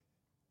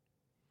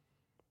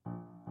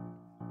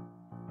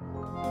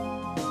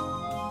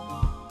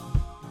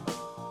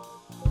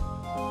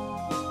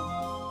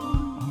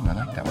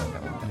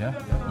You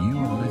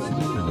are listening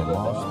to the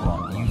Lost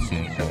One. You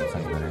say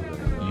something.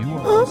 You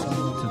are listening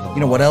to the. You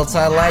know what else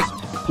I like?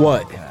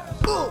 What?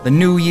 The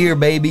new year,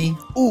 baby.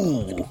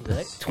 Ooh.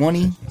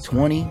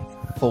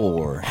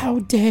 2024. How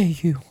dare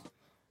you?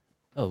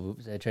 Oh,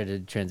 oops, I tried to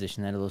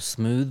transition that a little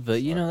smooth,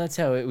 but you know, that's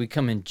how we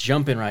come in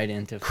jumping right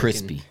into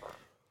Crispy.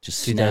 Just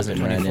snapping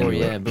right 2024, into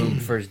yeah, it. boom,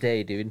 first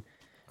day, dude.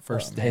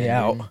 First day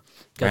out. Got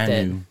Brand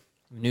that new.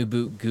 new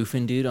boot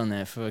goofing, dude, on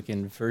that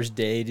fucking first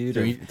day,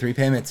 dude. Three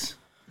payments.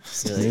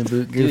 You're New like,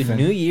 boot dude, goofing.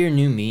 new year,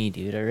 new me,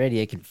 dude.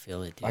 Already I can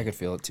feel it, dude. I could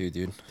feel it too,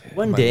 dude.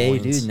 One My day,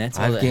 loins. dude, and that's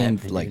all I've that gained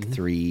happened, like dude.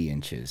 3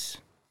 inches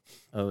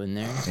Oh, in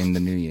there? in the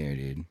new year,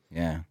 dude.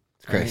 Yeah.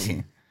 It's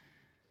crazy.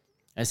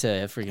 I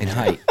said I freaking In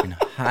height. In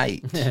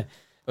height.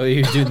 Oh,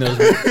 you're doing those.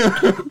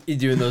 You're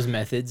doing those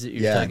methods. That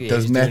you're Yeah, talking,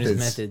 those he's doing his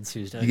methods. methods. He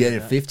was You talking get a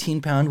about.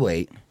 15-pound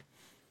weight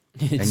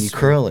and It's- you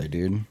curl it,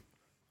 dude. And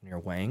your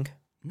wang.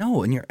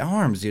 No, in your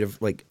arms, dude.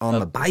 Like on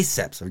the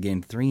biceps, I've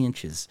gained 3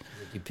 inches.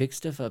 You pick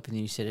stuff up and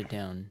then you set it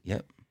down.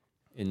 Yep.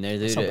 And there,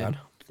 That's not bad.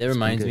 that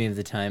reminds good. me of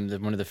the time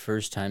that one of the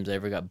first times I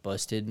ever got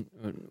busted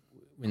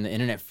when the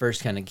internet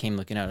first kind of came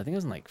looking out. I think I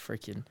was in like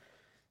freaking.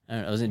 I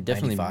don't know. I was in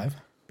definitely 95?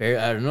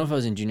 I don't know if I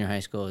was in junior high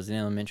school. I was in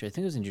elementary. I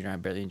think I was in junior high,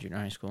 barely in junior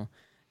high school.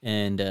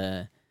 And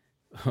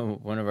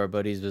one of our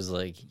buddies was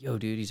like, "Yo,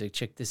 dude," he's like,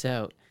 "Check this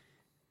out."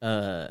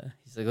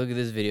 He's like, "Look at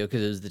this video,"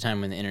 because it was the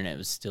time when the internet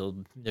was still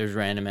there's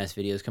random ass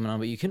videos coming on,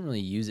 but you couldn't really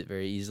use it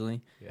very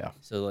easily. Yeah.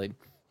 So like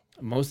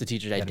most of the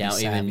teachers I Gotta be doubt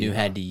even savvy, knew though.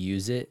 how to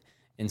use it.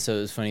 And so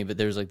it was funny, but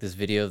there was like this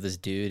video of this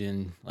dude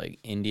in like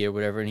India or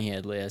whatever, and he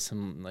had like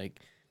some like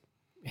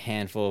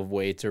handful of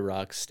weights or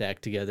rocks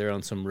stacked together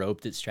on some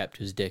rope that's strapped to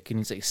his dick, and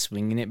he's like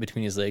swinging it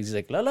between his legs. He's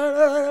like, la, la,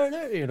 la, la,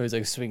 la, you know, he's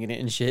like swinging it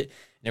and shit.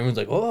 And everyone's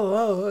like, whoa,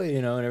 whoa, whoa,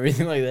 you know, and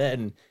everything like that.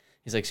 And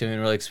he's like swinging,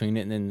 we're like swinging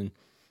it, and then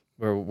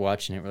we're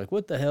watching it. We're like,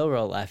 what the hell? We're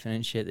all laughing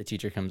and shit. The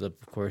teacher comes up,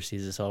 of course,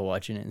 sees us all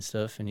watching it and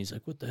stuff, and he's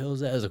like, what the hell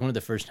is that? It was like one of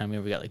the first time we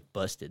ever got like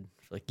busted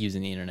for like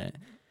using the internet.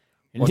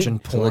 And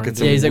Watching So porn. look at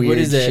some Yeah, he's like, what weird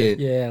is that? shit.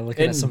 Yeah,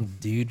 looking And- at some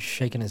dude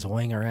shaking his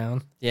wang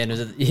around. Yeah, and it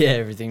was, yeah,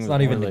 everything It's was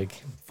not more even like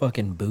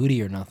fucking booty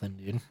or nothing,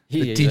 dude.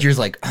 The teacher's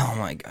like, oh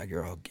my God,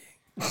 you're all gay.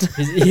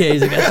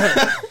 he's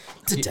like,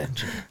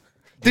 Detention.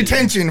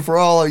 Detention for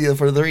all of you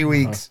for 3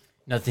 weeks.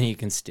 nothing he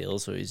can steal,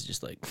 so he's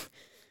just like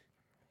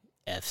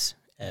F's.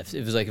 It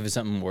was like if it's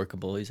something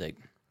workable, he's like,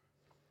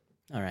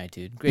 all right,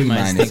 dude. Great B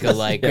minds minus. think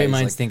alike. Yeah, Great he's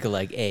minds like, think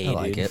alike. A, I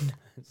like dude. it.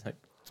 It's like,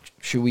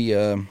 Should we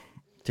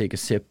take a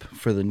sip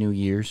for the New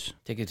Year's?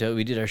 take it to.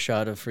 We did our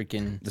shot of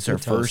freaking This is our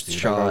Good toast, first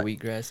dude. our shot.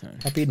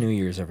 wheatgrass. Happy New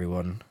Year's,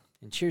 everyone.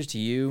 And cheers to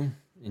you.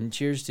 And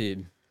cheers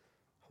to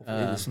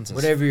Hopefully this one's as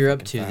whatever you're up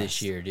freaking to fast.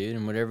 this year, dude.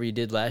 And whatever you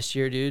did last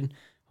year, dude.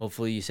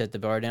 Hopefully you set the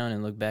bar down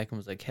and look back and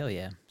was like, hell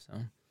yeah. So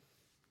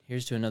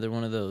here's to another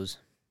one of those.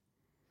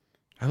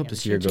 I hope Yeah,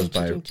 this year ching, goes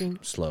ching, by ching, ching.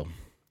 slow.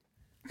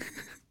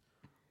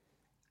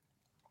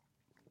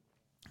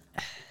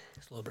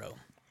 Slow, bro.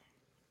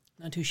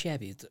 Not too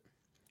shabby. It'd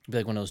be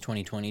like one of those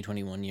 2020,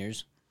 21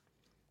 years.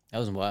 That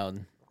was wild.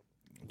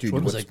 Dude, It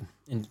was what's, like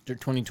in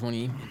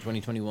 2020 and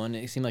 2021,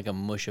 it seemed like a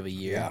mush of a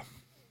year Yeah.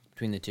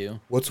 between the two.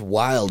 what's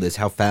wild is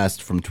how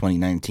fast from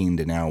 2019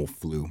 to now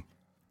flew.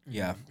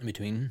 Yeah. In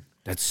between.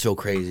 That's so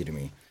crazy to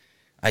me.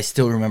 I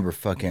still remember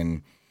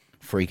fucking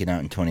freaking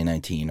out in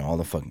 2019, all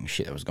the fucking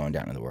shit that was going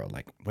down in the world.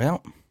 Like,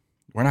 well,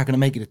 we're not going to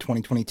make it to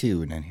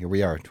 2022, and then here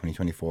we are,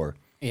 2024.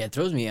 Yeah, it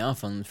throws me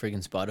off on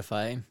freaking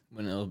Spotify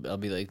when I'll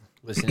be like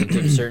listening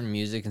to certain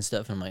music and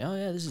stuff, and I'm like, oh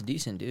yeah, this is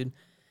decent, dude.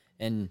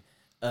 And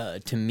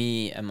to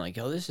me, I'm like,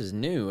 oh, this is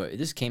new.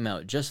 This came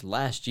out just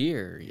last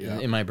year. Yeah.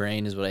 In my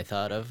brain is what I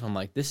thought of. I'm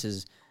like, this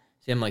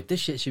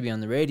shit should be on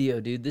the radio,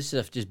 dude. This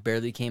stuff just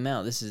barely came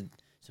out. This is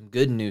some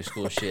good new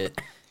school shit.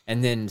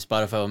 And then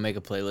Spotify will make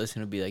a playlist,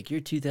 and it'll be like, your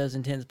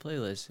 2010s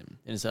playlist.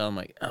 And so I'm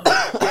like,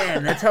 oh,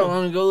 damn, that's how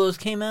long ago those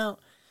came out?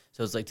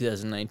 So it's like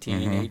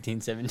 2019,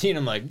 18, 17.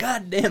 I'm like,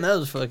 God damn, that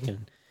was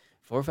fucking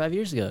 4 or 5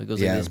 years ago. It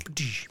goes Yeah. like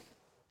this.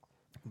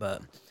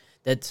 But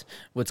that's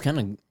what's kind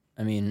of,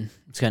 I mean,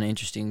 it's kind of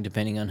interesting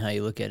depending on how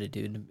you look at it,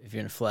 dude. If you're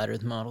in a flat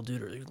earth model,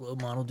 dude, or a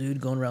globe model, dude,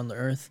 going around the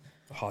earth.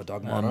 Hot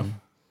dog motto.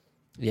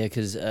 Yeah,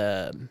 because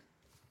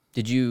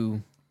did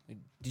you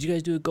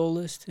guys do a goal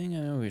list thing?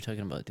 I know we were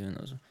talking about doing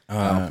those.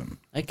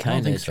 I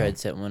kind think of so. tried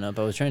setting one up.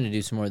 I was trying to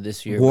do some more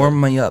this year. Warm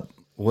me up.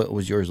 What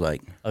was yours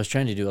like? I was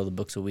trying to do all the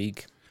books a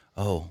week,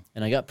 Oh,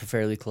 and I got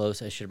fairly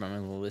close. I should have brought my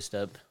little list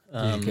up.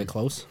 Did you get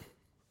close?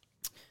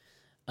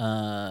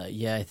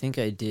 Yeah, I think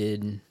I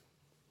did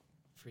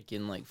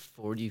freaking like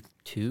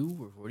 42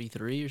 or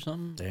 43 or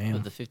something. Damn.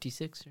 Of the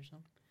 56 or something.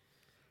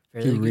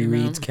 Do Fairly good rereads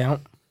amount.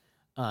 count?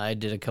 I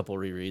did a couple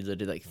rereads. I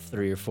did like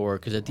 3 or 4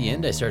 because at the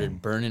end I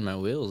started burning my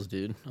wheels,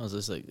 dude. I was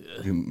just like,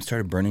 ugh. you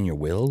started burning your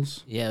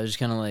wills? Yeah, I was just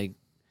kind of like,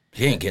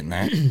 You ain't getting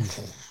that.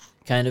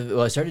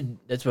 well, I started,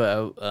 that's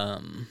why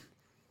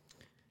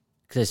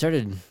because I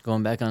started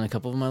going back on a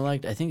couple of them I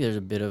liked. I think there's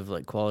a bit of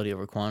like quality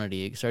over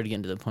quantity. It started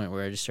getting to the point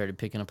where I just started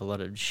picking up a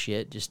lot of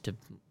shit just to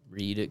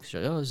read it. Cause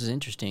oh, this is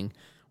interesting.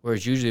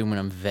 Whereas usually when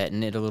I'm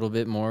vetting it a little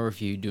bit more, if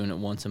you're doing it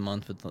once a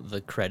month with the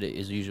credit,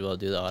 is usually I'll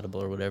do the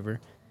Audible or whatever.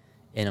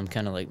 and I'm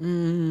kind of like,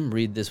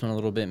 read this one a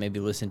little bit, maybe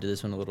listen to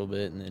this one a little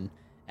bit, and then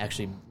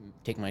actually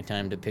take my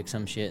time to pick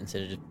some shit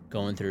instead of just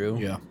going through.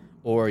 Yeah.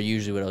 Or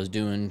usually what I was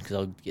doing, because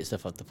I'll get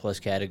stuff off the plus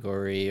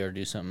category or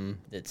do something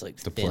that's like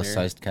The thinner.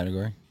 plus-sized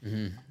category?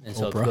 And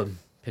so I'll go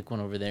pick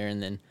one over there,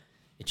 and then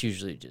it's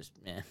usually just,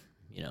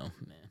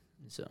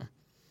 So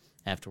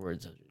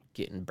afterwards, I'm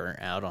getting burnt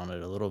out on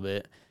it a little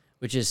bit,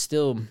 which is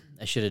still,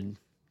 I should have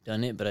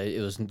done it, but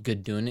it was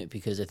good doing it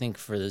because I think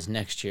for this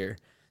next year,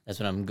 that's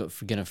what I'm going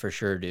to for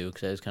sure do,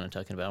 because I was kind of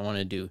talking about I want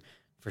to do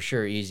for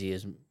sure easy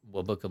as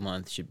well. Book a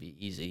month should be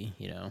easy,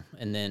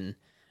 and then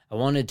I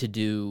wanted to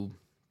do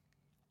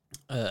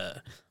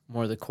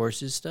more of the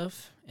courses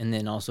stuff, and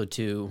then also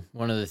too,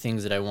 one of the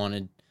things that I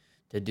wanted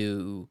to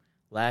do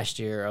last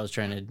year, I was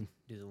trying to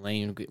do the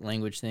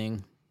language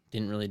thing.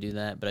 Didn't really do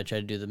that, but I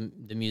tried to do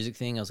the music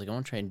thing. I was like, I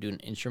want to try and do an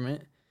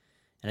instrument,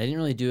 and I didn't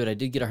really do it. I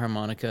did get a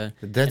harmonica.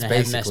 That's and I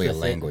have messed basically a with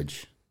it.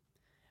 language.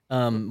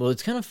 Well,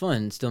 it's kind of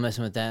fun still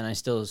messing with that, and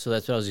so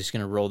that's what I was just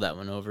gonna roll that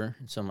one over.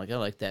 So I'm like, I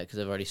like that because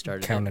I've already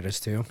started. Count it. it as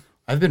 2.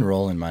 I've been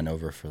rolling mine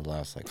over for the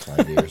last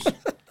 5 years.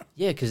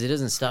 Yeah, because it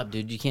doesn't stop,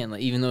 dude. You can't,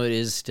 even though it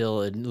is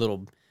still a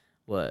little,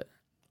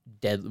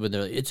 dead, when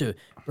they're like, it's a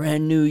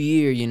brand new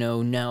year,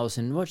 now,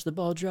 and watch the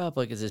ball drop,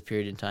 it's this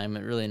period in time,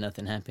 and really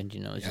nothing happened,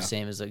 it's the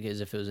same as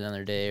as if it was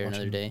another day or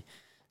another day.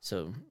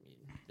 So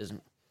it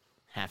doesn't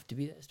have to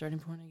be that starting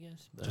point, I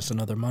guess. But Just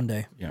another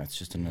Monday. Yeah, it's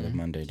just another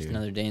Monday, dude. just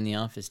another day in the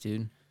office,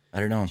 dude. I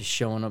don't know. Just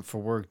showing up for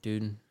work,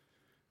 dude.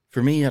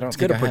 For me, I don't think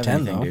good I to have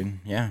pretend, anything, though. dude.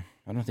 Yeah,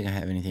 I don't think I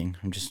have anything.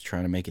 I'm just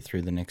trying to make it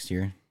through the next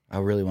year. I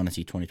really want to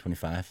see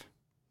 2025.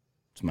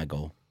 It's my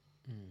goal.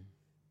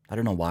 I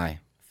don't know why. I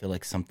feel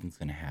like something's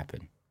going to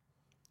happen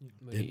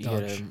You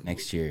got a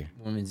next year.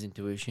 woman's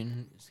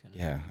intuition.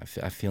 Yeah,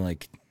 I feel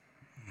like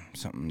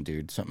something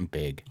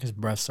big. His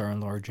breasts are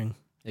enlarging.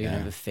 They're going to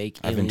have a fake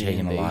I've been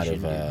alien taking a lot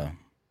invasion, of, dude.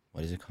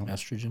 what is it called?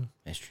 Estrogen.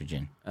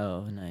 Estrogen.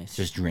 Oh, nice.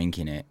 Just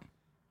drinking it.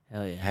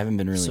 Hell yeah. I haven't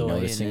been really Soy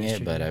and noticing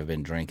it, but estrogen. I've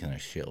been drinking a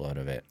shitload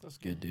of it. That's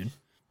good, dude.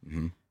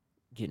 Mm-hmm.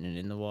 Getting it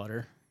in the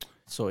water.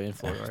 Soy and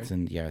fluoride. It's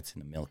in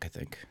the milk, I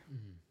think.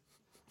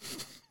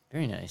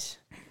 Very nice.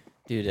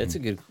 Dude, that's a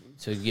good...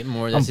 So get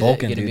more... I'm That's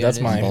bulking, gonna dude. be That's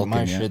on my this? Bulking,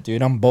 yeah. shit,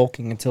 dude. I'm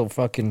bulking until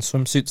fucking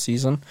swimsuit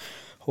season.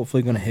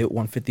 Hopefully gonna hit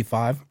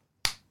 155.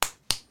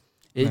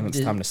 And then it's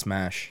time to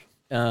smash.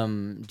 Do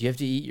you have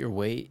to eat your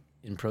weight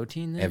in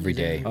protein then? Every Is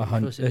that day. what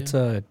you're supposed to It's do?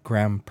 a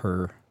gram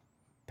per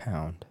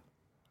pound.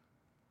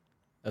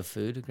 Of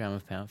food? A gram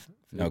of pound?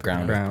 No,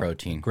 gram of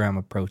protein. Gram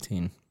of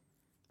protein.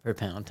 Per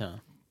pound, huh?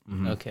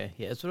 Mm-hmm. Okay.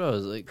 Yeah, that's what I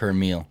was like. Per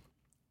meal.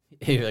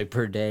 You're like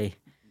per day.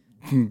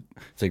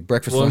 It's like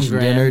breakfast, 1 lunch, and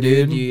gram, dinner,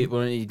 dude.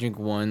 You drink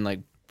one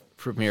like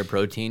Premier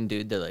Protein,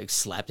 dude. They like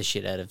slap the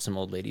shit out of some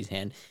old lady's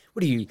hand.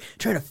 What are you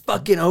trying to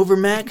fucking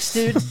overmax,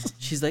 dude?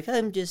 She's like,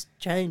 I'm just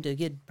trying to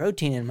get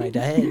protein in my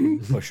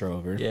diet. Push her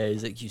over. Yeah,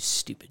 he's like, you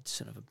stupid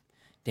son of a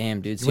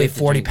damn, dude. So You weigh have to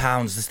 40 drink-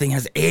 pounds. This thing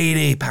has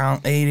 80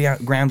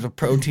 grams of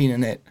protein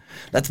in it.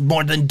 That's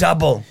more than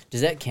double.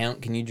 Does that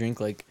count? Can you drink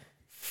like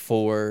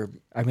 4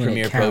 I mean, it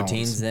Premier counts,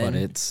 Proteins then? but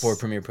it's- 4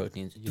 Premier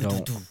Proteins. You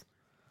don't,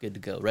 Good to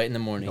go. Right in the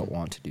you morning. don't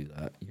want to do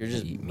that. You're You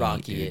just wanna eat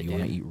rocky meat, it, You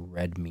want to dude. eat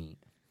red meat.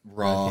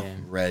 Raw Okay.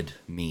 red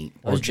meat.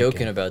 I was or joking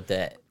chicken. about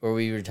that, or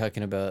we were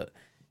talking about,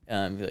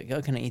 like,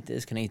 oh, can I eat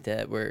this? Can I eat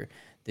that? Where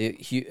the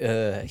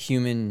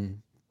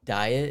human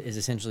diet is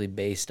essentially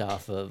based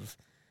off of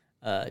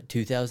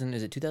 2,000.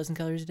 Is it 2,000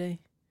 calories a day?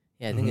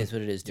 Yeah, I think that's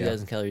what it is.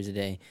 2,000 calories a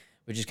day,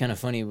 which is kind of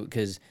funny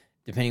because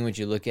depending what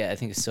you look at, I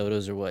think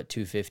sodas are what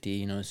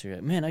 250. So you're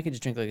like, man, I could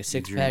just drink like a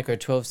 6-pack or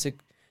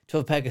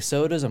 12-pack of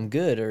sodas. I'm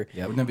good. Or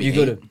Wouldn't that be you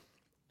go 8? to,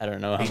 I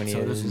don't know how many it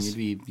sodas and is.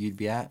 you'd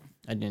be at?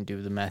 I didn't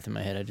do the math in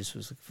my head. I just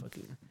was like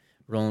fucking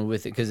rolling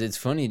with it because it's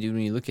funny, dude.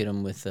 When you look at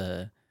them with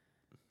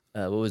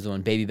what was the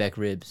one? Baby back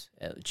ribs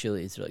at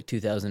Chili's. They're like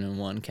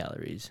 2,001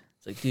 calories.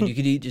 It's like, dude, you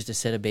could eat just a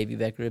set of baby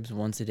back ribs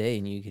once a day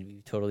and you could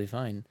be totally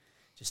fine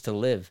just to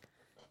live.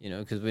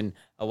 Because when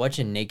I watch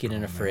a Naked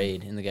and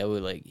Afraid, and the guy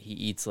would he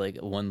eats like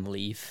 1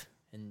 leaf,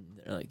 and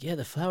they're like, yeah,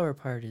 the flower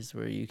part is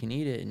where you can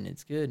eat it and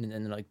it's good. And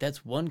then they're like,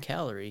 that's 1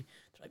 calorie.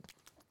 They're like,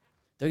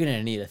 they're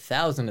gonna need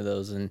 1,000 of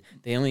those, and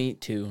they only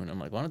eat 2. And I'm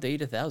like, why don't they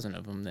eat 1,000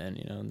 of them then?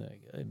 And they're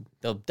like,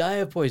 they'll die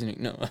of poisoning.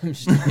 No, I'm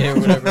just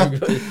whatever.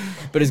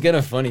 But it's kind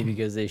of funny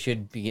because they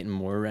should be getting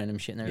more random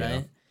shit in their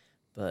diet.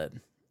 But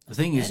The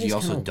thing is, that you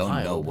also kinda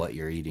don't know wild. what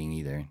you're eating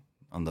either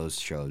on those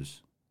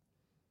shows.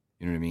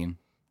 You know what I mean?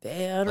 I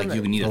don't Like know.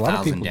 you need A 1,000 lot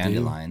of people do.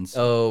 dandelions.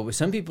 Oh,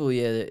 some people,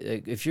 yeah.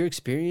 Like, if you're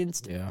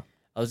experienced, Yeah.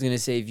 I was gonna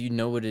say if you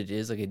know what it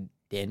is, like a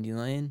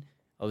dandelion.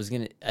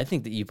 I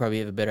think that you probably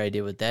have a better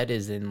idea what that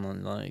is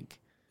than like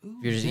if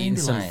you're just eating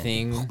dandelion.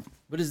 something.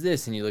 What is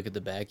this? And you look at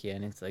the back,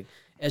 and it's like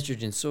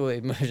estrogen,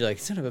 soy. You're like,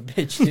 son of a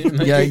bitch,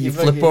 dude. Yeah, you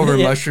flip over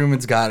yeah. mushroom.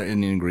 It's got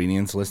an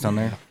ingredients list on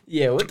there.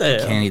 Yeah, what the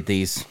hell? Can't eat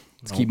these.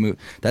 Let's keep moving.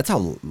 That's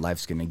how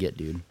life's gonna get,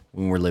 dude.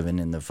 When we're living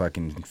in the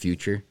fucking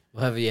future.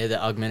 We'll have the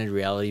augmented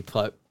reality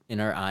plot in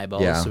our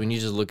eyeballs. Yeah. So when you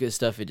just look at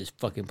stuff, it just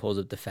fucking pulls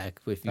up the fact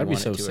if you That'd be want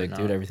so it to or sick, not.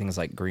 dude. Everything's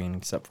like green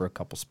except for a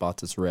couple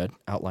spots. It's red,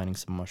 outlining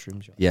some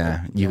mushrooms. You're like,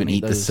 Yeah, "Oh, you can don't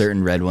eat the those."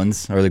 certain red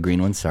ones or the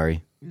green ones.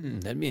 Sorry.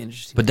 That'd be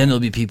interesting. But then there'll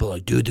be people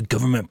like, dude, the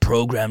government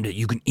programmed it.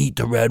 You can eat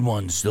the red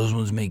ones. Those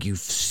ones make you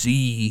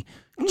see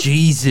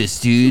Jesus,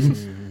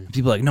 dude.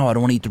 People are like, no, I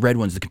don't want to eat the red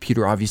ones. The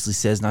computer obviously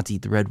says not to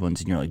eat the red ones.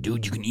 And you're like,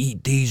 dude, you can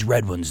eat these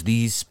red ones,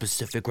 these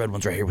specific red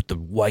ones right here with the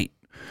white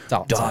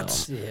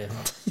dots. Yeah.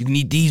 You can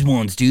eat these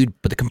ones, dude.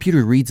 But the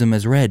computer reads them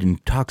as red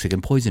and toxic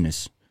and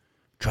poisonous.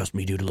 Trust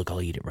me, dude. Look,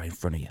 I'll eat it right in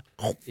front of you.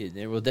 Oh.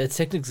 Yeah, well, that's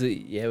technically,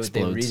 what Explodes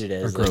they read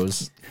it as. or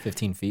grows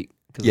 15 feet.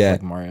 Cause Yeah.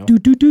 it's like Mario.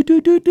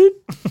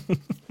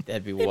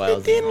 That'd be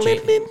wild.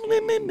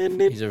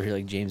 He's over here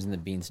like James and the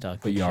Beanstalk.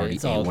 But you and already shit.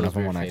 It's all ate one those of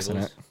them on weird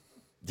accident.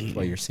 fables.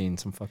 While you're seeing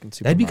some fucking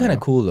Super That'd be kind Mario.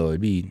 of cool, though.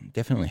 It'd be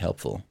definitely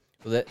helpful.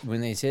 Well, that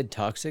when they said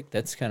toxic,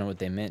 that's kind of what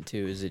they meant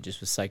too. Is it just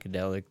was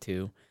psychedelic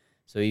too?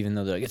 So even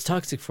though they're like it's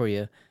toxic for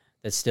you,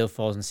 that still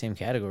falls in the same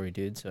category,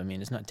 dude. So I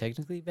mean, it's not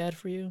technically bad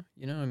for you,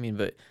 you know. I mean,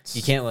 but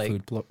you can't like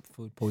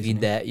food poisoning.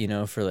 feed that, you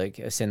know, for like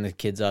send the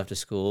kids off to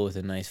school with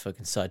a nice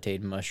fucking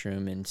sautéed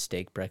mushroom and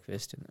steak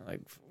breakfast, and they're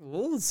like,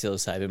 well,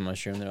 psilocybin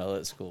mushroom. They're all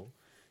at school,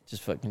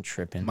 just fucking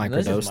tripping.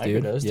 Unless it's Microdose,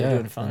 dude. microdose, Yeah, they're doing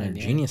and fine. they're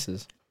Yeah.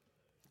 geniuses.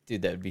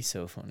 Dude, that would be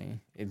so funny.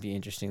 It'd be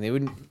interesting. They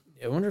wouldn't.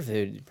 I wonder if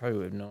they probably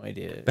would have no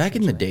idea. Back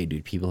in the essentially. day,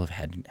 dude, people have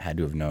had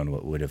to have known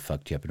what would have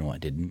fucked you up and what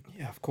didn't.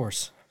 Yeah, of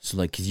course. So,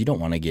 like, because you don't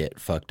want to get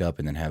fucked up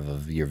and then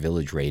have your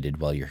village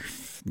raided while you're,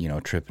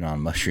 tripping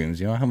on mushrooms.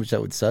 You know how much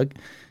that would suck?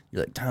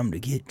 You're like, time to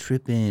get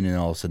tripping, and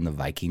all of a sudden the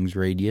Vikings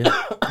raid you.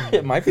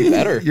 It might be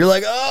better. You're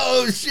like,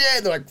 oh,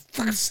 shit. They're like,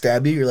 fucking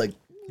stab you. You're like,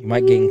 You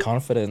might gain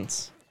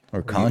confidence. or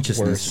where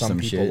consciousness or some some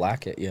people shit.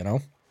 lack it, you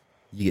know?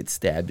 You get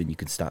stabbed and you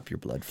can stop your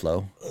blood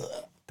flow.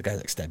 The guy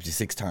like stabs you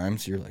 6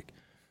 times. You're like,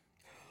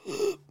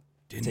 didn't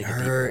Take a deep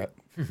hurt.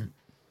 breath.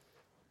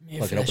 Yeah,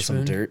 Plug it up with flesh some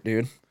wound. dirt,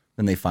 dude.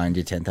 Then they find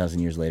you 10,000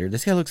 years later.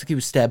 This guy looks like he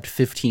was stabbed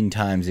 15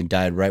 times and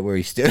died right where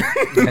he stood.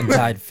 And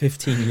died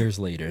 15 years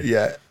later.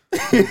 Yeah.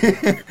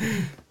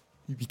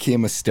 He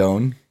became a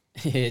stone.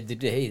 Yeah,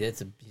 dude, hey,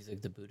 he's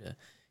like the Buddha,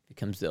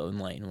 becomes the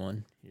enlightened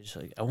one. You're just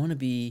like, I want to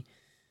be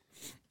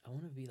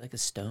like a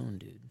stone,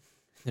 dude.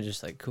 They're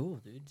just like, cool,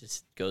 dude.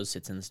 Just goes,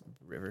 sits in this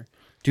river.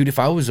 Dude, if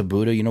I was a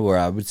Buddha, you know where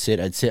I would sit?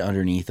 I'd sit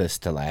underneath a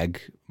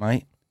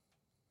stalagmite.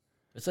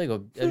 It's like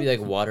that'd be like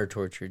water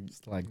tortured.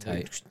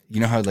 Stalactite. You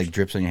know how it like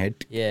drips on your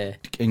head? Yeah,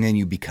 And then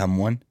you become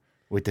one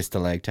with the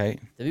stalactite?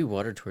 that'd be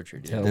water torture,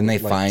 dude. Yeah. Then they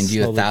like, find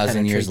you slowly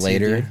 1,000 years penetrates you,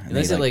 later. dude. And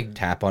Unless they it, like like-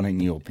 tap on it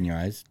and you open your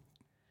eyes.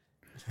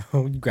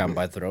 You grab him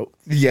by the throat.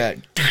 Yeah.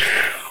 And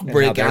now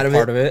Break they're out of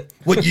part it. of it.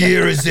 What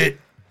year is it?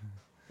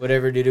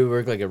 Whatever, dude, it would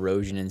work like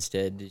erosion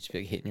instead. It'd just be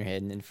like hitting your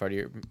head, and then part of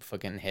your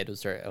fucking head would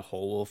start, a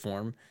hole will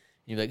form. And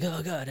you'd be like,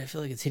 oh, God, I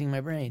feel like it's hitting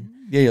my brain.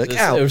 Yeah, you're like, So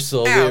ow. they're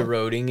slowly ow,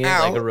 eroding it,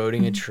 ow. like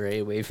eroding a tray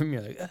away from you.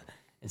 You're like,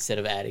 instead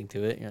of adding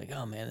to it, you're like,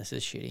 oh, man, this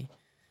is shitty.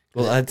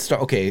 Well, I'd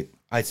start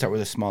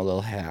with a small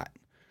little hat.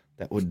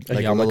 That would, A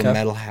like a little yarmulke?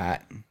 metal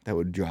hat that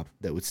would drop,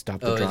 that would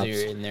stop the Oh, drops.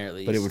 you're in there at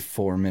least. But it would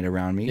form it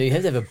around No, me. you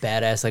have to have a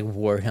badass like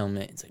war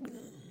helmet. It's like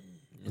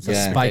It's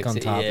Yeah. a spike on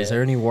Protects it, top. yeah. Is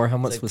there any war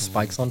helmets like- with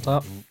spikes on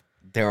top?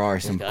 There are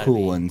some gotta cool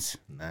be. ones.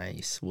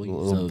 Nice. We'll use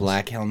Little those.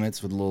 black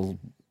helmets with little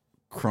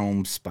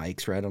chrome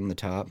spikes right on the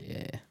top.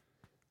 Yeah.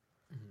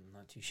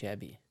 not too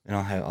shabby. And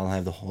I'll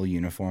have the whole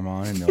uniform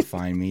on, and they'll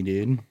find me,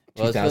 dude.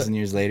 Well, that's 2,000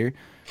 years later,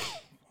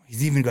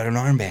 he's even got an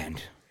armband.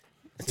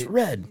 It's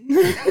red.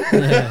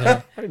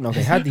 I didn't know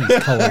they had these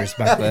colors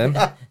back then.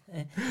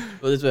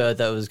 Well, that's what I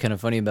thought was kind of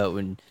funny about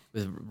with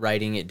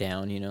writing it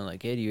down. You know,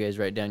 like, hey, do you guys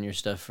write down your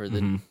stuff for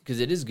the?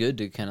 Because it is good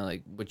to kind of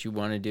like what you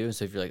want to do.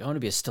 So if you're like, I want to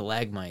be a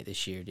stalagmite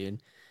this year,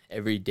 dude.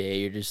 Every day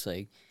you're just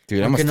like,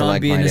 Dude, I'm a working on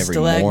being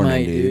stalagmite every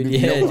morning, dude.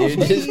 Yeah, dude.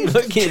 Just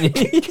fucking.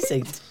 It's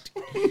like,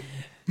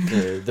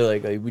 they're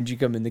like, when'd you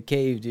come in the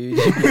cave, dude?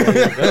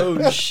 Like,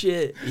 oh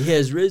shit, he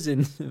has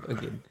risen.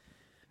 Fucking.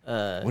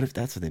 What if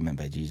that's what they meant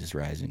by Jesus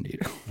rising,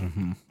 dude?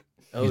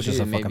 Oh, He's just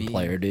dude, a fucking maybe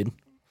player, dude.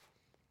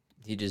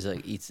 He just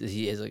like eats.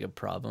 He has like a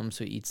problem,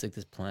 so he eats like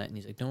this plant, and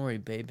he's like, "Don't worry,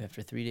 babe.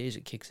 After 3 days,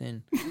 it kicks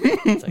in.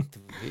 It's like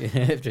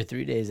after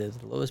 3 days, that's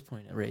the lowest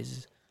point. It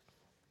raises."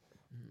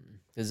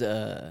 Because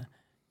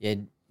yeah,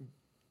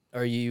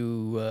 are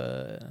you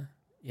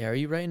are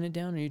you writing it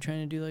down? Are you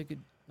trying to do like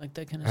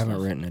that kind of I haven't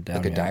stuff? written it down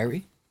Like a yet.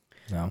 diary?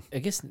 No. I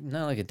guess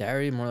not like a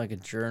diary, more like a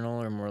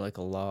journal, or more like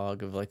a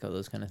log of like all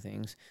those kind of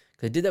things.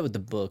 Because I did that with the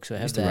book, so I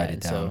have used to that. write it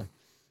and so down.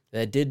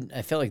 that did.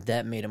 I felt like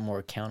that made it more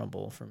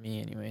accountable for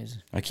me, anyways.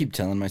 I keep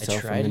telling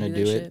myself try I'm to going to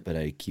do do that it, shit. but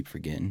I keep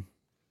forgetting.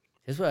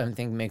 That's what I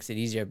think makes it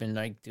easier. I've been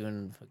like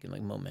doing fucking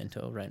like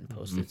memento, writing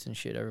post-its and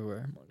shit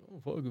everywhere. I'm like, oh,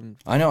 fucking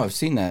I know, I've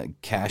seen that.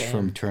 Cash Damn.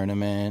 from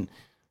tournament,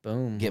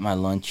 boom. get my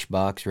lunch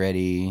box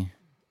ready,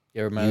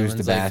 Yeah, my use the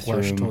one's like,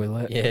 Flush bathroom,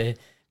 toilet. yeah,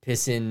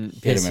 piss in,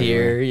 Hit piss 'em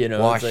here, everywhere. you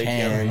know, Wash it's like over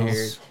hands,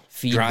 here,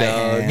 feed dry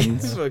dog,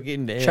 hands.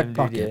 fucking damn, Check dude,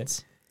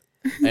 pockets.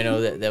 Yeah. I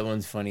know that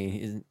one's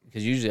funny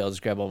because usually I'll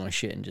just grab all my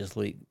shit and just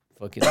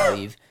fucking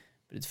leave.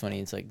 But it's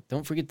funny. It's like,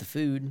 don't forget the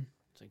food.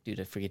 It's like,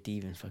 dude, I forget to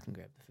even fucking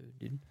grab the food,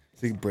 dude.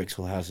 The Brick's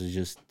whole house is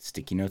just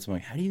sticky notes. I'm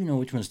like, how do you know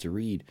which ones to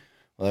read?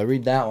 Well, I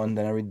read that one,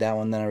 then I read that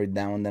one, then I read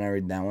that one, then I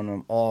read that one.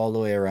 I'm all the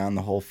way around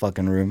the whole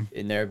fucking room.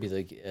 And there would be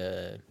like,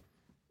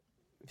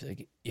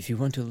 if you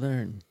want to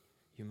learn,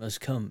 you must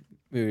come.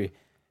 If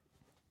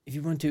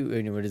you want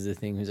to, what is the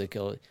thing? He's like,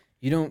 oh,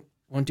 you don't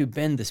want to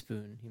bend the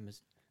spoon. You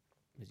must,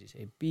 what did you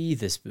say? Be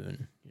the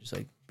spoon. You're just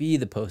like, be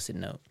the post-it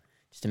note.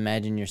 Just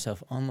imagine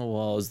yourself on the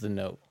wall as the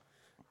note.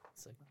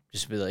 It's like,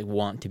 just be like,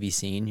 want to be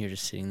seen. You're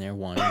just sitting there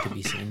wanting to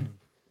be seen.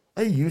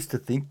 I used to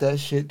think that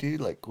shit,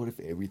 dude. Like, what if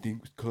everything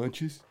was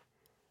conscious?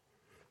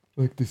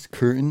 Like this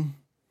curtain,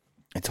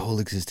 its whole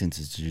existence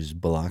is to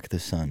just block the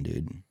sun,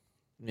 dude.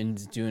 And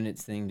it's doing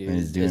its thing, dude. And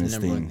it's doing its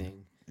number one thing.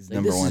 thing. It's Like,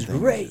 number this one is thing.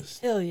 great.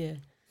 Hell yeah.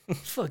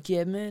 Fuck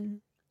yeah,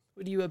 man.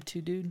 What are you up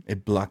to, dude?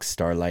 It blocks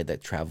starlight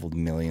that traveled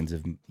millions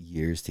of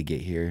years to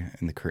get here,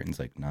 and the curtain's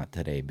like, not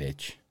today,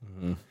 bitch.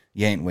 Mm-hmm.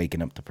 You ain't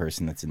waking up the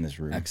person that's in this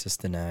room. Access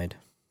denied.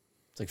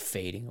 It's like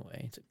fading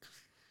away. It's like,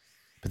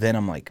 But then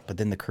I'm like, but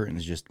then the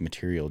curtain's just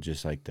material,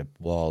 just like the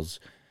walls,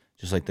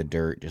 just like the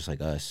dirt, just like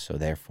us. So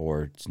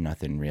therefore, it's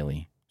nothing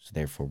really. So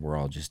therefore, we're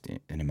all just an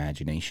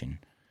imagination.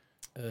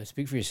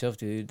 speak for yourself,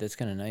 dude. That's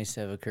kind of nice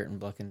to have a curtain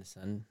blocking the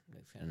sun.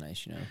 That's kind of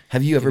nice, you know.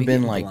 Have you ever we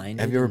been get like, blinded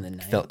have you in ever the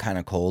night? felt kind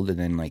of cold and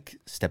then like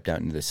stepped out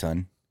into the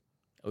sun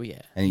Oh,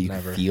 yeah. and you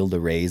Never. can feel the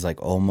rays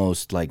like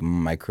almost like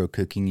micro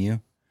cooking you,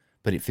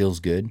 but it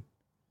feels good?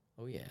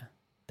 Oh, yeah.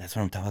 That's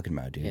what I'm talking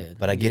about, dude. Yeah,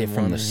 but I get it getting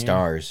from warm the in here.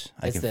 stars.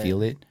 I That's can that-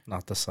 feel it.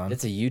 Not the sun.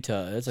 That's a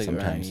Utah. That's like a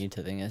random Sometimes.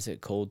 Utah thing. That's a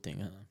cold thing,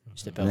 huh? You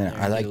step out Yeah, there,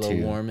 I and like get a little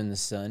to- warm in the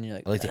sun. You're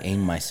like, I like to aim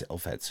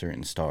myself at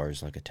certain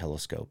stars like a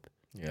telescope.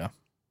 yeah.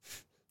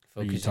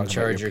 focus you and talking about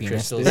charge your your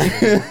penis,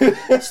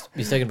 crystals.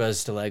 He's talking about a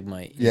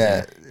stalagmite. He's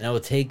Yeah. like, and I will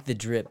take the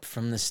drip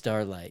from the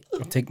starlight.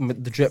 I'll take the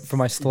drip from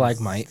my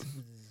stalagmite,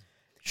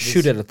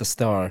 shoot it at the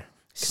star,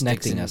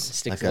 connecting us.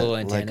 Sticks Like a- little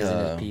like antennas in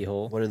a- his pee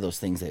hole. What are those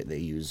things that they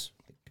use?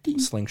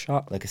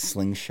 Slingshot. Like a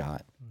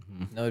slingshot.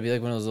 No, it'd be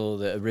like one of those little,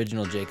 the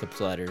original Jacob's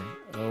ladder.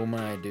 Oh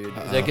my, dude. Is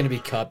that going to be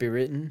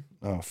copywritten?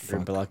 Oh, Or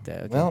fuck. block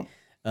that? Okay. Well,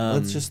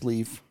 let's Um, just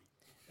leave.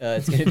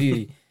 It's gonna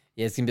be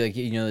it's gonna be like,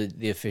 you know,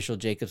 the official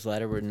Jacob's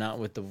ladder, where not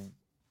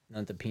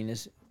the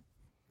penis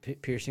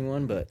piercing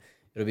one, but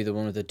it'll be the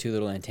one with the two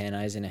little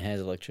antennae and it has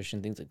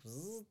electrician things like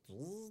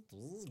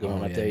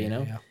going up there. You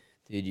know,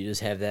 dude, you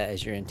just have that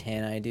as your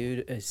antennae,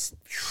 dude. It's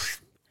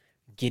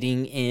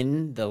getting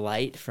in the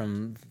light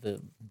from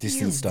the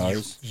Distant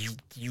stars.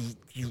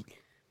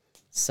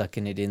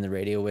 sucking it in the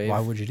radio wave. Why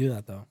would you do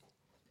that though?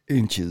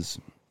 Inches.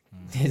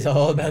 It's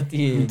all about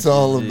the inches. It's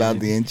all dude. about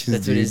the inches,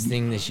 That's what his dude.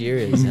 thing this year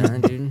is, huh,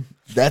 dude?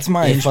 That's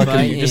my Inch by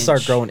fucking. You just start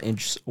inch. growing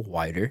inch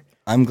wider.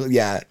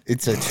 Yeah,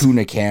 it's a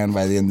tuna can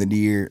by the end of the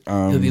year.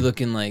 He'll be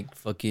looking like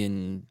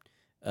fucking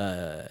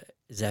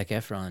Zac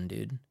Efron,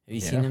 dude. Have you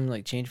seen Yeah. him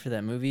like change for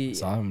that movie?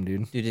 Saw him,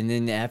 dude. Dude, and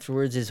then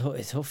afterwards his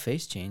whole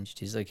face changed.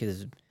 He's like,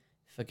 his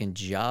fucking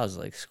jaws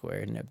like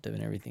squared and up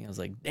and everything. I was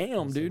like,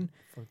 damn, dude.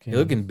 You're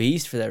looking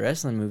beast for that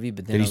wrestling movie,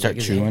 but then Did I he was start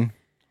like, is he- chewing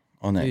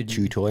on that Dude,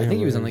 chew toy? I think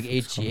he was on whatever?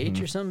 like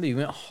HGH or something, but he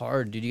went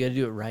hard, dude. You gotta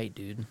do it right,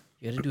 dude.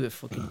 You gotta do it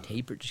fucking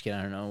tapered. Just kidding.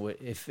 I don't know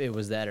if it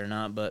was that or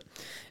not, but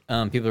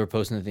people are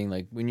posting the thing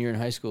like when you're in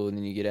high school and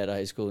then you get out of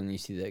high school and you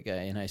see that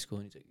guy in high school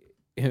and he's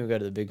like, who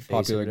got the big face, or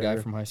Popular guy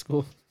whatever. from high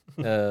school.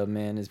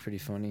 Man, it's pretty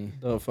funny.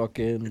 The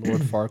fucking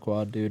Lord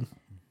Farquaad, dude.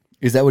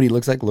 Is that what he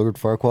looks like, Lord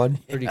Farquaad?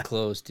 Pretty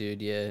close,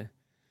 dude. Yeah.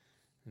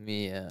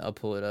 I'll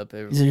pull it up.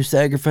 These are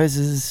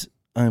sacrifices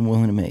I'm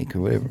willing to make,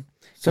 or whatever.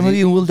 Some of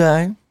you will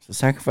die. So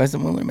sacrifice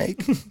I'm willing to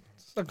make.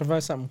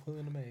 Sacrifice I'm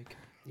willing to make.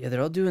 Yeah,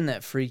 they're all doing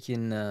that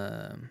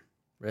freaking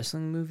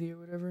wrestling movie or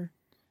whatever.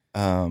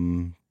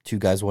 2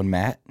 guys, 1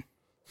 mat.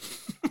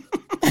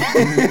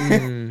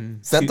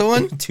 Mm, Is that the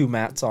one? Two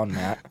mats on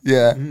mat.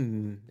 Yeah.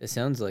 it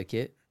sounds like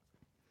it.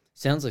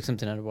 Sounds like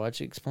something I'd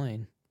watch.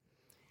 Explain.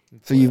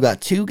 So you've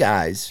got 2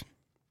 guys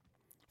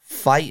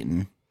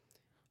fighting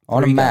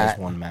on Three a mat.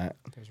 guys, one mat.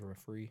 There's a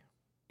referee.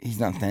 He's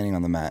not standing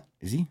on the mat,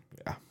 is he?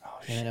 Yeah.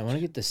 Man, I want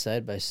to get the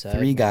side by side.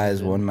 3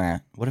 guys, one. 1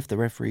 mat. What if the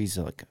referee's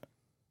like a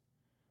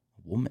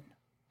woman?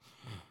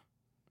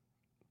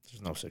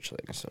 There's no such thing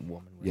as a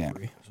woman Yeah.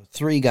 referee. So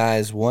 3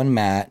 guys, 1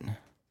 mat,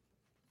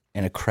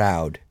 and a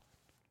crowd.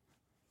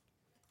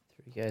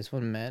 3 guys,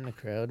 1 man in a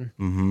crowd.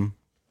 Mm-hmm.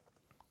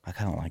 I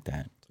kind of like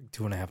that. It's like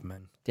 2.5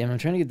 men. Damn, I'm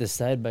trying to get the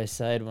side by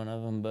side one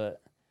of them,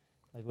 but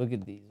like, look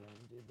at these ones,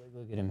 dude. Like,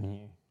 look at him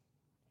here.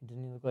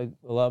 Doesn't he look like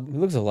a lot? He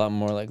looks a lot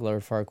more like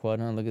Lord Farquaad.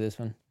 Huh? Look at this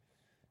one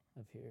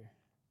up here.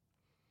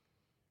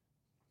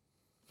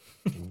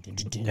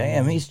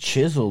 Damn, he's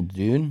chiseled,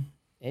 dude.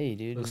 Hey,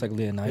 dude. Looks like Put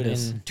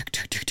Leonidas.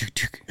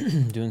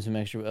 in- doing some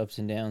extra ups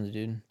and downs,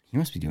 dude. He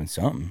must be doing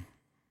something.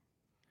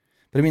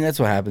 But I mean, that's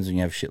what happens when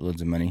you have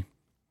shitloads of money.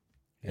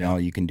 And all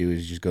you can do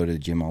is just go to the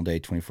gym all day,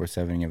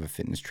 24/7. You have a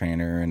fitness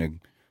trainer and a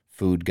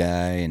food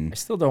guy, I and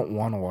still don't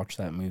want to watch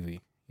that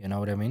movie. You know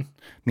what I mean?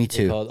 me It's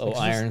too. called It's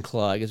Iron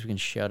Claw. I guess we can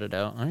shout it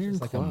out. Iron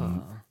like a Claw.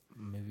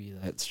 Movie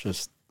that's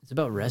just It's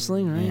about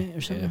wrestling, right? Yeah,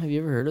 Or something. yeah. Have you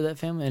ever heard of that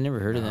family? I never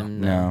heard of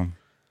them. No,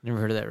 Never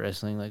heard of that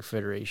wrestling like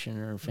federation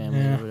or family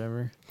Yeah. or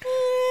whatever.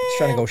 He's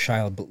trying to go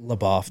Shia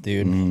LaBeouf,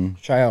 dude. Mhm.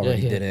 Shia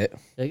already Yeah. did it.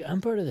 Like,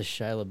 I'm part of the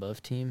Shia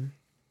LaBeouf team.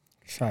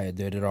 Shia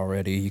did it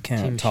already. You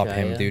can't Team top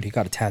him, Shia. dude. He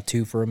got a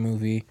tattoo for a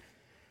movie.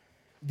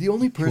 The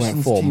only went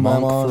person's full team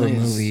I'm monk on for a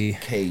is movie.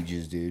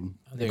 Cage's, dude.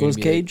 They're Goes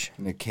gonna be like- Cage.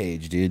 Nick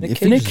Cage, dude. Nick If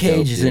Cage Nick is Cage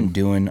dope, isn't dude.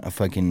 doing a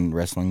fucking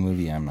wrestling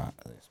movie, I'm not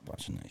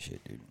watching that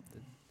shit, dude.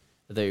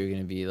 I thought you were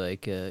gonna be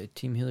like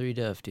Team Hillary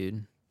Duff, dude.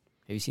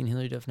 Have you seen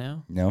Hillary Duff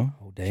now? No?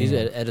 Oh, damn. She's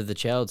out of the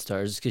child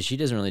stars because she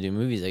doesn't really do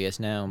movies, I guess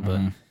now, but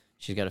Mhm.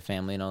 she's got a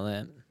family and all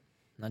that.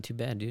 Not too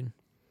bad, dude.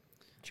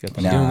 She got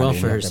She's Nah, doing well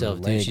dude. for Them herself,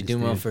 dude. legs, She's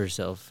doing well dude. for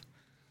herself.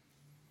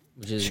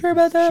 Which is Sure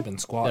about that? She's been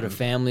got squatting. her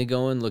family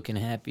going, looking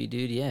happy,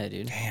 dude. Yeah,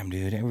 dude. Damn,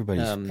 dude.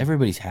 Everybody's Um,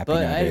 everybody's happy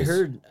But nowadays.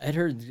 I'd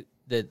heard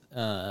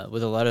that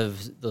with a lot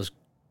of those,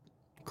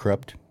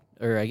 Corrupt.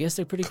 or I guess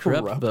they're pretty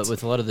corrupt, Corrupt. but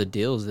with a lot of the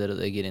deals that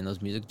they get in,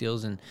 those music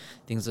deals and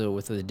things that are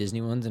with the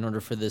Disney ones, in order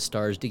for the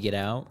stars to get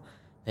out,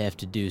 they have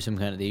to do some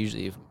kind of, they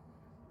usually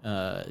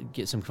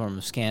get some form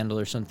of scandal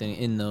or something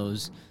in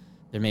those.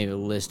 There may be a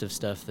list of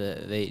stuff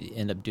that they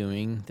end up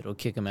doing that'll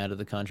kick them out of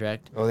the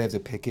contract. Oh, they have to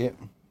pick it?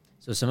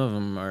 So some of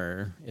them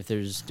are, if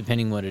there's,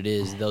 depending what it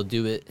is, they'll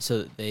do it so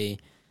that they,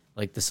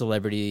 like the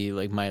celebrity,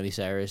 like Miley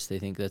Cyrus, they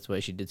think that's why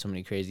she did so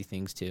many crazy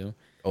things too,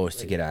 Oh, it's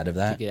to get out of to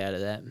that? get out of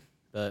that.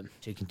 But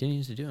she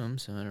continues to do them,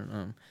 so I don't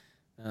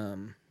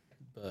know.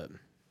 But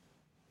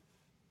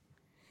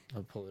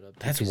I'll pull it up.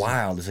 That's because-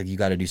 wild. It's like you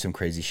got to do some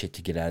crazy shit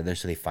to get out of there,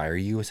 so they fire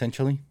you,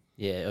 essentially?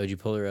 Yeah, oh, did you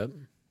pull her up?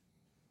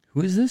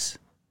 Who is this?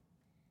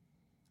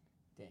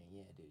 Dang,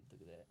 yeah, dude,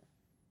 look at that.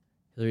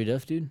 Hillary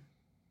Duff, dude.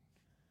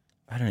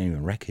 I don't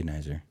even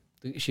recognize her.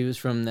 She was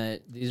from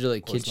that. These are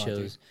like course kid not, dude.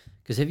 shows.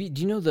 Because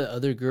do you know the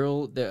other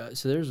girl?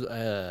 So there's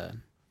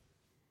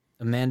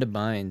Amanda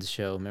Bynes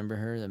show. Remember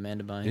her,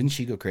 Amanda Bynes? Didn't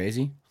she go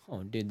crazy?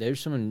 Oh, dude,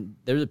 there's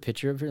a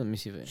picture of her. Let me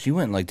see if it. She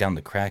went like down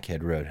the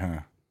crackhead road,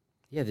 huh?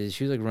 Yeah,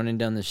 she was like running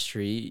down the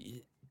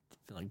street,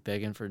 like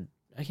begging for,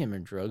 I can't remember,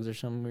 drugs or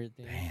some weird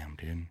thing. Damn,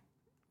 dude.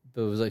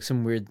 But it was like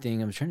some weird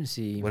thing. I was trying to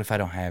see. What if I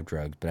don't have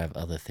drugs, but I have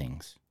other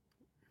things?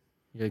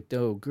 You're like,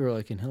 oh, girl,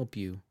 I can help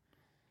you.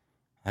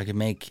 I could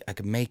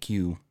make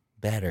you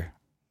better.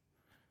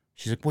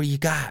 She's like, what do you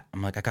got?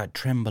 I'm like, I got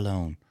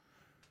Trembolone.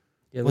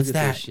 Yeah, What's look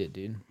at that? this shit,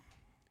 dude.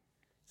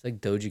 It's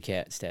like Doja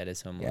Cat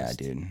status almost. Yeah,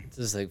 dude. It's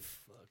just like,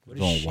 fuck, what a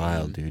Going shame.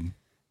 wild, dude.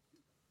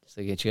 It's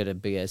like she got a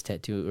big ass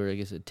tattoo, or I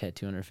guess a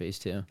tattoo on her face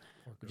too,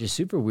 which is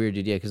super weird,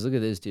 dude. Yeah, because look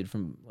at this dude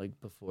from like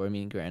before. I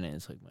mean, granted,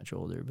 it's like much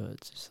older, but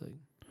it's just like.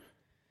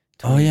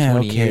 Oh, yeah,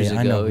 20 okay, years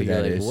I know ago, who you're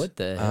that like, is. what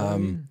the hell?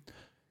 dude?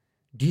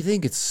 Do you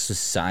think it's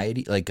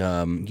society? Like,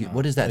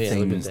 what is that Oh, yeah,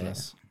 thing? look at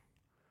that.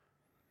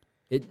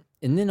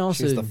 And then also,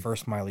 She was the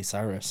first Miley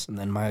Cyrus, and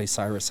then Miley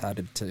Cyrus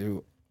had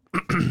to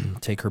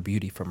take her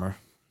beauty from her.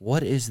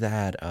 What is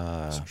that?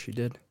 So she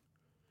did.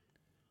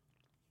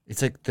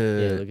 It's like yeah,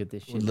 the look at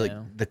this shit like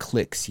now. the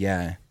clicks.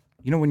 Yeah,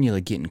 you know when you're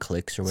like getting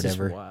clicks or It's just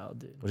whatever. wild,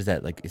 dude. What is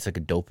that like? It's like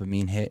a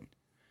dopamine hit.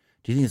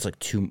 Do you think it's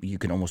like you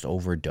can almost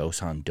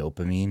overdose on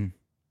dopamine?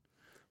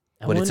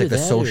 I But it's wonder like the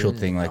that, social or-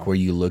 thing, like where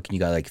you look and you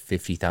got like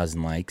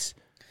 50,000 likes.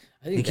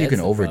 I Think you can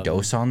that's the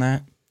overdose problem. on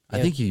that? I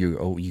Yeah. think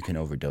you can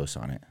overdose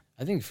on it.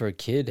 I think for a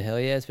kid, hell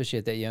yeah, especially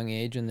at that young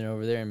age when they're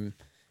over there and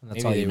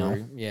That's maybe all they you know.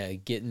 were, yeah,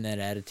 getting that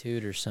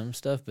attitude or some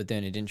stuff, but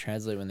then it didn't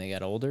translate when they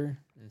got older.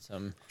 And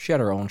some, She had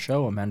her own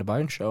show, Amanda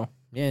Bynes show.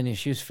 yeah, and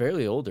she was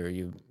fairly older.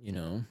 You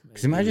know,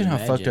 Because imagine how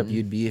fucked up imagine.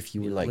 you'd be if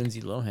you were like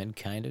Lindsay Lohan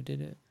kind of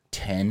did it.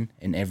 10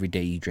 and every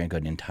day you drank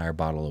an entire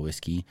bottle of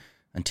whiskey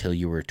until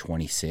you were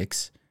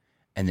 26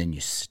 and then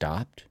you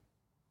stopped.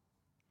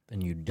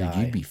 Then you Dude,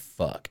 die. you'd be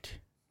fucked.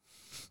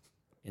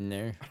 In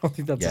there. I don't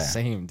think that's Yeah. the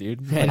same,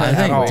 dude. I I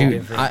think, all. dude,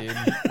 different, dude.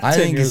 I 10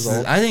 think years it's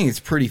old. I think it's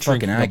pretty fucking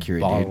Drinking a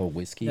accurate, bottle dude. of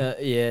whiskey.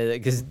 Yeah,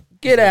 because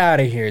Get out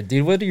of here,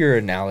 dude. What are your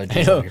analogies?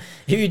 I know. here?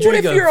 If you What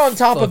drink if a you're on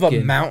top of a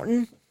fucking-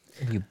 mountain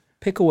and you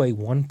pick away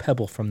one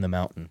pebble from the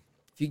mountain?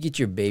 If you get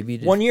your baby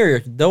to 1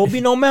 year, there will be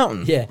no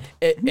mountain. yeah,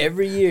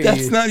 every year.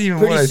 That's not even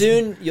pretty what I-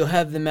 soon you'll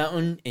have the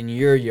mountain in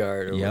your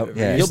yard. Or Yep. whatever.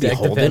 Yeah, You'll be stack the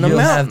holding pebbles. a You'll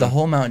have mountain. the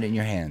whole mountain in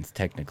your hands,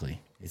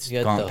 technically. It's You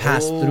got gone the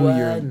passed whole through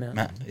your wide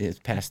mountain. it's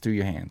passed through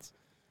your hands.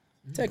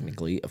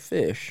 Technically, a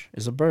fish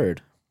is a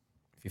bird.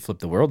 If you flip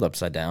the world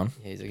upside down,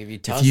 Yeah, he's like, if you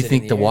toss If you it in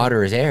think the air,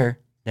 water is air,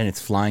 then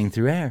it's flying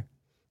through air.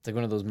 it's like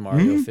one of those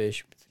Mario Hmm?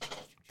 fish,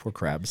 poor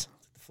crabs.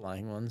 the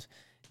flying ones.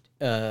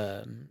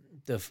 Oh,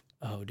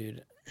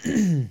 dude,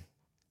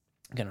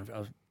 I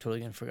was totally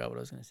gonna forgot what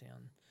I was gonna say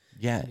on.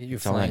 Yeah, You're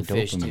it's all that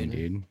flying fish, dopamine, dude.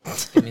 dude.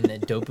 I mean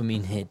that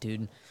dopamine hit,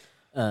 dude.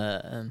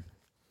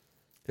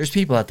 There's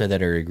people out there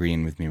that are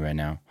agreeing with me right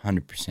now,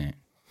 100%.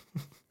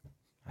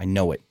 I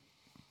know it.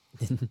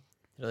 They're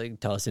like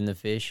tossing the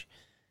fish.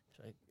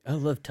 It's like I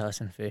love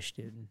tossing fish,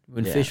 dude.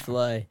 When Yeah. fish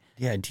fly,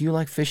 Yeah, do you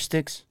like fish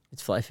sticks?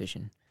 it's fly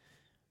fishing.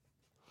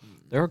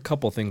 There are a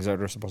couple things that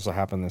are supposed to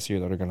happen this year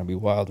that are going to be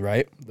wild,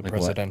 right? The Like what?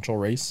 presidential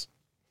race.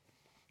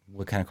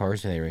 What kind of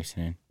cars are they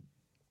racing in?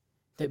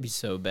 That'd be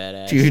so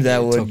badass. Dude,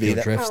 that would Tokyo be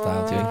that. Drift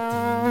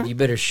style, dude. You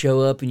better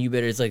show up and you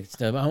better. It's like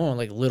I want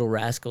like Little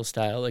Rascal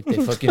style. Like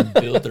they fucking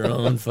built their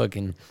own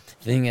fucking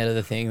thing out of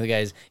the thing. The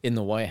guy's in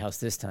the White House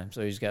this time,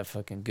 so he's got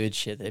fucking good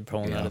shit they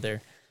pulling out Yeah. of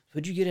there.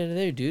 What'd you get out of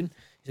there, dude?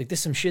 He's like, this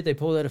is some shit they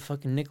pulled out of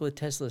fucking Nikola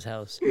Tesla's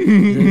house.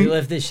 They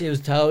left this shit. It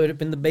was tied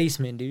up in the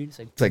basement, dude.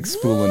 It's like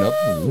spooling up.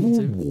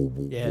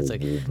 Yeah, it's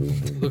like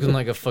looking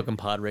like a fucking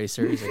pod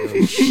racer. He's like,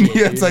 oh shit.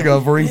 Yeah, it's like a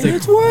race.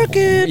 It's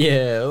working.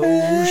 Yeah,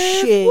 oh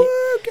shit.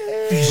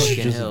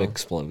 It just hell.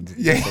 explodes.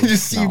 Yeah, you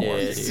just see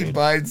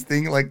Biden's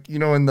thing, like, you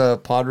know, in the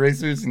pod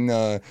racers in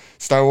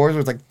Star Wars, where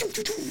it's like,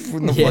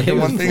 when the fucking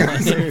one thing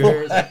is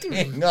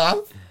flying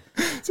off.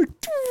 It's like,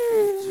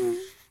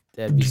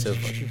 that'd be so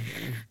funny.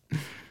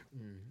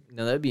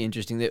 No, that'd be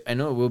interesting. I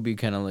know it will be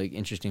kind of like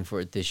interesting for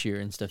it this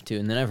year and stuff too.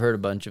 And then I've heard a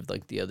bunch of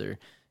like the other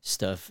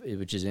stuff,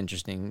 which is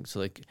interesting.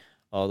 So like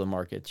all the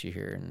markets you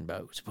hear and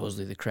about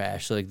supposedly the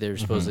crash. So like they're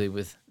supposedly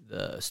with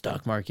the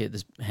stock market,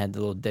 this had the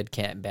little dead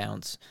cat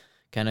bounce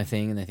kind of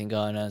thing, and they think,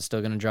 oh no, it's still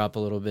going to drop a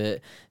little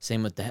bit.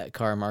 Same with the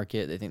car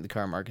market. They think the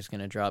car market's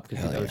going to drop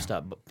because they would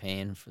stop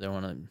paying for their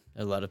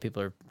a lot of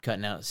people are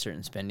cutting out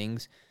certain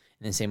spendings,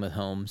 and then same with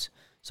homes.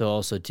 So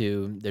also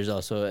too, there's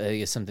also I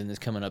guess something that's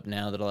coming up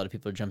now that a lot of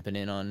people are jumping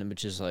in on,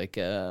 which is like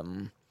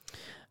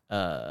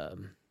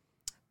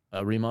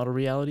remodel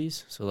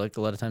realities. So like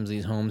a lot of times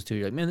these homes too,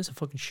 you're like, man, this is a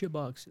fucking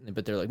shitbox,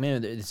 but they're like,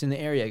 man, it's in the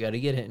area, I got to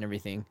get it and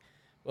everything.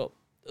 Well,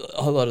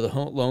 a lot of the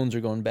loans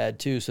are going bad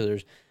too, so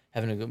there's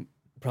having a good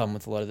problem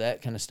with a lot of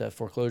that kind of stuff,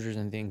 foreclosures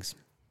and things,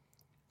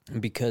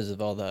 because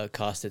of all the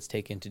cost it's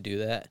taken to do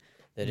that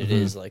it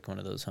is like one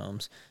of those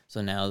homes.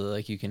 So now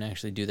like you can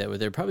actually do that, where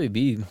there'll probably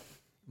be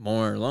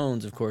more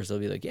loans. Of course, they'll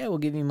be like, yeah, we'll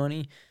give you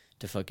money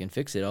to fucking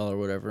fix it all or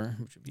whatever,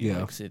 which would be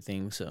an exit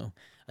thing. So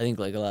I think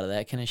like a lot of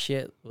that kind of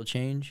shit will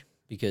change,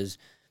 because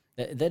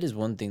that is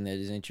one thing that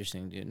is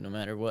interesting, dude. No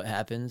matter what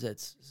happens,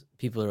 that's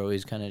people are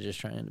always kind of just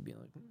trying to be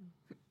like,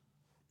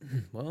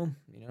 well,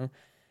 you know,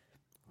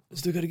 I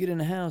still got to get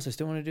in a house. I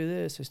still want to do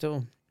this. I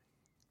still,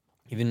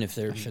 even if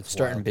they're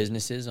starting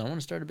businesses, I want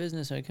to start a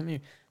business. I come here.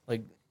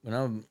 Like when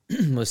I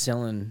was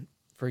selling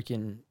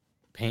freaking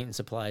paint and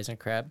supplies and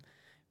crap,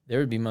 there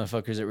would be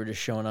motherfuckers that were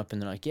just showing up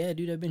and they're like, yeah,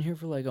 dude, I've been here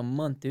for like a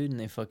month, dude. And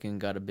they fucking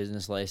got a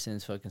business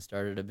license, fucking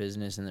started a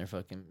business, and they're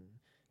fucking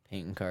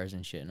painting cars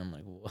and shit. And I'm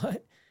like,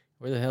 what?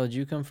 Where the hell did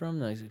you come from?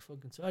 And I was like,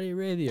 fucking Saudi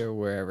Arabia or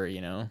wherever,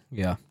 you know?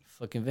 Yeah.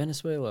 Fucking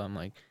Venezuela. I'm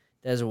like,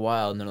 that's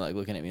wild. And they're like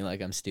looking at me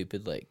like I'm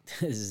stupid. Like,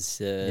 this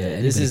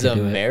is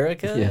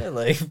America? Yeah.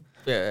 Like,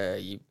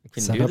 you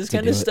can Set do up this to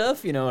kind do of it.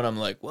 stuff, you know? And I'm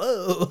like,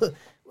 whoa,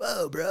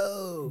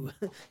 bro.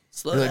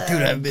 Slow like, down,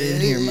 dude, I've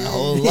been here my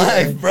whole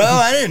life, bro.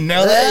 I didn't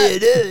know that.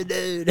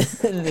 dude.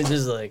 And it's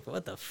just like,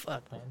 what the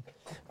fuck, man?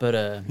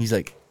 But He's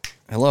like,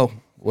 hello,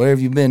 where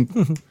have you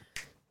been?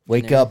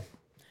 Wake up.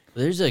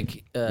 there's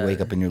like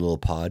Wake up in your little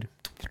pod.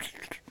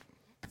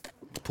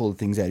 Pull the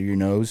things out of your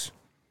nose.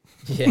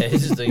 yeah,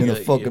 it's just like, You're in a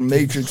fucking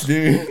matrix,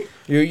 dude.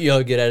 you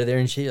all get out of there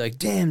and shit. You're like,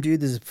 damn, dude,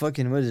 this is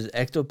fucking, what is it,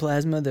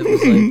 ectoplasma that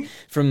was like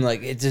from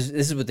like, it's just,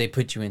 this is what they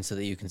put you in so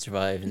that you can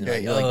survive. And they're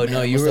like, you're oh, like, man,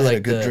 no, I you must were have had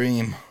like a good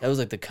dream. That was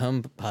like the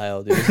cum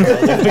pile, dude. All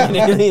the fucking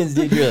aliens,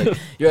 dude.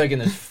 You're like in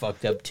this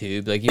fucked up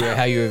tube. Like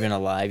how you were even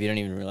alive. You don't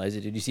even realize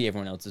it, dude. You see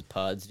everyone else's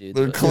pods, dude.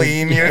 They're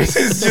clean. Yours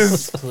is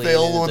just Clean,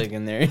 filled it's with, like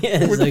in there.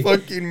 Yeah, it's with like,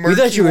 fucking we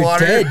thought you were murky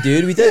water. dead,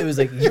 dude. We thought it was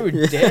like you were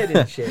dead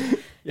and shit.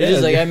 It's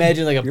just like I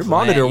imagine like a Your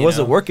plant, monitor you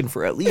wasn't know? working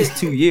for at least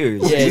 2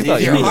 years. Yeah, you dude,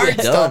 thought you Your were heart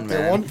done, stopped at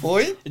man. one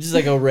point. It's just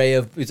like a ray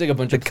of. It's like a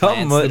bunch The of plants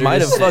cum that are might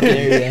have just sitting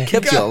fucking there, yeah.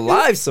 kept you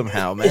alive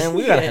somehow, man.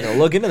 We gotta have to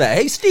look into that.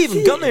 Hey,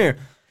 Steven, come here.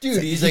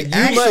 Dude, he's He like,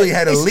 actually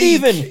had a Hey,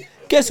 leak. Steven,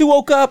 guess who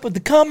woke up with the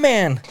cum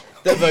man?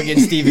 that fucking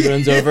Stevie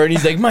runs over and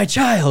he's like, my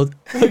child.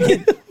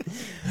 Fucking,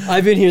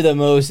 I've been here the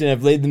most and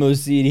I've laid the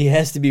most seed. He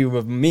has to be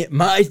with me,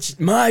 my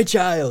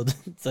child.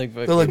 It's like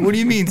fucking. They're like, what do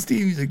you mean,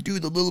 Steve? He's like,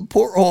 dude, the little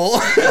porthole.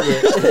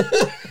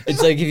 Yeah.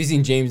 It's like, have you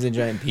seen James and the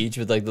Giant Peach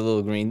with like the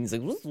little green? He's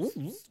like,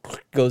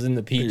 goes in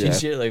the peach and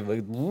shit, like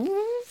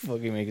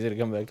fucking makes it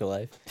come back to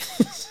life.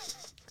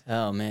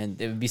 Oh man,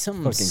 it would be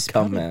something Fucking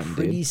cum probably man,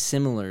 pretty dude.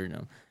 similar.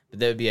 No, but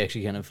that would be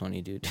actually kind of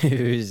funny, dude.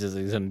 It was just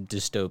like some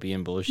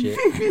dystopian bullshit.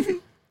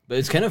 But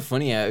it's kind of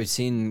funny. I've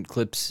seen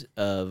clips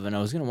of, and I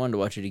was wanted to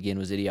watch it again.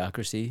 Was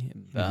Idiocracy?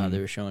 How they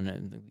were showing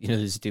it, you know,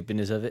 the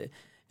stupidness of it.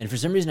 And for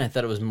some reason, I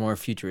thought it was more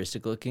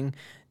futuristic looking.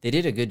 They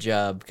did a good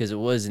job because it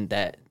wasn't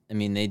that. I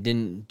mean, they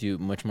didn't do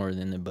much more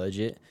than the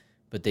budget,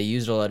 but they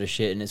used a lot of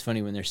shit. And it's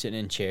funny when they're sitting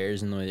in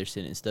chairs and the way they're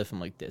sitting and stuff. I'm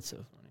like, that's so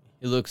funny.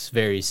 It looks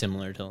very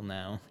similar till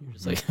now. You're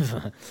just like,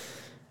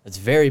 that's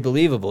very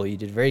believable. You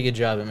did a very good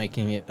job at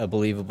making it a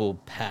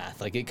believable path.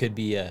 Like it could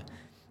be a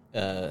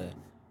way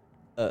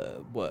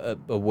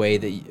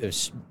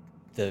that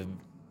the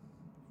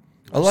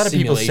A lot of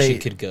people say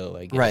could go.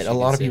 I guess right. you A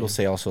lot could of people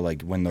say. say also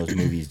like when those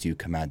movies do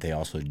come out, they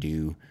also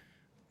do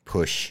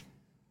push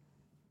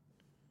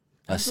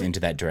us into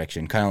that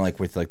direction. Kind of like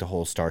with like the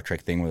whole Star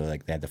Trek thing where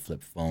like they had the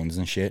flip phones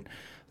and shit.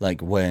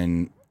 Like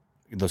when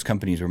those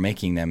companies were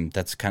making them,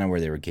 that's kind of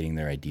where they were getting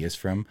their ideas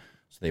from.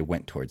 So they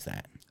went towards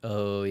that.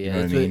 Oh yeah, You know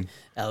what that's I mean?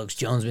 what Alex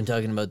Jones been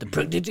talking about, the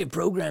predictive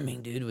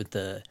programming, dude, with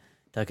the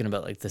talking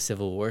about like the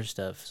Civil War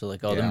stuff. So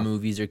like all the Yeah.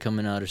 movies are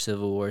coming out of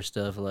Civil War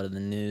stuff. A lot of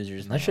the news are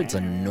just That shit's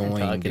annoying,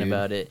 talking dude.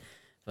 about it.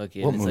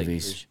 Fucking, What it's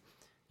movies? Like,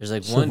 there's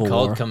like Civil one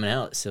called War. coming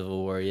out, Civil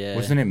War. Yeah,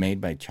 Wasn't it made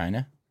by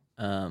China?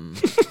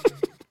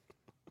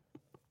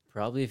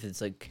 Probably if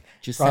it's like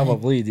Just saying.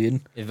 Probably,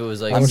 dude. if it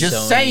was like I'm just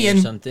Sony saying.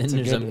 or something It's a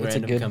or good- some it's a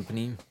random good-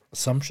 company.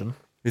 Assumption.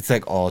 It's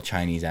like all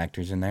Chinese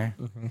actors in there.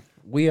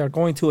 We are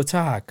going to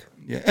attack.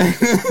 Yeah.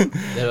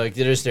 They're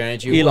just staring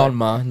at you. Elon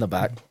Musk in the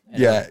back.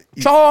 yeah.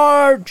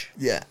 Charge!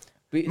 Yeah.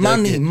 Like,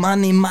 Money,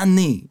 money,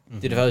 money.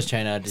 dude. If I was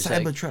China, I'd just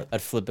Cybertruck.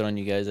 I'd flip it on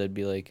you guys. I'd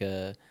be like,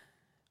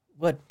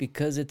 what?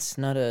 Because it's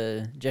not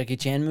a Jackie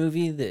Chan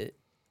movie that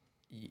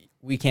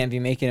we can't be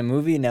making a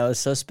movie now. A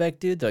suspect,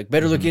 dude. They're like,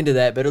 better look into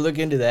that. Better look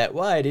into that.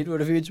 Why, dude?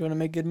 What if you just want to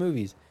make good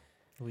movies?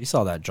 Well, you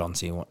saw that John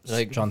Cena one.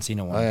 Like- John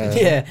Cena one. Oh,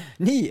 Yeah.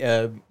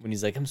 When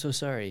he's like, I'm so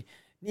sorry.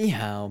 Ni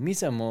hao,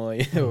 misa moi,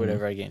 or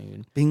whatever. I can't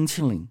even. Bing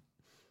chilling.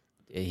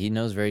 Yeah, he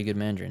knows very good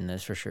Mandarin,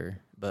 that's for sure.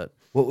 But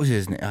What was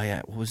his name? Oh,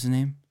 yeah. What was his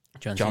name?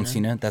 John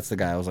Cena. That's the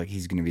guy. I was like,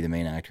 he's going to be the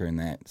main actor in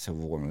that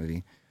Civil War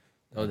movie.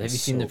 Oh, have you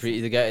seen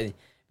the guy?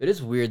 But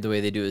it's weird the way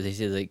they do it. They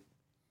say like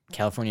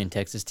California and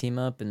Texas team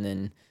up, and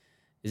then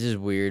this is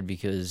weird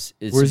because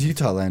it's. Where's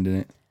Utah land in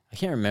it? I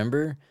can't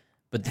remember,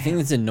 but the thing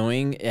that's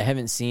annoying, I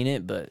haven't seen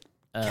it, but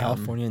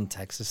California and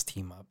Texas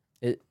team up.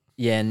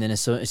 Yeah, and then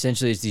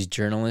essentially it's these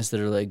journalists that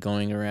are like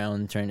going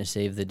around trying to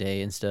save the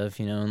day and stuff,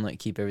 and like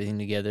keep everything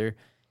together,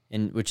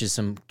 and which is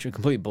some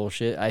complete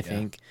bullshit, I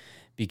think,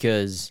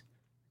 because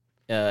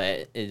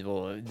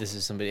this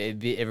is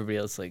everybody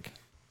else like.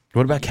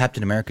 What about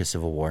Captain America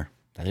Civil War?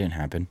 That didn't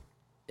happen.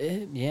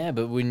 Yeah,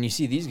 but when you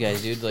see these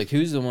guys, dude, like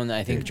who's the one that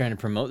I think trying to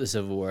promote the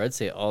Civil War? I'd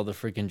say all the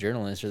freaking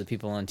journalists or the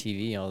people on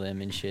TV, all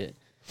them and shit.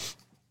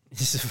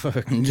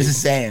 I'm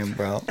just saying,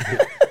 bro.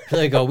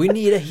 Like, oh, we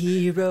need a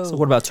hero. So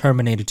what about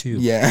Terminator 2?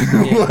 Yeah.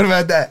 What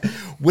about that?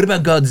 What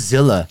about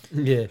Godzilla?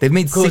 Yeah. They've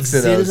made 6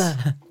 of those.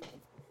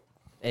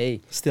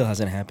 Hey, Still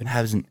hasn't happened.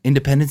 Has an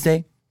Independence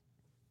Day?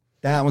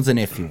 That one's an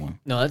iffy one.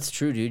 no, that's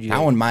true, dude. That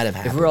one might have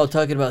If happened. we're all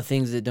talking about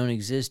things that don't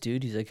exist,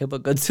 dude, he's like, how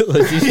about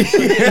Godzilla,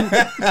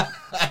 dude?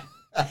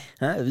 Huh?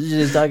 We're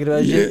just talking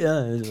about shit.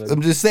 Yeah.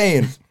 I'm just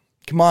saying.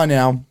 Come on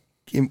now.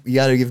 You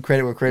got to give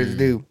credit where credit's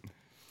due.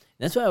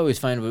 That's why I always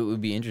find what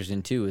would be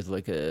interesting too, with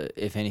like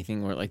if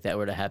anything were like that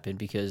were to happen,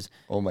 because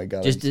Oh my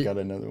God. Just I just to- got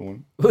another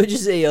one. what would you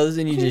say other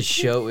than you just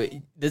show it?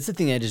 That's the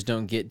thing I just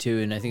don't get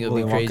to, and I think it'll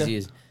be Willy Wonka? crazy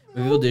is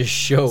when people just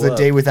show It's a up.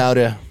 day without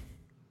a.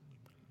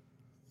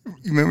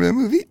 You remember that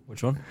movie?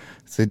 Which one?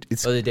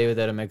 It's Oh, the day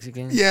without a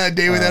Mexican. yeah, a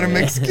day without a yeah.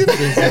 Mexican.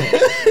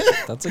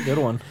 That's a good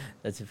one.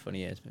 That's a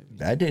funny ass movie.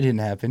 That didn't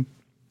happen.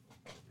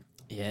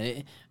 Yeah,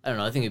 I don't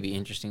know. I think it'd be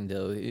interesting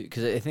though,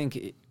 because I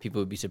think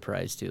people would be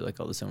surprised too. Like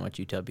all of a sudden, watch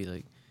Utah be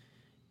like,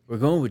 "We're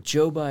going with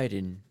Joe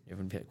Biden."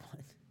 Everyone would be like, "What?"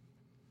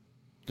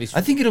 At least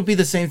I think it'll be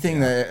the same thing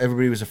that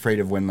everybody was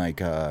afraid of when like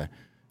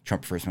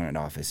Trump first went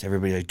into office.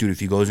 Everybody like, dude, if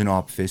he goes in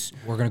office,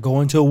 We're gonna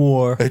go into a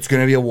war. it's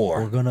gonna be a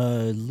war. We're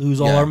gonna lose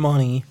all Yeah. our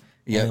money.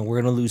 Yep. And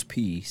we're gonna lose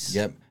peace.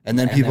 Yep. And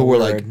then And people then were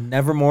we're like,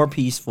 never more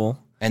peaceful.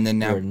 and then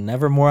now, We're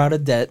never more out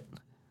of debt.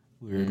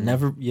 We're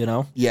never,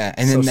 yeah,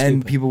 and So then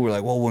stupid. people were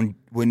like, well,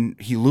 when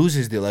he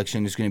loses the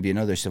election, it's gonna be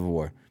another civil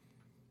war.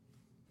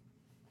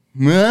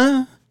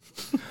 Huh?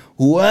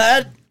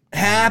 What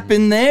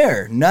happened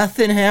there?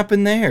 Nothing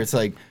happened there. It's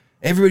like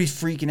everybody's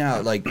freaking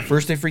out. Like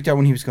first they freaked out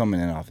when he was coming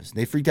in office.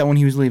 They freaked out when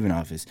he was leaving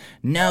office.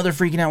 Now they're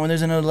freaking out when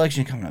there's another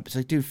election coming up. It's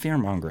like, dude, fear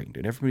mongering,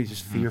 dude. Everybody's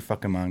just fear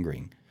fucking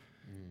mongering.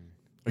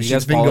 Are you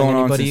Shit's guys been following going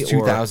on anybody since or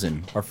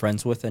 2000. are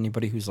friends with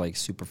anybody who's like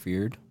super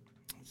feared,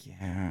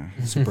 Yeah,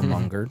 super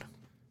mongered?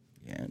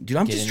 yeah, dude.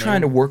 I'm Get just in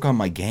trying there. to work on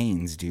my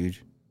gains, dude.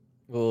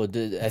 well,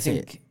 dude, I That's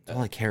think it. That's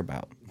all I care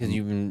about. because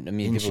you've been. I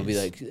mean, people will be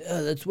Inches. like,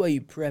 "Oh, that's why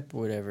you prep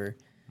or whatever,"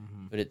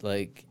 but it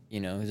like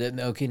is that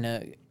okay?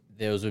 Now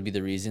those would be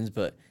the reasons,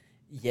 but.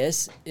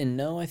 Yes and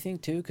no, I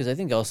think too, because I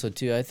think also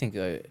too, I think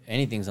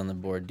anything's on the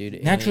board,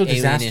 dude. Natural Alien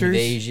disasters?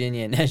 invasion,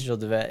 yeah,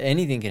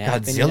 anything can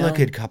happen. you Godzilla know?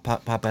 could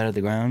pop out of the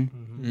ground.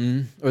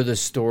 Or the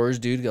stores,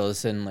 dude. All of a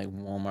sudden, like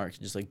Walmart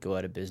could just like go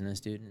out of business,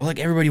 dude. Well, like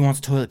everybody wants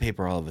toilet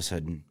paper all of a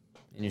sudden.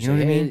 And you're you know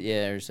what I hey, mean?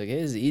 yeah, or it's like, hey,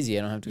 this is easy.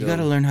 I don't have to You go. got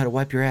to learn how to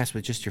wipe your ass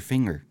with just your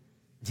finger.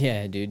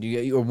 Yeah, dude.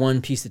 Or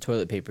one piece of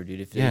toilet paper, dude.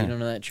 If Yeah. you don't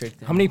know that trick,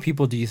 then How many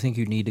people do you think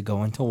you need to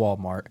go into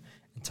Walmart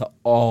and to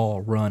all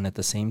run at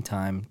the same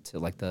time to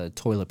like the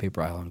toilet paper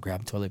aisle and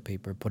grab toilet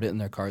paper, put it in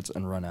their carts,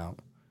 and run out?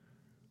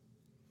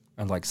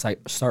 And like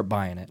start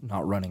buying it,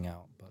 not running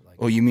out, but like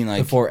Oh, you mean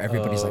like before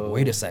everybody's like,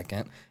 wait a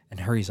second, and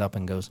hurries up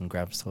and goes and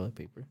grabs toilet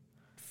paper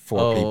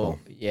four people?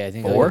 Yeah, I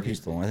think Four? like,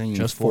 People. I think you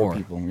Just need four four.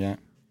 people. Yeah.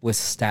 with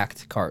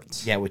stacked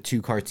carts. Yeah, with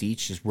 2 carts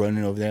each, just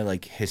running over there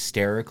like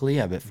hysterically.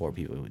 I bet 4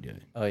 people would do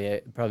it. Oh yeah,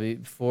 probably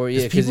 4.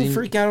 Yeah, Because people you-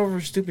 freak out over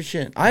stupid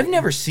shit. I've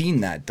never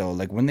seen that though.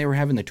 Like when they were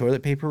having the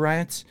toilet paper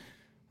riots,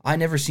 I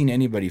never seen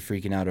anybody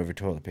freaking out over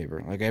toilet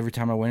paper. Like every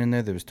time I went in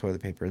there was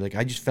toilet paper. Like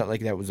I just felt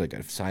like that was like a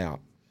psyop.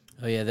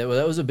 Oh yeah, that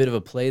was a bit of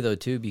a play though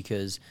too,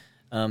 because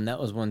that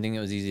was one thing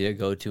that was easy to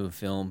go to and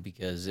film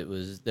because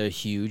they're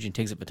huge and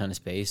takes up a ton of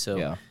space. So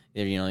Yeah.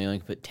 you only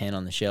put 10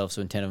 on the shelf.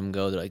 So when 10 of them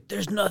go, they're like,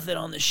 "There's nothing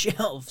on the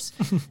shelves,"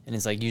 and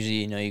it's like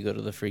usually you go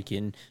to the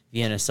freaking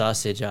Vienna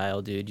sausage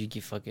aisle, dude. You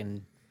get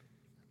fucking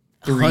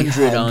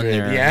 100 on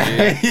there.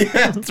 Yeah,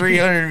 yeah,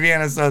 300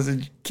 Vienna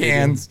sausage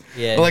cans.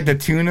 Yeah. But like the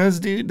tunas,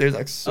 dude. There's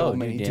like so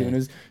many dude, yeah.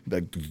 tunas.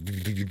 Like,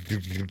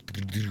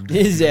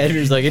 His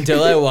Andrew's like,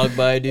 until I walk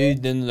by,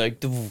 dude, then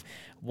like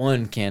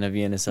 1 can of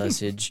Vienna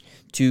sausage,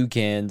 2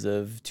 cans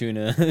of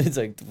tuna. It's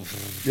like,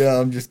 yeah,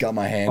 I'm just got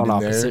my hand On in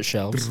opposite there.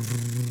 shelves.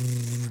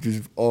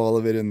 Just all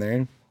of it in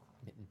there.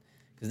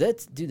 because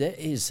that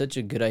is such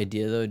a good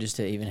idea though, just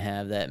to even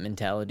have that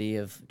mentality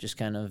of just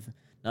kind of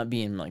not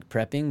being like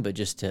prepping, but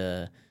just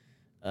to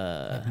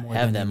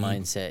have that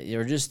mindset,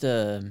 or just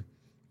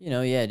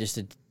just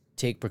to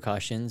take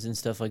precautions and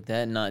stuff like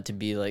that, not to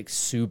be like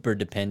super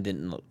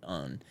dependent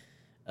on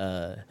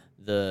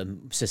the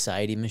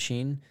society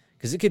machine,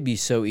 because it could be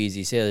so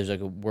easy. Say there's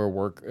like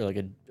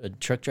a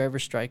truck driver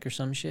strike or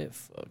some shit.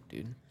 Fuck,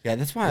 dude. Yeah,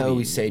 that's why I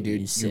always say,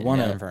 dude, you sitting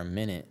want down to for a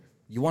minute.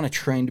 you want to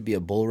train to be a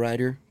bull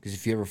rider, because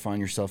if you ever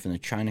find yourself in a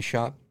china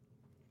shop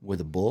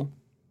with a bull,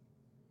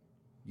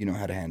 you know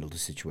how to handle the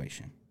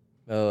situation.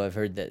 Oh, I've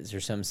heard that.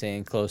 There's some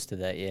saying close to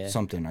that. Yeah.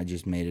 Something, I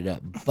just made it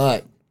up,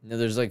 but No,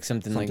 there's like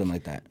something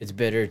like that. It's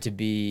better to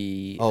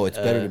be. Oh, it's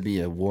better to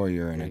be a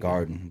warrior in a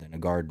garden than a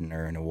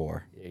gardener in a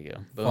war. There you go.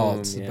 Boom, Oh,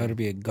 it's yeah. better to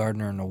be a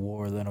gardener in a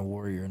war than a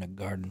warrior in a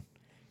garden.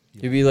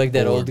 You'd be like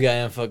that old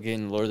guy on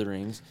fucking Lord of the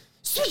Rings.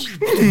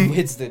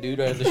 Hits the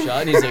dude out of the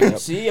shot, and he's like,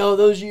 "See all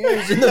those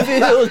years in the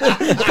field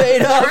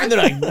paid off?" And they're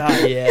like,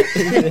 "Not yet."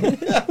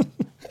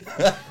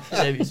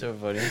 That'd be so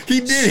funny.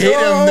 He did hit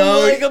him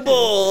though. Like a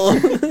bull.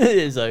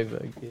 It's like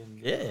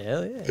fucking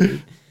hell yeah.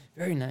 Dude.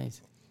 Very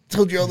nice.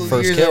 Told you all those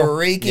First years kill. I were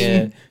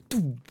raking. Yeah.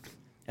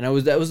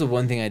 And that was the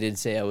one thing I did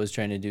say I was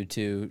trying to do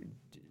too.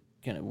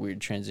 Kind of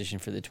weird transition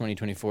for the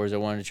 2024 is I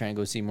wanted to try and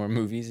go see more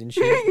movies and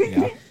shit.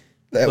 Yeah.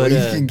 That But,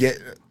 way you can get,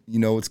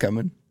 what's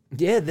coming.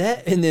 Yeah,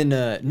 that, and then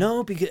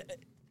no, because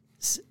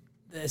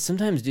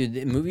sometimes, dude,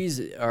 the movies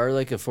are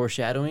like a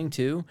foreshadowing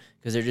too,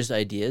 because they're just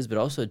ideas, but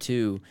also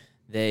too,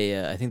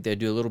 they I think they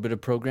do a little bit of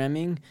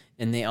programming,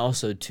 and they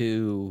also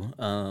too,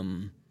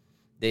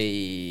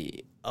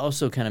 they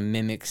also kind of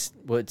mimics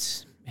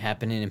what's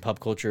happening in pop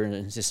culture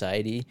and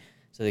society,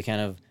 so they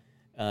kind of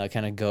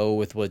go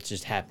with what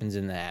just happens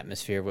in the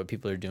atmosphere of what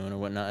people are doing or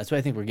whatnot. That's why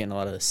I think we're getting a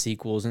lot of the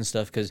sequels and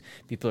stuff, because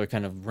people are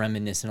kind of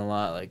reminiscing a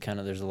lot. Like, kind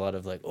of, there's a lot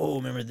of like, oh,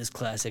 remember this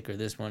classic or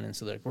this one, and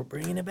so they're like, we're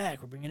bringing it back.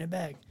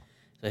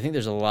 So I think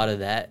there's a lot of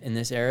that in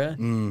this era.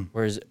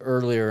 Whereas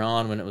earlier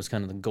on, when it was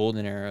kind of the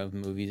golden era of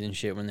movies and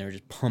shit, when they were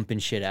just pumping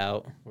shit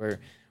out, where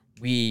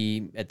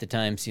we at the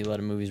time see a lot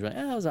of movies like,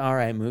 that was an all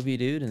right movie,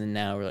 dude, and then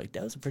now we're like,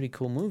 that was a pretty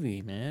cool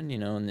movie, man,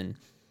 and then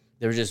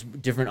there were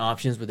just different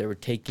options where they were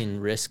taking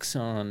risks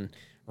on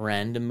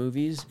random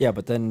movies. Yeah,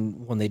 but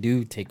then when they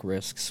do take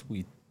risks,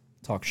 we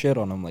talk shit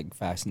on them, like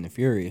Fast and the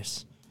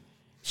Furious.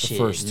 The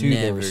first two,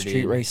 they were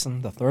street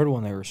racing. The third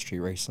one, they were street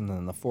racing. And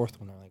then the fourth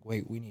one, they're like,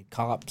 wait, we need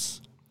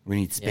cops. We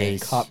need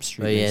space. Cop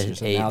street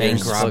racers. And now bank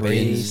there's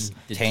robberies,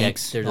 space,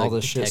 tanks, all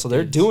this shit. So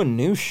they're doing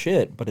new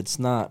shit, but it's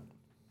not,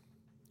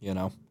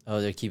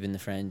 Oh, they're keeping the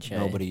franchise.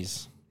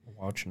 nobody's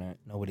watching it.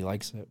 Nobody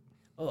likes it.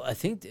 Oh, I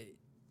think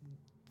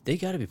they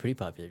got to be pretty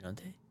popular, don't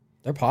they?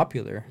 They're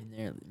popular In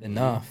there,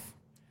 enough.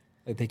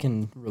 Like, they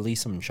can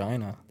release them in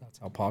China. That's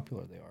how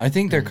popular they are. I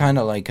think they're kind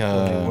of like they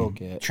will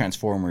get.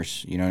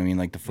 Transformers. You know what I mean?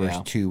 Like the first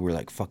Yeah. two were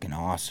like fucking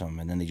awesome,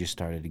 and then they just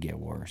started to get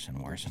worse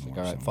and worse and worse.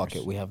 All right, and fuck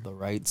worse. it. We have the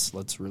rights.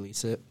 Let's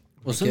release it.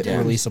 Well, Make it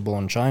sometimes- releasable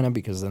in China,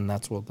 because then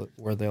that's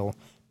where they'll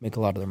make a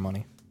lot of their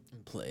money.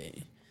 play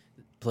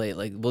it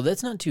like, well,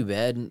 that's not too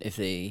bad if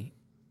they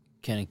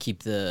kind of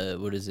keep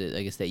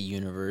that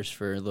universe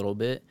for a little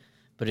bit.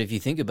 But if you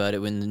think about it,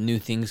 when the new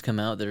things come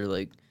out that are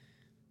like,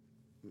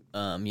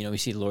 we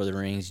see Lord of the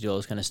Rings, do all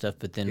this kind of stuff,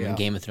 but then when Yeah.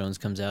 Game of Thrones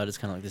comes out, it's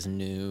kind of like this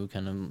new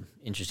kind of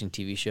interesting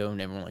TV show,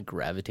 and everyone like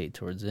gravitate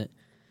towards it,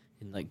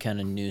 and like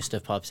kind of new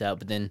stuff pops out.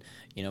 But then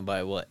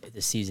by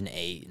the season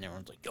 8, and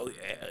everyone's like, oh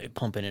yeah, they're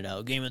pumping it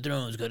out. Game of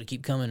Thrones got to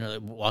keep coming. Or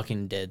like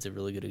Walking Dead's a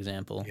really good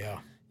example. Yeah.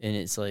 And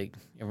it's like,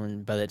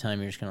 everyone, by that time,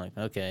 you're just kind of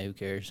like, okay, who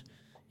cares?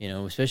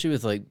 Especially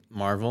with like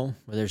Marvel,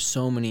 where there's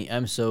so many.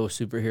 I'm so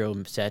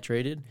superhero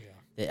saturated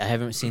that I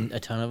haven't seen a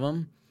ton of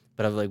them,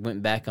 but I've like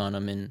went back on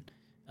them, and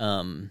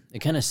it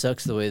kind of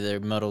sucks the way they're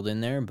muddled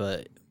in there.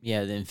 But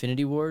yeah, the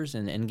Infinity Wars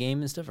and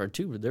Endgame and stuff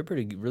they're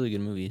really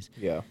good movies.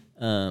 Yeah.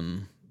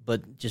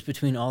 But just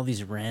between all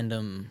these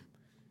random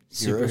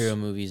Heroes? superhero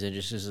movies, it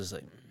just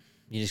like,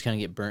 you just kind of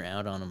get burnt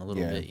out on them a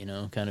little bit,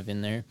 kind of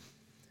in there.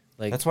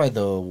 Like, That's why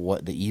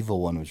the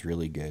evil one was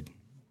really good.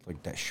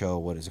 Like that show,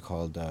 what is it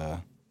called? The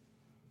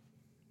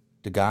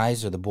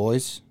Guys or The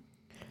Boys?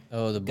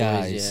 oh, the boys,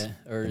 Guys.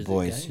 yeah, or The is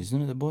Boys. it Guys?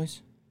 Isn't it The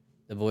Boys?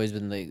 The boys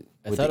been like,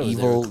 I With thought the it was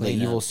evil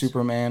cleanups.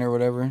 Superman or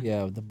whatever.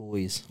 Yeah, the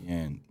boys. Yeah,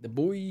 and The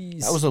boys.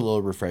 that was a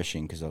little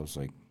refreshing because I was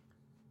like,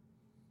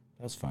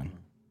 that was fun.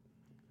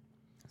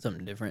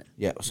 something different.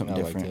 Yeah, it was something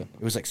I liked different. it.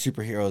 It was like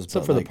superheroes,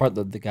 Except but for like, the part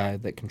that the guy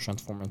that can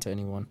transform into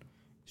anyone.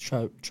 He's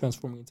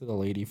transforming into the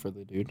lady for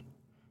the dude.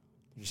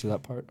 Did you see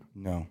that part?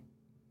 No.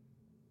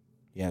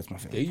 Yeah, it's my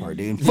favorite part,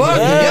 dude. Fuck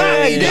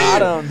yeah, you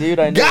got him, dude.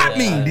 I know. Got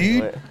me,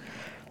 dude.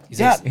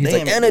 He's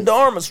like Anna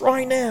Darmus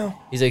right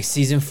now. He's like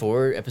season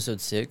 4,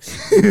 episode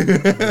 6.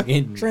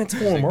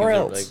 Transform or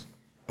else.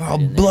 I'll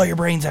blow your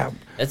brains out.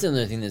 That's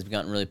another thing that's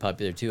gotten really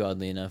popular too.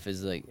 Oddly enough,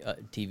 is like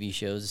TV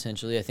shows.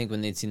 Essentially, I think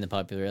when they'd seen the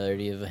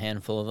popularity of a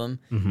handful of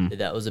them,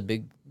 that was a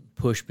big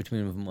push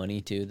between with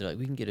money too. They're like,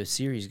 we can get a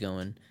series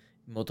going,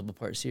 multiple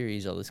part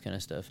series, all this kind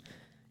of stuff.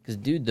 Because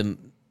dude,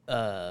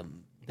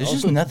 There's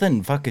just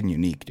nothing fucking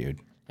unique, dude.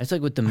 that's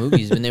like with the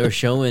movies when they were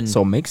showing.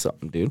 So make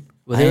something, dude.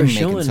 well, I they am were making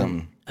showing.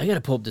 something. I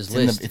gotta pull up this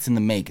list. It's in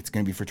the make. It's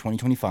going to be for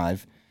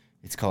 2025.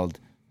 It's called,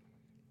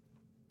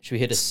 Should we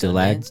hit a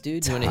Stalactite. Sundance,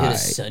 dude? Do you want to hit a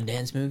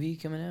Sundance movie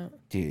coming out?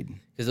 dude.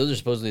 Because those are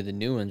supposedly the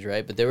new ones,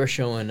 right? But they were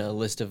showing a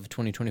list of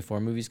 2024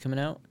 movies coming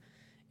out,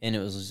 and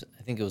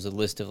I think it was a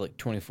list of like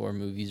 24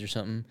 movies or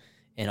something,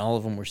 and all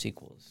of them were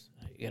sequels.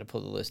 You got to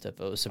pull the list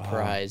up. I was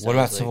surprised. What I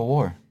about was Civil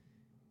War?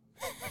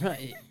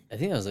 I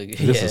think I was like,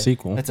 This is a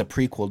sequel. That's a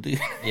prequel, dude.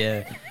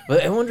 yeah.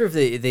 But I wonder if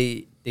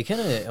they kind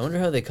of, I wonder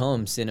how they call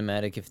them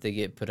cinematic if they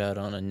get put out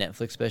on a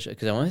Netflix special.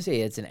 Because I want to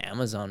say it's an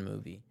Amazon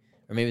movie.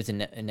 Or maybe it's a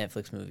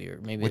Netflix movie, or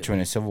maybe Which one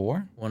is Civil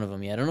War? one of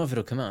them. Yeah, I don't know if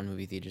it'll come out in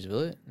movie theaters,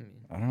 will it?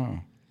 I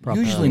don't know.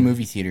 Usually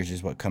movie theaters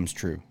is what comes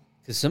true.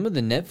 Because some of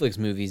the Netflix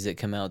movies that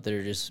come out that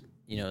are just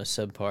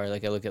subpar.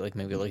 Like I look at like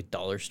maybe like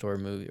dollar store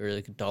movie or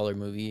like a dollar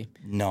movie.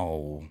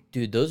 No.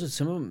 Dude,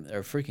 some of them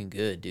are freaking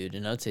good, dude.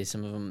 And I'd say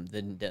some of them,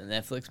 the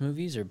Netflix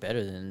movies are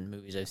better than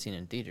movies I've seen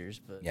in theaters.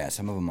 But Yeah,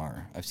 some of them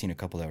are. I've seen a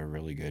couple that were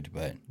really good,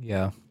 but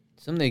Yeah.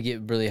 some they get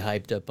really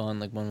hyped up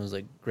on. Like one was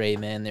like Gray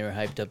Man. They were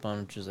hyped up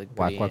on, which was like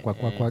Quack, pretty, quack, quack,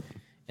 quack, quack.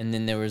 And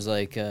then there was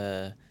like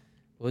what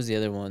was the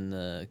other one?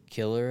 The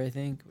Killer, I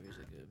think. Where was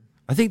it good?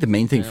 I think the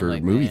main thing Yeah, for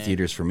like, movie man.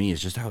 theaters for me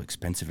is just how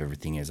expensive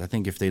everything is. I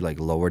think if they like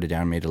lowered it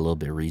down, made it a little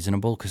bit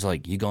reasonable, because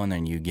like you go in there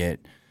and you get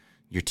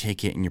your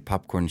ticket and your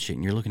popcorn and shit,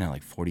 and you're looking at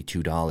like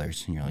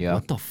 $42, and you're like, Yeah.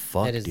 what the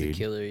fuck, That is dude? the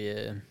Killer,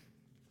 yeah.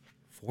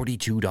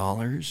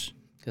 $42?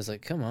 Because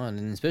like, come on,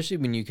 and especially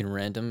when you can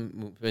rent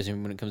them, especially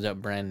when it comes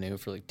out brand new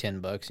for like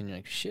 $10, and you're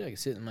like, shit, I can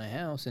sit in my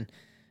house. And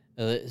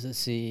let's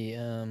see,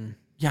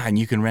 Yeah, and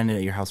you can rent it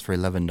at your house for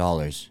 $11.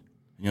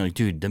 And you're like,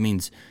 dude, that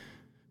means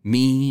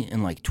me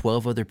and like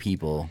 12 other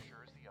people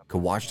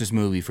could watch this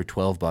movie for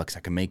 $12. I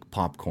can make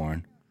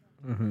popcorn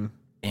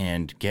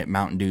and get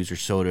Mountain Dews or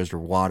sodas or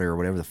water or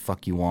whatever the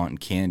fuck you want and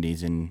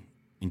candies and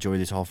enjoy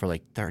this all for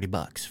like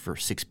 $30 for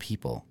 6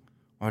 people.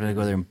 Why would I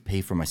go there and pay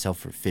for myself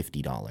for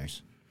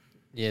 $50?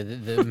 yeah,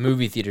 the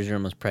movie theaters are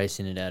almost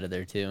pricing it out of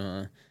there too,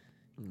 huh?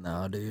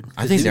 No, dude.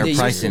 I think Dude, they're they used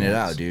pricing to- it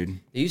out, dude.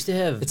 They used to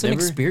have. It's an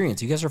remember?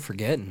 experience. You guys are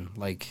forgetting.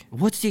 Like,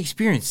 What's the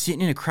experience?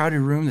 Sitting in a crowded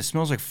room that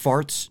smells like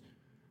farts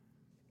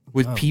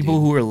with Oh, people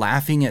dude. who are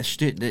laughing at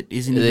shit that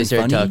isn't They even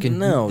start funny? talking.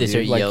 No, they dude,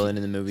 start like, yelling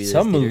in the movie.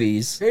 some theater.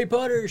 movies, Harry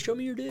Potter, show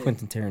me your dick.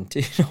 Quentin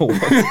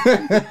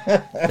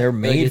Tarantino, they're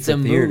made it's for a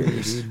movie,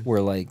 theaters.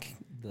 Where like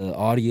the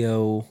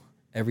audio,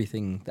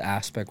 everything, the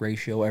aspect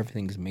ratio,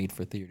 everything's made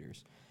for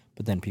theaters.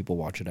 But then people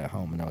watch it at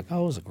home and they're like,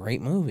 "Oh, it was a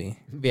great movie."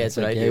 Yeah, that's It's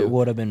what like, I do. It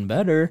would have been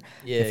better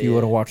Yeah, if you yeah.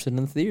 would have watched it in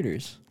the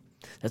theaters.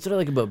 That's what I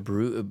like about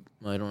Brew.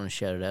 I don't want to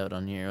shout it out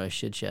on here. I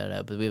should shout it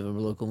out, but we have a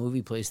local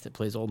movie place that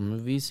plays old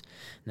movies,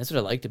 and that's what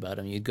I liked about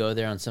them. You'd go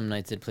there on some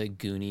nights they'd play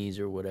Goonies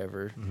or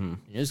whatever. And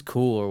it was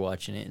cool or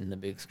watching it in the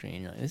big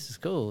screen. You're like, this is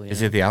cool.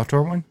 Is it the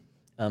outdoor one?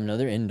 No,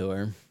 they're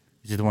indoor.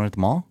 Is it the one at the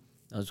mall?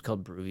 That was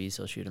called Broovies.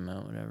 I'll shoot them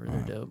out. Whatever,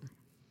 they're dope.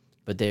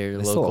 But they're a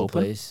They still local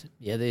open? place.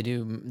 Yeah, they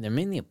do. They're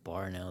mainly a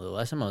bar now. The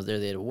last time I was there,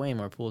 they had way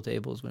more pool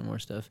tables, way more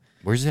stuff.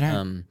 Where's it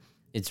at?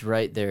 It's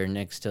right there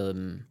next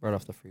to Right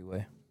off the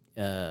freeway.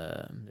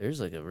 there's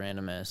like a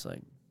random ass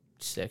like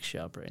sex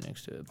shop right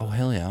next to it. Oh,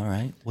 hell yeah. All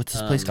right. What's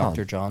this place called?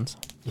 Dr. John's.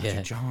 Yeah.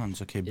 Dr.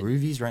 John's. Okay.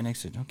 Broovies right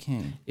next to it.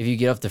 Okay. If you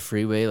get off the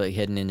freeway, like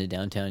heading into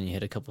downtown, you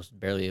hit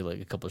barely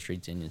like a couple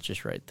streets in. It's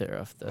just right there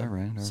off the All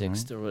right, all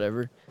 6th or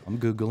whatever. I'm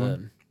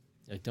Googling.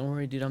 Like, don't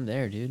worry, dude, I'm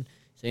there, dude.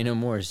 Say no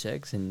more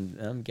sex,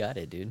 and got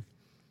it, dude.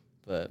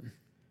 But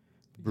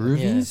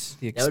Broovies?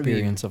 The That would be-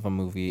 experience of a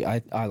movie.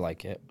 I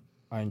like it.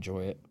 I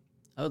enjoy it.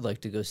 I would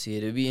like to go see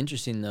it. It'd be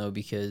interesting though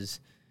because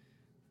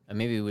I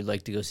maybe would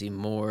like to go see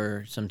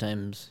more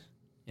sometimes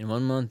in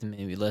one month and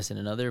maybe less in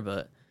another.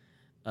 But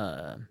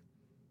I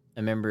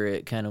remember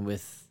it kind of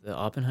with the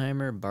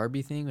Oppenheimer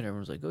Barbie thing when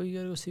everyone was like, "Oh, you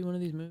gotta go see one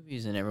of these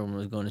movies," and everyone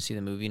was going to see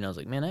the movie, and I was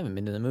like, "Man, I haven't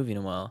been to the movie in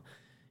a while,"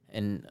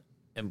 and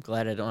I'm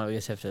glad I don't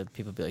always have to.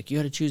 People be like, "You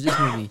got to choose this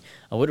movie."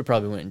 I would have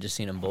probably went and just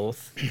seen them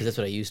both because that's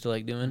what I used to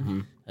like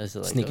doing. I was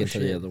like, Sneak "Oh, into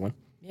the shit." other one.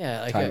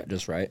 Yeah, like Time I, it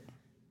just right.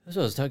 that's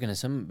what I was talking to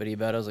somebody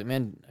about. I was like,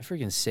 man, I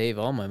freaking save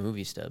all my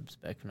movie stubs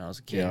back when I was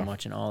a kid and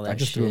watching all that I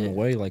just shit. threw them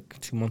away like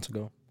 2 months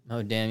ago.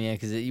 Oh, damn, yeah,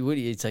 because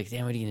it's like,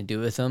 damn, what are you going to do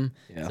with them?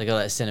 Yeah. It's like all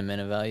that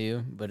sentimental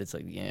value, but it's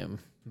like, yeah,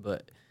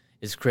 but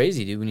it's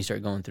crazy, dude, when you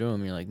start going through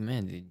them, you're like,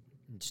 man, dude,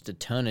 just a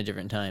ton of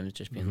different times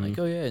just being like,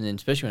 oh, yeah, and then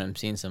especially when I'm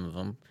seeing some of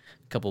them,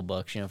 a couple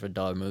bucks, for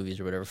dollar movies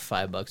or whatever,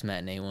 $5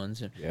 matinee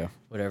ones or Yeah.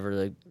 whatever,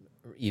 like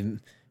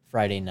even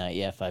Friday night,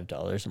 yeah,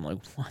 $5. I'm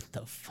like, what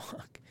the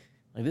fuck?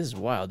 Like, this is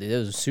wild, dude. That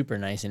was super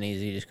nice and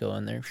easy to just go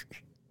in there.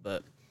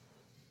 But,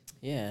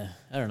 yeah,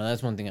 I don't know.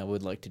 That's one thing I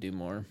would like to do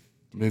more.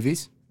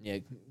 Movies?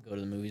 go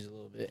to the movies a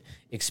little bit,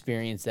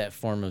 experience that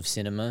form of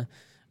cinema.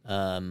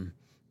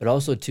 But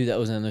also too, that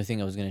was another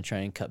thing I was going to try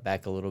and cut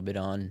back a little bit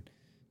on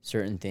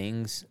certain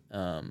things.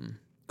 Going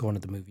to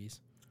the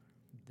movies.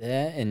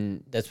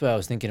 And that's what I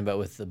was thinking about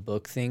with the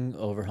book thing,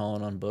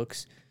 overhauling on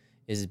books.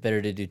 Is it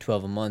better to do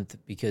 12 a month,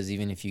 because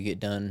even if you get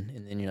done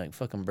and then you're like,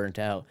 fuck, I'm burnt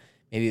out,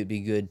 maybe it'd be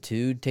good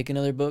to take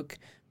another book.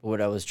 But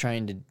what I was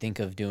trying to think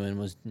of doing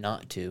was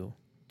not to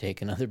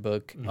take another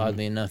book,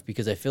 oddly enough,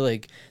 because I feel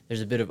like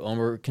there's a bit of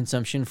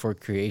overconsumption for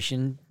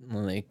creation,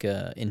 like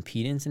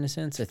impedance in a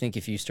sense. I think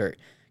if you start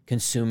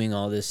consuming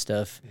all this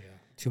stuff,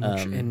 Too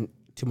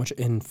much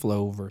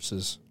inflow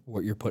versus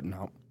what you're putting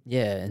out.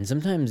 yeah, and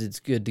sometimes it's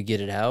good to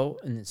get it out,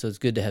 and so it's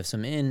good to have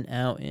some in,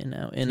 out, in,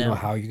 out, in, You know out.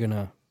 how you're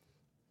gonna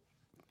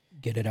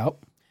get it out?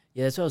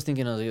 Yeah, that's what I was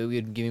thinking. I was like, it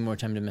would give me more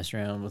time to mess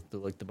around with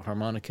the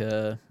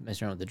harmonica,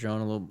 mess around with the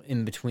drone a little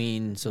in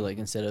between. So like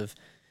instead of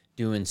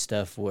doing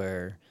stuff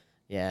where,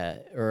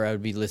 or I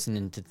would be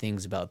listening to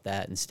things about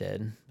that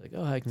instead. Like,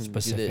 oh, I can do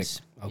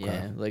this. Okay.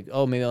 Yeah, like,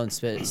 oh, maybe I'll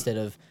instead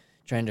of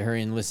trying to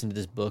hurry and listen to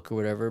this book or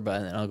whatever, but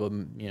then I'll go,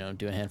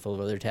 do a handful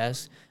of other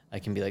tasks. I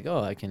can be like,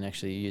 oh, I can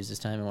actually use this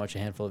time and watch a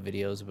handful of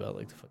videos about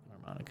like the fucking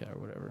harmonica or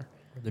whatever.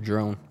 The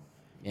drone.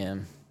 Yeah,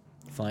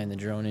 flying the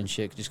drone and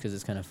shit just because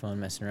it's kind of fun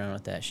messing around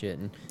with that shit.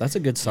 And That's a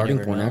good starting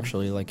never point, know.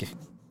 actually. Like,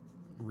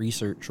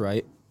 research,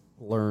 right?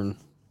 Learn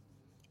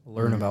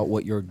about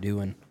what you're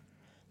doing.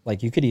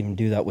 Like, you could even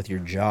do that with your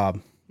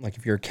job. Like,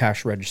 if you're a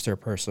cash register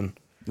person,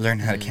 Learn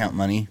how to count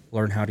money.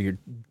 learn how to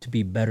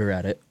be better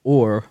at it,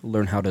 or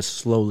learn how to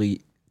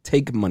slowly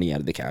take money out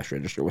of the cash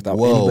register without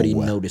Whoa. anybody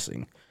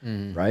noticing,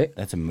 right?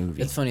 That's a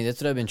movie. That's funny.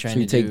 That's what I've been trying So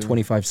you to do. take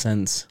 25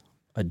 cents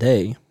a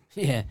day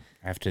Yeah.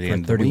 After the for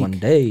end of the 31 week,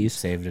 days.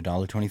 saved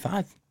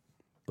 $1.25.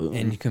 Boom.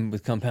 And you can,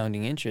 with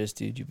compounding interest,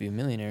 dude, you'd be a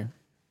millionaire.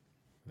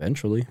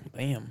 Eventually.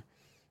 Bam.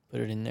 Put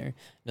it in there.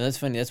 No, that's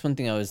funny. That's one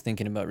thing I was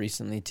thinking about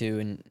recently, too.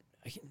 And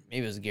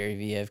maybe it was Gary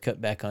Vee. I've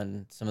cut back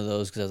on some of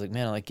those because I was like,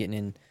 man, I like getting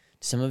into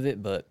some of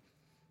it. But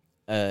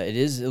it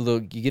is you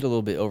get a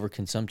little bit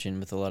overconsumption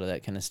with a lot of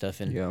that kind of stuff.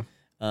 And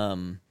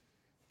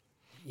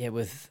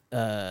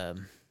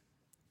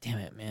damn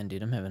it, man,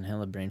 dude, I'm having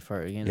hella brain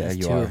fart again. Yeah, There's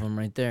you two are. of them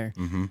right there.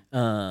 Mm-hmm.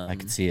 I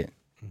could see it.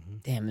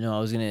 Damn,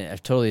 no, I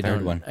totally Third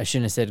don't. one. I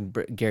shouldn't have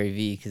said Gary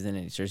Vee because then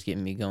it starts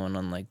getting me going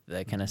on like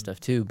that kind of stuff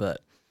too.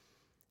 But,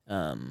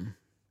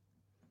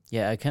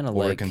 yeah, I kind of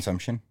like.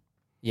 Overconsumption.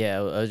 Yeah,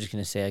 I was just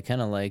gonna say I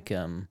kind of like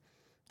the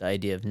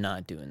idea of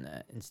not doing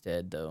that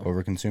instead, though.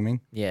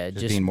 Overconsuming. Yeah,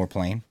 Just being more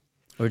plain.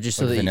 or just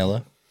Like so that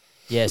vanilla.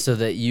 so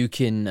that you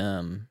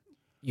can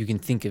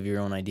think of your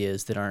own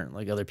ideas that aren't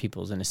like other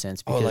people's in a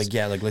sense. Oh, Because,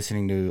 like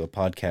listening to a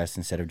podcast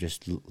instead of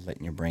just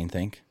letting your brain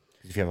think.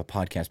 If you have a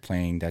podcast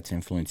playing, that's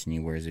influencing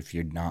you. Whereas if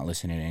you're not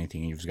listening to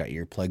anything and you've just got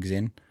earplugs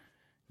in,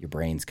 your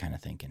brain's kind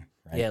of thinking,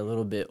 right? Yeah, a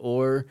little bit,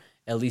 or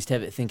at least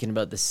have it thinking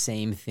about the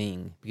same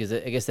thing. Because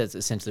I guess that's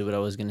essentially what I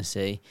was gonna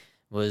say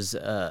was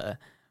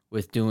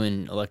with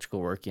doing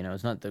electrical work.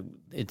 It's not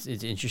it's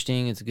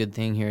interesting. It's a good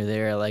thing here or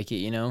there. I like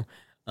it.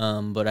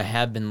 But I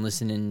have been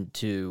listening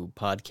to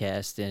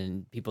podcasts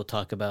and people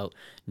talk about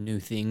new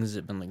things,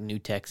 that been like new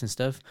techs and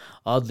stuff.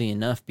 Oddly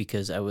enough,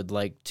 because I would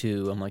like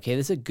to, I'm like, hey,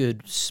 this is a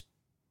good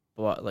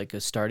spot, like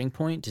a starting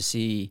point to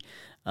see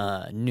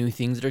new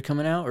things that are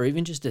coming out, or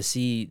even just to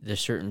see the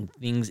certain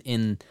things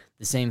in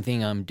the same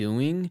thing I'm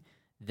doing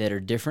that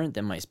are different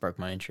that might spark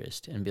my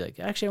interest and be like,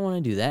 actually, I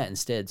want to do that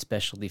instead,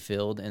 specialty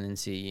filled, and then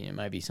see it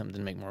might be something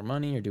to make more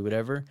money or do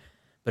whatever.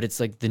 But it's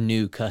like the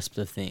new cusp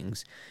of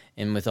things.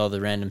 And with all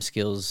the random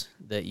skills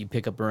that you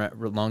pick up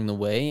along the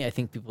way, I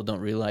think people don't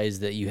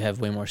realize that you have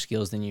way more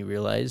skills than you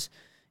realize,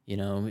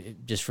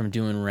 just from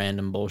doing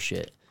random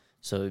bullshit.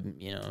 So,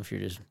 if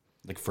you're just...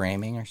 Like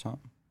framing or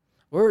something.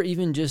 Or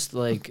even just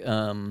like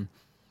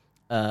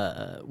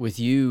with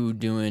you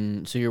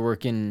doing... So you're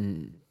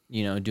working,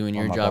 doing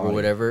your my job or body.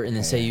 whatever, and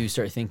then say Yeah. you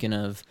start thinking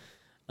of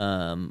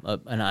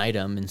an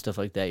item and stuff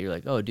like that. You're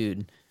like, oh,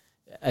 dude...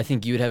 I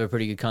think you would have a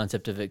pretty good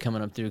concept of it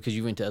coming up through because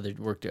you went to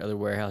worked at other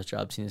warehouse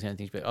jobs, seeing this kind of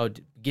things. But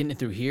getting it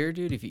through here,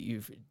 dude.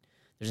 If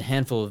there's a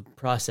handful of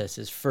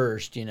processes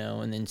first,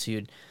 and then so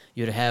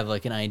you'd have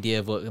like an idea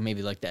of what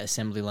maybe like that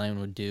assembly line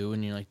would do,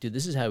 and you're like, dude,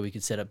 this is how we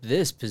could set up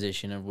this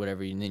position or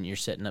whatever. And then you're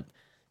setting up,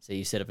 say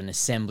you set up an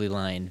assembly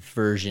line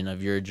version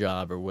of your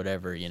job or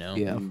whatever,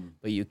 Yeah.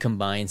 But you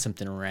combine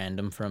something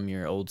random from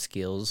your old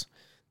skills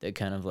that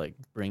kind of like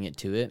bring it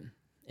to it,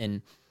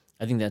 and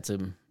I think that's a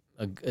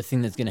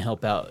thing that's going to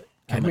help out.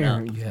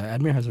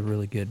 Admir has a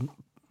really good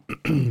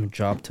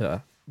job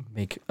to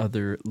make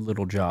other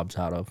little jobs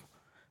out of,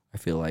 I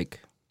feel like.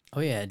 Oh,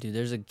 yeah, dude.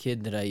 There's a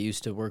kid that I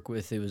used to work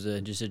with. It was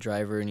just a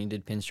driver, and he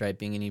did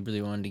pinstriping, and he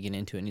really wanted to get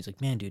into it. And he's like,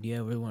 man, dude, yeah,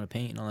 I really want to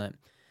paint and all that.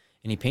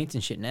 And he paints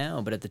and shit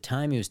now, but at the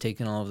time, he was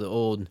taking all of the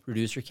old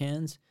reducer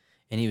cans,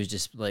 and he was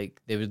just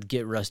like, they would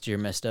get rusty or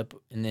messed up,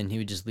 and then he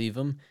would just leave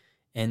them,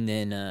 and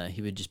then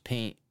he would just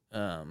paint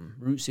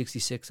Route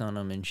 66 on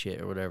them and shit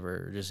or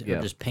whatever, or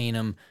just paint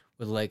them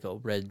with like a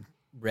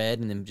red,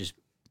 and then just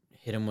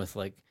hit them with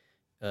like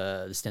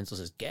the stencil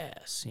says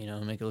gas,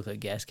 make it look like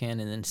gas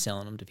can, and then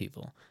selling them to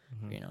people,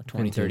 Mm-hmm.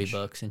 20, 30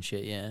 bucks and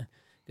shit. Yeah.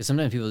 Because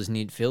sometimes people just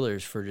need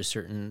fillers for just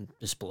certain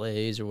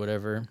displays or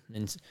whatever.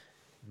 And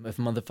if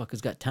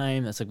motherfuckers got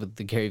time, that's like with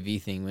the Gary Vee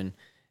thing.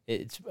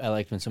 I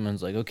like when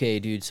someone's like, okay,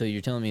 dude, so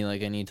you're telling me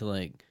like I need to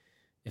like,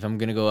 if I'm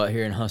gonna go out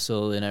here and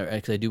hustle, and I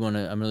do want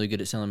to, I'm really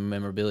good at selling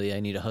memorabilia. I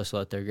need to hustle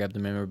out there, grab the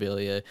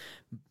memorabilia,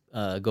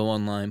 go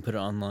online, put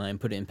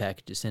it in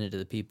packages, send it to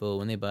the people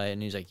when they buy it.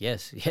 And he's like,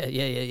 yes,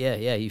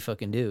 yeah, you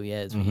fucking do.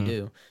 Yeah, that's what you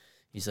do.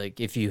 He's like,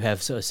 if you have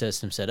a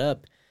system set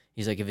up,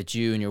 he's like, if it's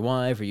you and your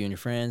wife or you and your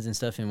friends and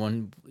stuff,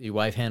 and your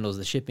wife handles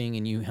the shipping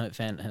and you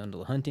handle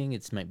the hunting,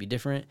 it might be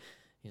different.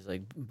 He's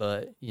like,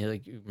 but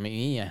like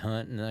me, I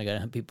hunt and I gotta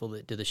hunt people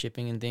that do the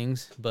shipping and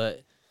things.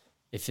 But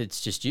if it's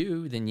just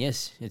you, then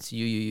yes, it's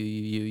you,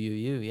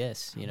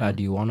 yes.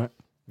 Do you want it?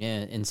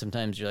 Yeah, and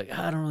sometimes you're like,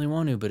 I don't really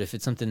want to, but if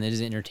it's something that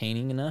is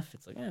entertaining enough,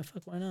 it's like,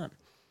 fuck, why not?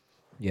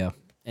 Yeah.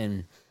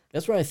 And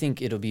that's where I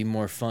think it'll be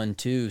more fun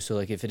too. So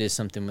like if it is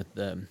something with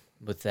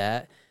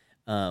that,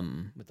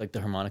 with like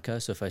the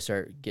harmonica. So if I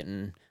start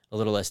getting a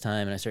little less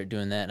time and I start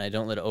doing that and I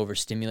don't let it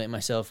overstimulate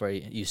myself, where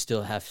you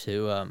still have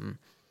to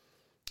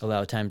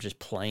allow time just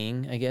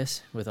playing, I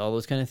guess, with all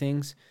those kind of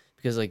things.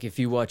 Because like if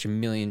you watch a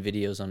million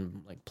videos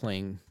on like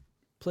playing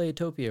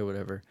Playtopia or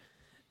whatever,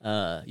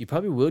 you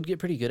probably would get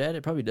pretty good at it.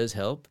 It probably does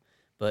help,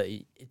 but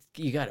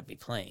you got to be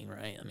playing,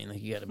 right? I mean,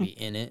 like you got to be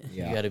in it.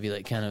 Yeah. You got to be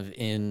like kind of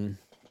in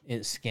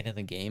skin of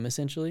the game,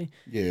 essentially.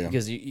 Yeah.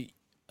 Because the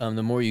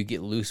more you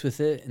get loose with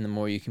it and the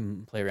more you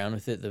can play around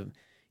with it,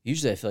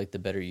 usually I feel like the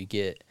better you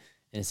get.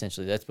 And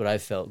essentially that's what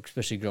I've felt,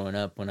 especially growing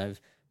up when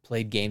I've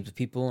played games with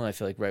people, and I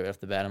feel like right off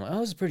the bat I'm like, oh,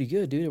 this is pretty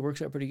good, dude. It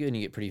works out pretty good, and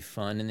you get pretty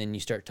fun, and then you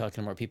start talking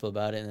to more people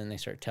about it, and then they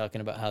start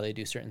talking about how they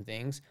do certain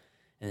things,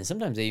 and then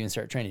sometimes they even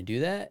start trying to do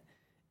that,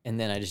 and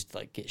then I just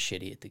like get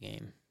shitty at the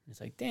game.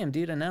 It's like, damn,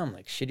 dude, and now I'm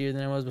like shittier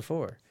than I was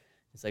before.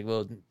 It's like,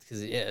 well,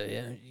 because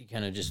you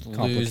kind of just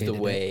lose the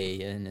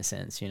way in a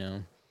sense, I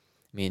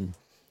mean,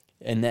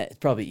 and that's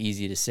probably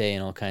easy to say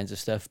and all kinds of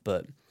stuff,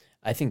 but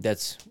I think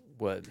that's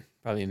what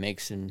probably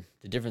makes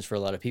the difference for a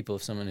lot of people.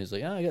 If someone who's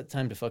like, oh, I got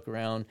time to fuck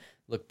around,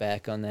 look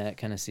back on that,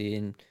 kind of see,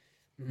 and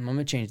I'm going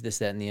to change this,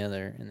 that, and the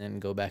other, and then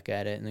go back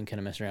at it and then kind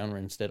of mess around, where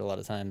instead a lot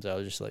of times I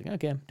was just like,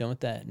 okay, I'm done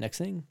with that. Next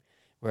thing.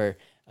 Where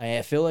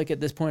I feel like at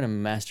this point I'm a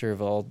master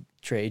of all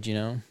trades,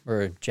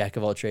 or a jack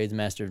of all trades,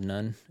 master of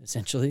none,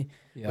 essentially.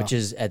 Yeah. Which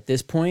is, at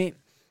this point,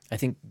 I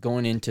think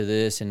going into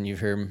this, and you've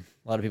heard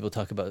a lot of people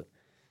talk about,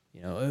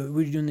 oh, what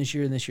are you doing this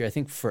year and this year? I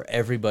think for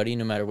everybody,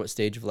 no matter what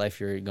stage of life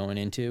you're going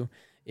into,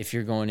 if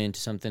you're going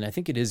into something, I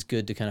think it is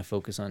good to kind of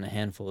focus on a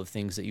handful of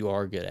things that you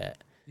are good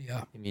at.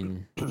 Yeah. I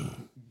mean,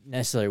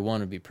 necessarily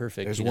one would be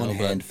perfect. There's one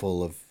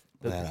handful of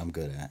that I'm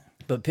good at.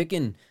 But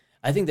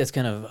I think that's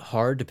kind of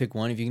hard to pick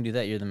one. If you can do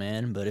that, you're the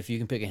man. But if you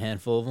can pick a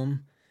handful of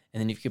them,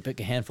 and then if you can pick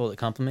a handful that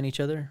complement each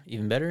other,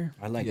 even better.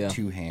 I like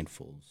 2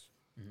 handfuls.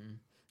 Mm-hmm.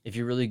 If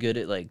you're really good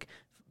at like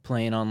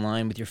playing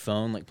online with your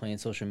phone, like playing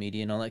social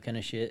media and all that kind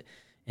of shit,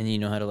 and you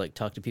know how to like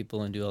talk to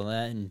people and do all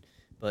that,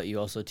 but you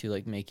also too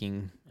like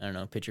making, I don't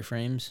know, picture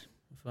frames.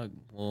 Fuck,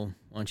 well,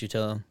 why don't you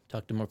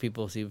talk to more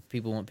people, see if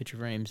people want picture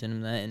frames, send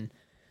them that, and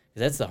cause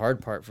that's the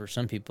hard part for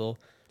some people.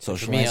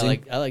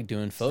 Socializing. For me, I like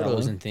doing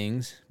photos and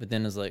things, but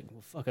then it's like,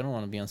 well, fuck, I don't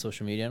want to be on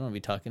social media. I don't want to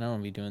be talking. I don't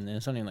want to be doing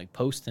this. I don't even like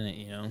posting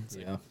it, It's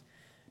like,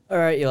 all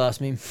right, you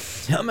lost me.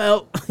 I'm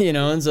out,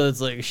 and so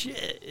it's like,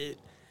 shit.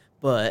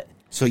 But.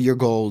 So your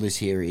goal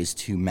this year is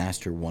to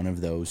master one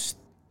of those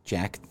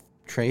jack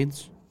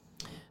trades?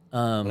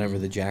 Whatever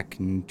the jack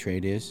and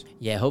trade is?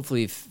 Yeah,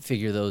 hopefully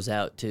figure those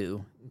out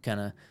too. Kind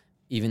of,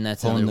 even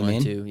that's Hone another them one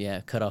in? too.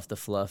 Yeah, cut off the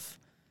fluff.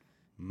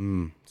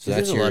 So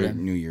that's your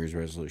New Year's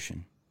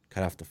resolution.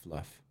 Cut off the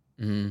fluff.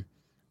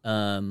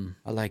 Mm-hmm.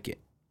 I like it.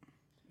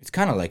 It's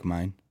kind of like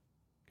mine.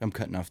 I'm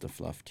cutting off the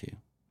fluff too.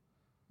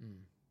 I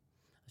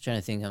was trying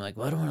to think. I'm like,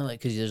 well, I don't want to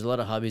because there's a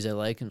lot of hobbies I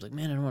like. I'm like,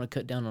 man, I don't want to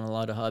cut down on a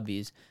lot of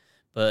hobbies.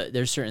 But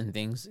there's certain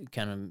things that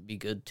kind of be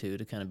good too,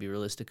 to kind of be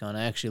realistic on.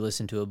 I actually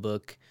listened to a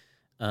book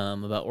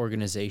about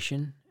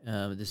organization.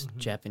 This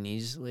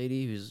Japanese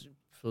lady who's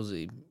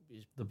supposedly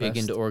big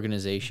into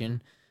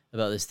organization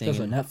about this thing. There's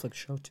a Netflix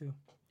show too.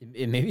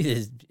 It maybe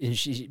this,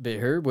 but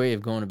her way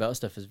of going about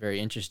stuff is very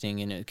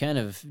interesting, and it kind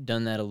of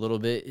done that a little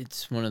bit.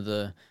 It's one of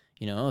the,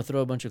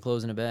 throw a bunch of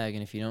clothes in a bag,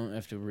 and if you don't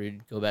have to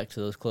go back to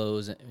those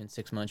clothes in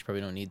 6 months, you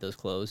probably don't need those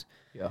clothes.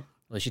 Yeah.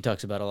 Well, she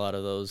talks about a lot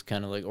of those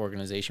kind of like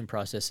organization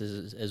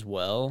processes as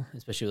well,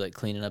 especially like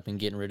cleaning up and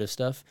getting rid of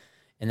stuff.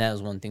 And that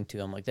was one thing too.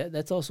 I'm like,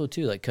 that's also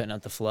too, like cutting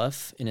out the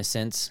fluff in a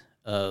sense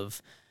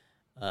of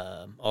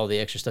all the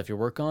extra stuff you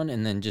work on,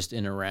 and then just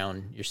in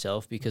around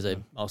yourself, because I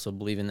also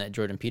believe in that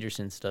Jordan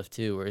Peterson stuff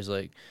too, where he's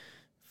like,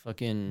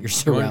 fucking your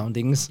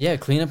surroundings. Yeah,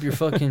 clean up your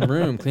fucking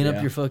room, clean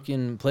up your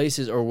fucking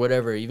places or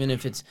whatever, even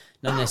if it's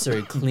not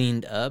necessarily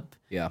cleaned up.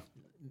 Yeah.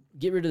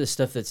 Get rid of the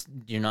stuff that's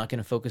you're not going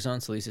to focus on,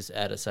 so at least it's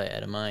out of sight,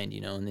 out of mind,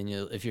 and then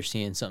if you're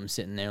seeing something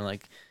sitting there,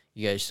 like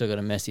you guys still got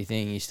a messy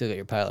thing, you still got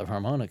your pile of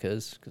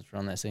harmonicas, because we're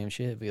on that same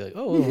shit, be like,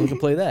 oh, we can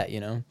play that,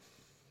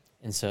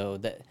 And so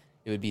that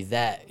it would be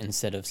that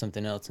instead of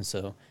something else. And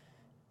so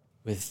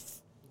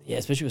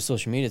especially with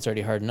social media, it's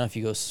already hard enough.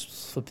 You go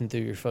flipping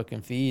through your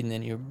fucking feed, and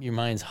then your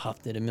mind's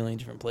hopped at a million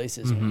different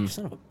places. And you're like,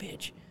 son of a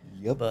bitch.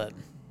 Yep. But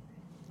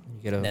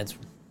You gotta, that's,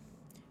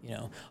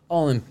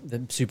 all in the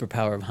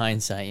superpower of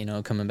hindsight,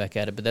 coming back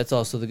at it. But that's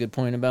also the good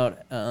point about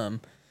having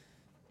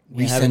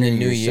a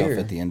new yourself year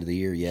at the end of the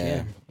year.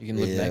 Yeah, you can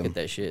look back at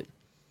that shit.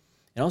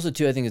 And also,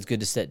 too, I think it's good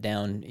to set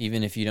down,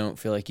 even if you don't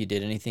feel like you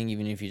did anything,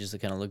 even if you just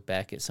kind of look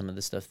back at some of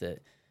the stuff that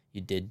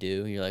you did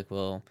do. You're like,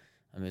 well,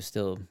 I'm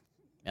still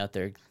out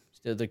there,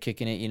 still they're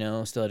kicking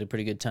it, still had a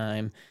pretty good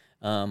time.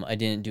 I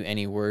didn't do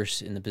any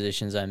worse in the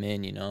positions I'm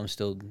in, I'm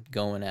still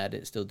going at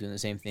it, still doing the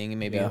same thing, and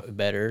maybe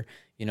better,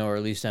 or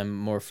at least I'm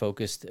more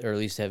focused, or at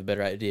least have a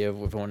better idea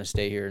of if I want to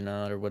stay here or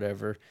not, or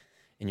whatever.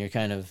 And you're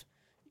kind of...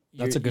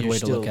 That's a good way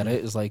to look at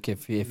it, is like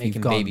if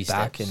you've gone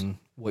back steps. in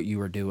what you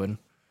were doing,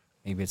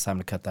 maybe it's time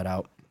to cut that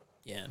out.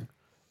 Yeah.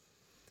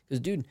 Because,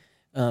 dude,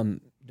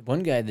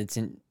 one guy that's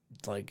in,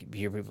 like, you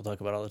hear people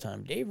talk about all the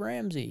time, Dave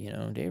Ramsey,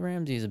 Dave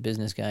Ramsey is a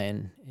business guy,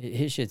 and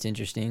his shit's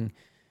interesting.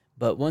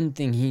 But one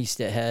thing he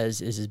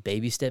has is his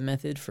baby step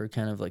method for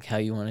kind of like how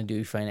you want to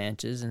do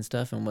finances and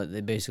stuff. And what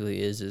it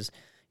basically is,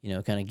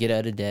 kind of get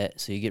out of debt.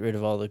 So you get rid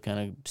of all the kind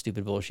of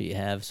stupid bullshit you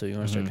have. So you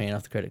want to start paying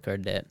off the credit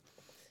card debt.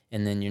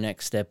 And then your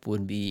next step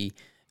would be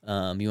you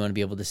want to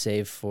be able to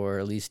save for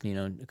at least,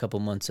 a couple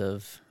months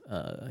of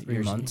 3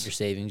 months. Your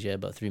savings. Yeah,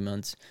 about 3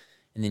 months.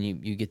 And then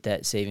you get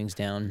that savings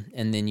down.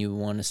 And then you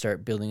want to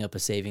start building up a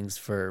savings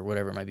for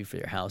whatever it might be for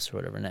your house or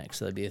whatever next.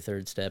 So that'd be a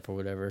third step or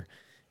whatever.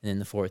 And then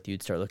the fourth,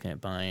 you'd start looking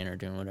at buying or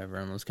doing whatever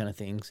and those kind of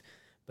things.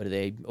 But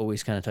they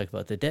always kind of talk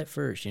about the debt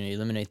first. You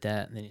eliminate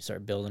that, and then you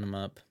start building them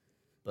up.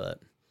 But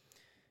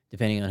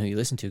depending on who you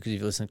listen to, because if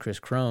you listen to Chris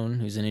Crone,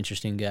 who's an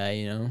interesting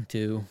guy,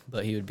 too,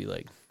 but he would be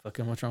like,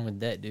 fucking, what's wrong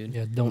with debt, dude?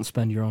 Yeah, don't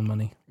spend your own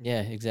money.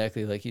 Yeah,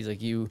 exactly. Like, he's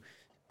like, you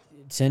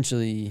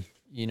essentially,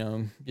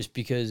 just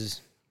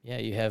because,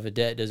 you have a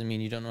debt doesn't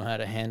mean you don't know how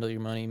to handle your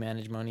money,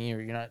 manage money,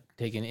 or you're not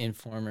taking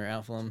influm or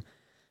outflum.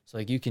 So,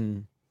 like, you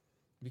can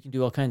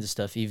do all kinds of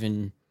stuff,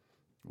 even...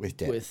 with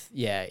debt.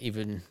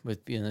 Even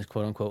with being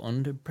quote unquote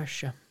under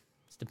pressure.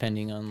 It's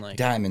depending on like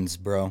Diamonds,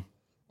 bro.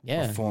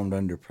 Yeah. Are formed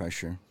under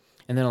pressure.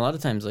 And then a lot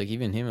of times, like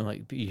even him,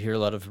 like you hear a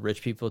lot of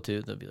rich people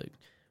too. They'll be like,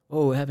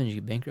 "Oh, what happens? You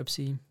get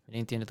bankruptcy. It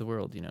ain't the end of the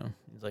world,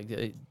 It's like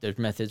there's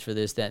methods for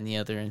this, that, and the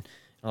other, and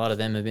a lot of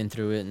them have been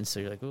through it. And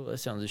so you're like, "Oh, that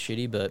sounds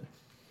shitty," but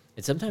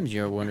it's sometimes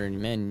you're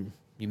wondering, man,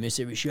 you miss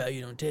every shot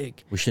you don't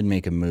take. We should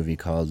make a movie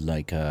called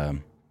like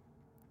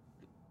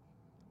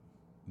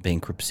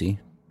Bankruptcy.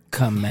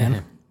 Come,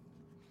 man.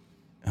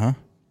 Huh?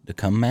 The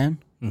Cum Man?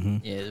 Mm-hmm.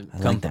 Yeah, I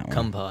like that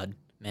one. Cumpod,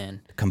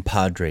 man. The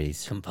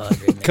Compadres.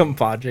 Compadre, man.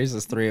 Compadres,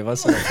 there's 3 of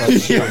us. In a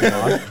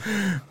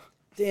fucking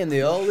Damn,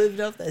 they all lived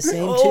off that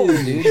same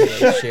tube, dude.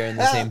 Like sharing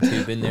the same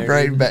tube in there.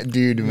 Right dude. back,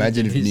 dude.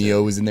 Imagine if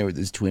Neo was in there with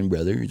his twin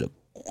brother. He's like,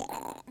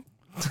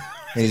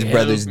 and his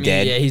brother's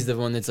dead. Yeah, he's the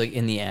one that's like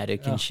in the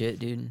attic and shit,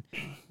 dude.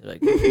 They're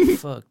like, what the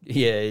fuck?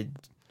 Yeah.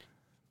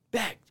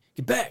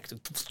 Get back.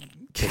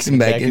 Kicks him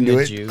back into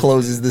it. juke.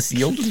 Closes the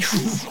seal.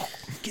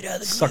 Get out of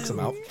the sucks them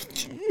out.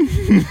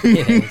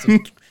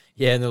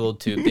 Yeah, and the little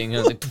tube thing. I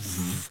was like,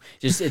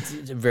 it's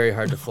very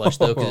hard to flush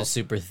though because it's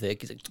super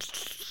thick. He's like,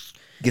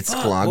 Gets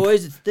 "Fuck, clogged.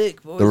 boys, it's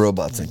thick, boys. The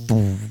robot's like,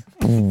 boom,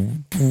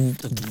 boom, boom.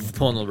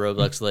 Pulling the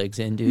Roblox legs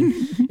in, dude.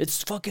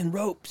 It's fucking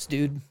ropes,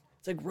 dude.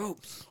 It's like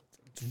ropes.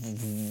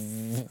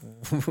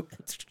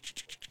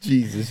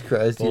 Jesus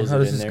Christ, dude. Pulls How it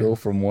does in this there. go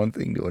from one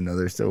thing to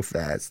another so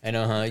fast? I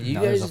know, huh? You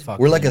Now there's guys, a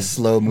fucking- We're like a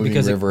slow moving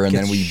Because it river, and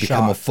then gets we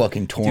become a shot.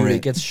 fucking Dude, torrent.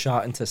 it gets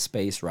shot into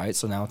space, right?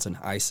 So now it's an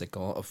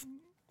icicle of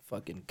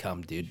fucking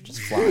cum, dude.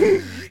 Just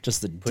flying.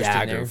 Just the in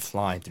dagger there.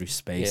 flying through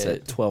space Yeah.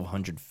 at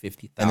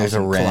 1,250,000 and there's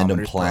a random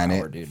kilometers per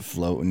planet hour, dude.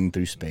 floating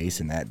through space,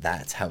 and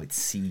that's how it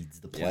seeds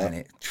the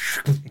planet.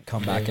 You'd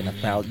come back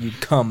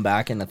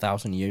in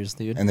 1,000 years,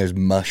 dude. And there's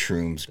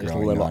mushrooms There's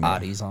growing little on it.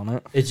 oddies on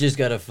it. it's just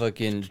got a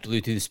fucking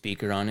Bluetooth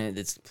speaker on it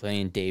that's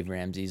playing Dave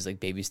Ramsey's like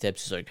baby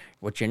steps. It's like,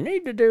 what you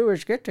need to do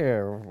is get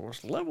to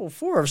level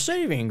 4 of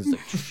savings.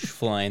 Like,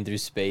 flying through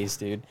space,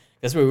 dude.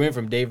 That's where we went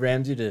from Dave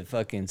Ramsey to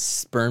fucking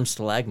sperm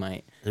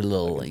stalagmite. They're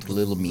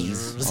little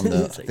me's on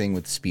the thing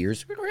with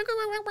spears.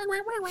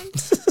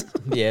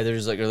 Yeah,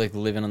 there's like, or like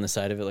living on the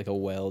side of it like a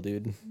well,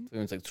 dude.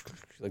 It's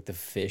like the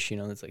fish,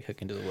 that's like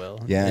hooked into the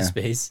well. Yeah. In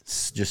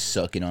space. Just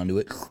sucking onto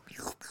it.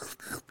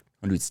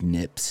 Onto its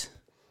nips.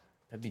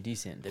 That'd be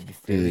decent. That'd be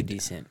fairly Dude.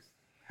 decent.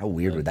 How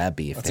weird would that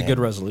be if That's they a good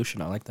had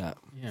resolution. I like that.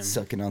 Yeah.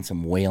 sucking on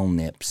some whale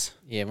nips?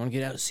 Yeah, I want to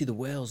get out and see the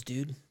whales,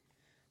 dude.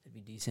 That'd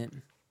be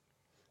decent.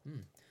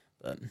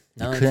 But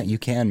no, You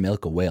can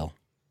milk a whale.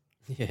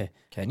 yeah,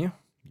 Can you?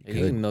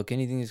 you can milk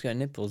anything that's got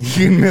nipples.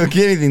 You can milk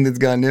anything that's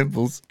got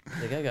nipples.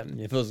 Like I got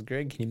nipples,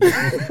 Greg. Can you milk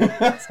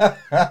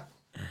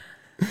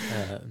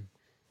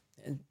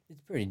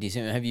it's pretty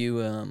decent. Have you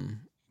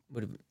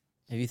have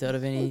you thought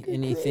of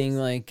anything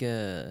like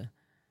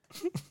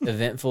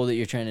eventful that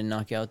you're trying to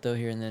knock out though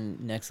here in the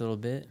next little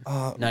bit?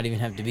 Not even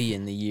have to be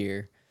in the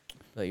year,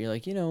 but you're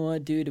like, you know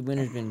what, dude, the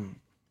winter's been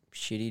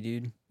shitty,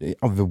 dude.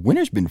 Oh, the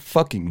winter's been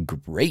fucking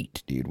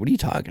great, dude. What are you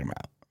talking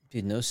about?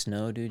 Dude, no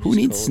snow, dude. Who just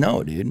needs cold.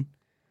 snow, dude?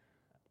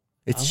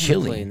 It's I wanna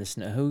chilly. Play in the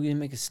snow. Who are you gonna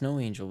make a snow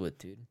angel with,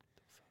 dude?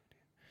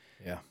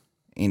 Yeah.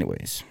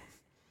 Anyways,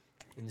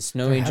 In the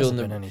snow There angel in hasn't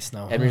the been any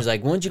snow. Edmund's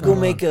like, why don't you go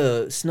make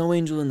a snow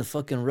angel in the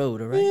fucking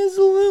road, all right? it's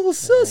a little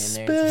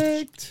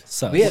suspect.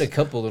 Sus. We had a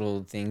couple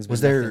little things, but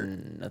Was there-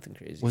 nothing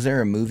crazy. was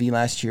there a movie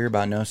last year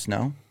about no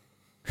snow?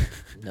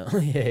 No,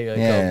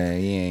 yeah,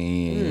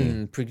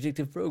 Yeah.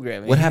 predictive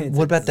programming. What happened? It's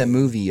What like- about that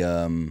movie?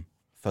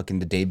 Fucking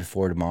The Day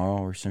Before Tomorrow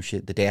or some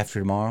shit. The Day After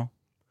Tomorrow.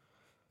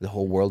 The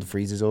whole world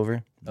freezes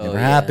over. Oh, Never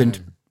yeah.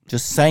 happened.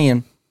 Just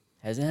saying.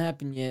 Hasn't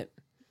happened yet.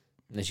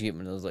 Unless you get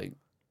one of those like.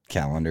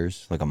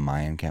 Calendars, like a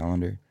Mayan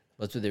calendar.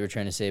 That's what they were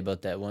trying to say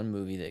about that one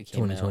movie that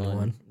came out 2021.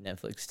 on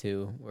Netflix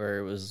too, where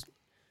it was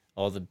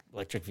all the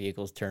electric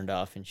vehicles turned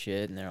off and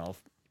shit, and they're all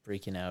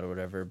freaking out or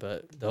whatever.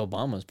 But the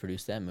Obamas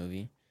produced that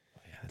movie.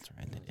 Yeah, that's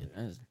right. They did.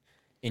 That was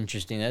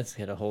interesting. That's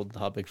got a whole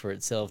topic for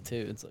itself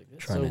too. It's like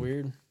that's Trying so to-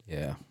 weird.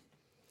 Yeah.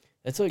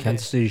 That's like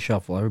Kansas City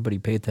Shuffle. Everybody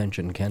pay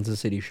attention. Kansas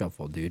City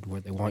Shuffle, dude.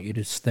 Where they want you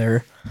to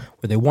stare,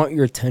 where they want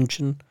your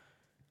attention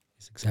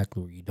is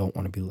exactly where you don't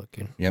want to be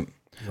looking. Yep.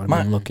 You want to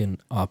My- be looking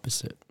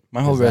opposite.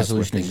 My whole 'Cause that's where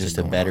resolution is things are just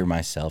to going better on.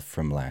 myself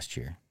from last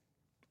year,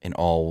 in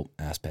all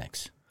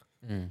aspects: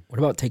 What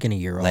about taking a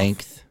year off?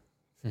 length,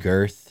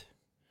 girth,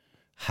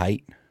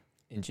 height,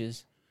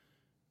 inches,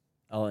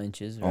 all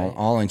inches, right?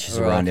 all inches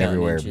We're all around counting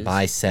everywhere. inches.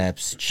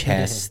 Biceps,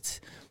 chest,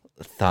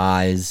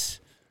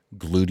 thighs,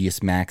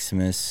 gluteus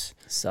maximus.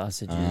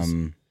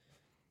 Sausages.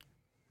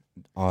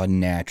 All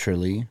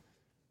naturally.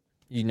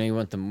 You know, you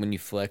want them when you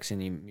flex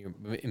and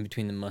you're in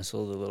between the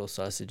muscle, the little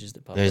sausages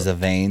that pop There's the up.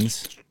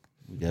 veins.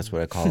 That's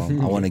what I call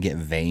them. I want to get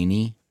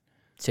veiny.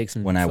 Take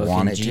some when I fucking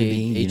want it to be,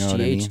 you know what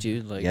I mean?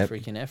 dude, like Yep.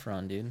 freaking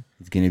Efron, dude.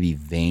 It's gonna be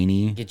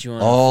veiny. Get you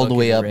on a all the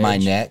way fucking up my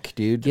reg. neck,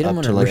 dude. Get 'em up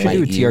on to a like We should my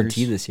do a ears.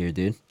 TRT this year,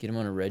 dude. Get him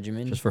on a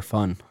regimen. Just for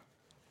fun.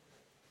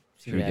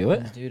 See should what we do it?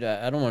 happens, dude?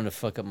 I don't want to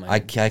fuck up my. I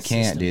can't,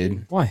 system,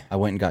 dude. Why? I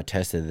went and got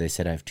tested. They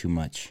said I have too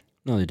much.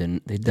 No, they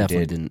didn't. They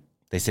definitely did. didn't.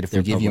 They said if They're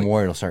we give you public.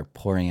 more, it'll start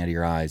pouring out of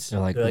your eyes. They're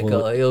like, They're like,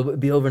 well, it'll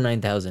be over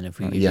 9,000 if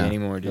we give yeah. you any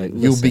more, dude. Like,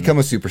 You'll listen. become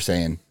a Super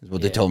Saiyan. Is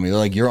what they Yeah. told me. They're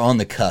like, you're on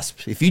the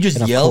cusp. If you just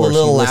and of yell a course,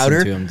 little you listen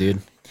louder, to him,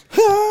 dude.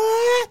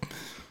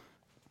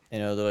 You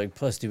know, they're like,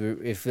 plus,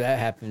 dude, if that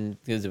happened,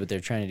 because what they're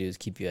trying to do is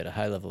keep you at a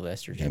high level of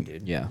estrogen,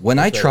 dude. Yeah. When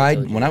I That's what I tried,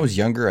 told you. when I was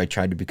younger, I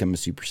tried to become a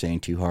Super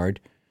Saiyan too hard,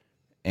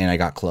 and I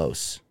got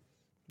close.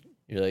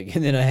 You're like,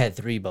 and then I had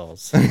 3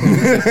 balls. I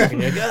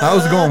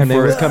was going And they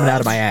for was it. coming out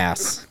of my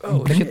ass.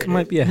 Oh, shit. It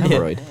might be a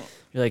hemorrhoid.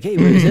 You're like, hey,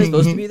 where is that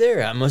supposed to be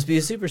there? I must be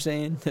a Super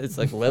Saiyan. It's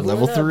like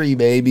Level up. 3,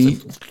 baby.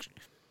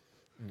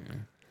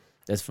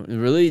 That's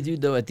really,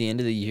 dude. Though, at the end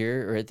of the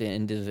year or at the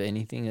end of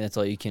anything, that's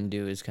all you can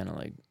do is kind of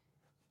like,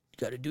 you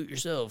got to do it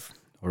yourself.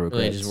 Or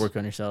Really, regrets. just work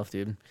on yourself,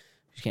 dude.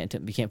 You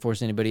can't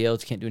force anybody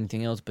else. You can't do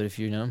anything else. But if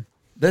you know,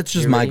 That's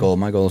just You're my ready? goal.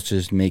 My goal is to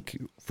just make,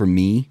 for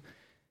me,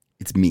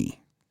 it's me.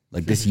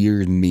 Like this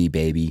year is me,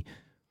 baby.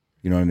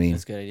 You know what I mean?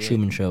 that's a good idea.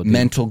 Truman Show, dude.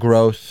 Mental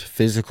growth,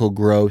 physical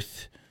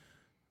growth,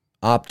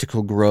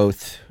 optical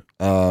growth,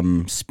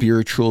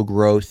 spiritual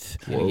growth.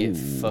 You're gonna get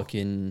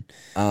fucking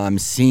I'm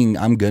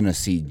gonna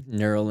see.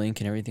 Neuralink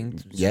and everything.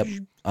 Yep.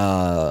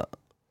 I'm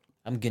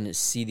gonna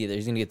see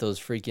he's gonna get those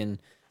freaking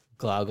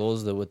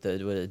goggles with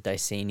the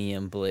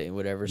dysanium blade,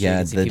 whatever. So you Yeah,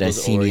 can see the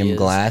people's dysanium auras,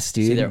 glass,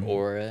 See dude. their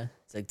aura.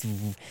 It's like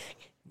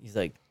he's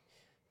like,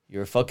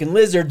 you're a fucking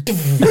lizard,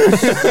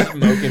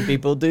 smoking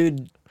people,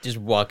 dude. Just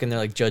walking there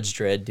like Judge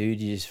Dredd, dude.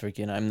 You just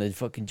freaking, I'm the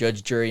fucking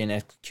judge, jury, and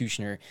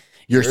executioner.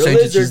 Your You're a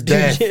sentence is lizard,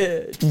 death.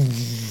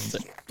 dude.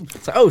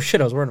 It's like, oh shit,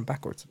 I was wearing it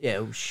backwards. Yeah,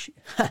 oh shit.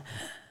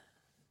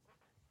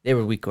 They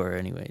were weak aura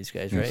anyways,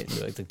 guys, right?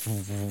 They're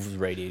like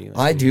radiating.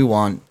 I do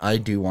want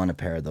a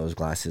pair of those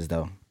glasses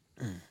though.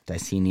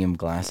 Dysenium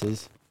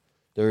glasses.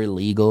 They're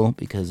illegal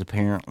because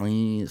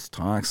apparently it's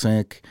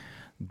toxic,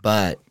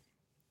 but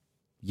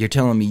you're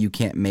telling me you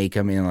can't make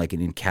them in like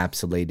an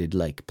encapsulated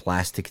like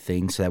plastic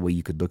thing so that way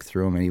you could look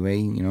through them anyway,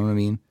 you know what I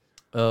mean?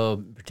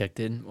 Oh,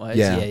 protected? Wise?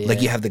 Yeah,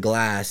 like you have the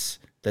glass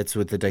that's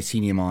with the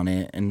dysenium on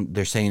it and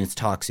they're saying it's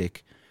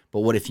toxic, but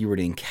what if you were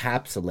to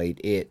encapsulate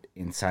it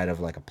inside of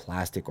like a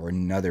plastic or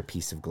another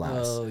piece of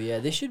glass? Oh yeah,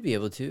 they should be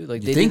able to.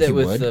 Like You they think do that you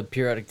with would? the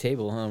periodic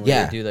table, huh? Where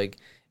Yeah. they do like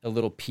a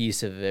little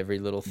piece of every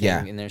little thing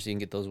Yeah. in there, so you can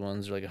get those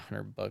ones for like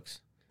 $100.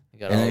 They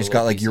got And all then it's the got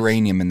little like pieces.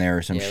 uranium in there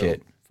or some Yeah, shit.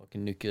 little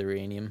fucking nuclear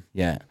uranium.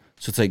 Yeah.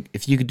 So it's like,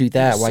 if you could do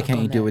that, why suck can't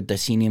on you do it that. with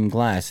dysenium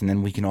glass? And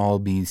then we can all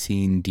be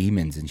seeing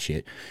demons and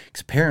shit.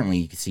 Because apparently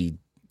you can see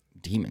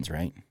demons,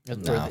 right?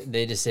 That's No. where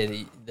they just say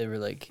that they were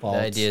like False.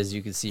 the idea is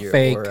you could see your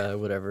Fake. aura,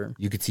 whatever.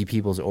 You could see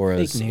people's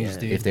auras Fake news,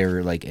 dude. if they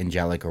were like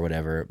angelic or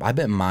whatever. I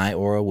bet my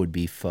aura would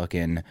be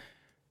fucking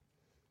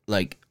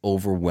like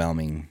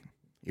overwhelming.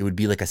 It would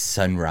be like a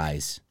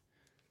sunrise.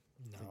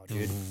 No,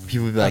 dude.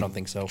 People would be like, I don't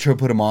think so. Try to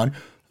put them on.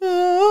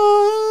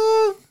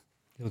 Ah.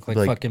 You look like,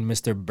 Like- fucking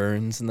Mr.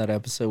 Burns in that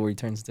episode where he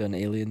turns into an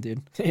alien,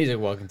 dude. He's like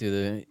walking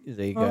through he's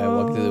like a guy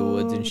walking through the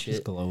woods and Just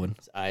shit. glowing.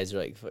 His eyes are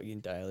like fucking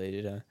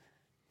dilated, huh?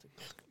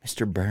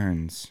 Mr.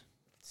 Burns.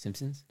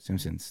 Simpsons?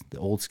 Simpsons. The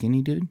old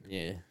skinny dude?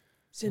 Yeah.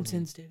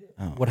 Simpsons did it.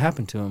 Oh. What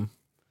happened to him?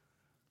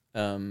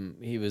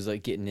 he was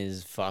like getting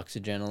his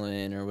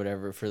foxadrenaline or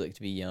whatever for like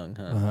to be young,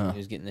 huh? He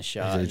was getting the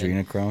shot.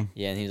 Adrenochrome.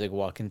 Yeah, and he was like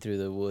walking through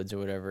the woods or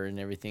whatever and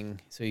everything,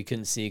 so he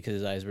couldn't see because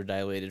his eyes were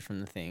dilated from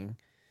the thing.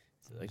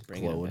 So like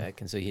bringing him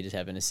back, and so he just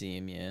happened to see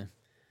him. Yeah.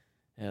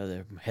 Oh,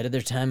 they're ahead of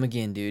their time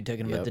again, dude.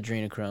 Talking about the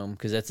adrenochrome,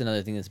 because that's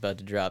another thing that's about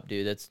to drop,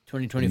 dude. That's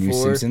 2024. New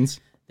Simpsons.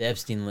 The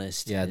Epstein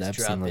list. Yeah, is the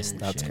Epstein list,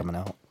 that's shit. coming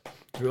out.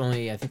 There are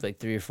only, I think, like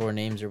 3 or 4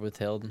 names are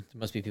withheld. There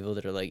must be people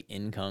that are like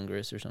in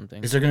Congress or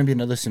something. Is there going to be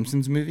another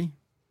Simpsons movie?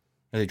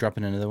 Are they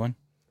dropping another one?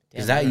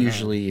 Because that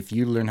usually, if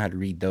you learn how to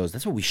read those,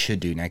 that's what we should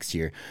do next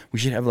year. We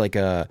should have like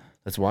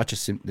let's watch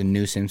the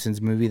new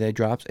Simpsons movie that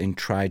drops and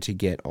try to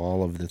get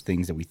all of the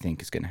things that we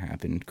think is going to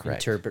happen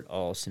correct. Interpret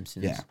all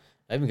Simpsons. Yeah.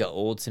 I even got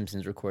old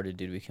Simpsons recorded,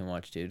 dude. We can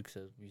watch, dude, because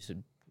I used to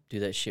do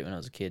that shit when I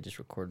was a kid. Just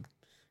record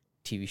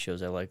TV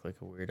shows I like a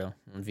weirdo.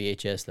 On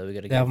VHS, though, we got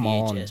to They get have a them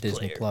all VHS on Disney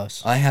player.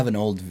 Plus. I have an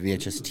old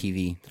VHS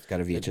TV. It's got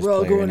a VHS We're all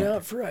player going in it.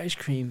 out for ice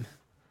cream.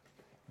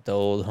 The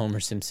old Homer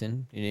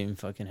Simpson. He didn't even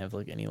fucking have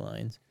like any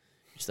lines.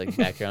 Just like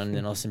background, and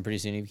then all of a sudden, pretty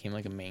soon, he became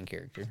like a main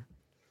character.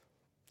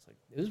 It's like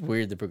it was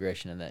weird, the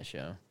progression of that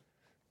show,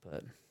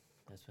 but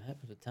that's what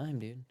happens with time,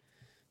 dude.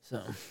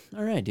 So,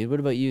 all right, dude. What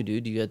about you,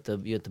 dude? You got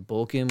the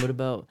bulk in. What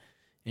about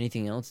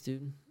anything else,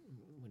 dude?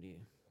 What do you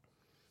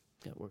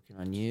got working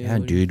on you? Yeah,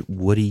 dude.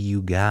 What do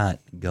you got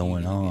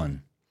going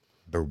on,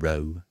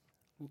 bro?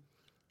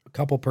 A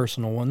couple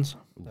personal ones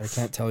that I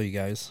can't tell you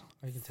guys.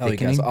 I can tell you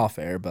guys Thickening? off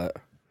air, but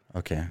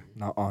Okay.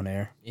 not on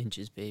air.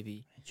 Inches,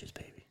 baby. Just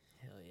baby.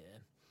 Hell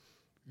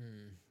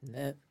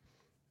yeah.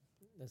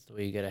 That's the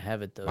way you gotta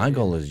have it, though. My dude.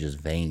 goal is just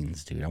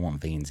veins, dude. I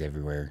want veins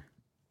everywhere,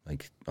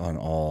 like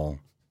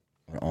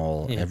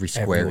every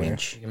square Everywhere.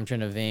 inch. I'm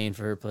trying to vein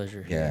for her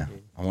pleasure. Yeah,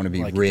 dude. I want to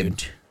be Like,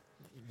 ribbed.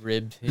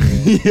 Ribbed.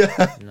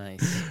 Yeah.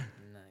 Nice.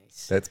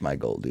 That's my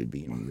goal, dude.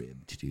 Being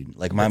ribbed, dude.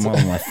 Like my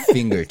mom, my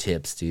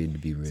fingertips, dude, to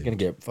be ribbed. It's gonna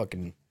get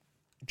fucking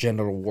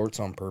genital warts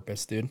on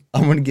purpose, dude.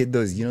 I'm gonna get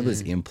those,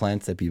 those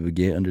implants that people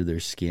get under their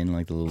skin,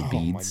 like the little Oh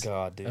my beads.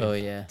 god, dude. Oh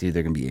yeah. Dude,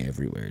 they're gonna be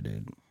everywhere,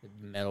 dude. The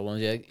metal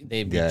ones, yeah,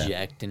 they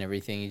reject and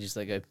everything. You just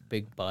like a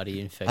big body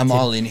infected. I'm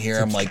all in here.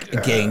 I'm like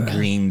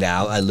gangrened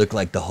out. I look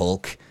like the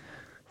Hulk.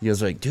 He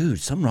was like, dude,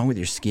 something wrong with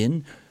your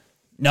skin?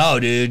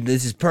 No, dude,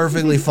 this is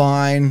perfectly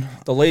fine.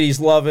 The ladies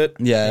love it.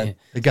 Yeah,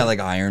 it got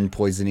like iron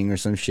poisoning or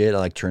some shit. I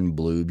like turned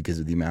blue because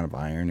of the amount of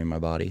iron in my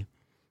body.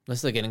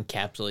 Unless like it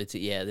encapsulates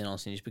it, yeah. Then all of a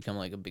sudden you just become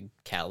like a big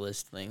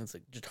callous thing. It's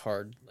like just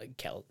hard,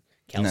 like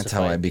And that's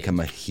how I calcified. become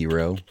a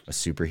hero, a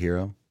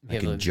superhero. I Yeah,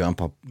 can but-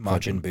 jump up. Majin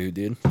fucking- Buu,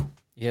 dude.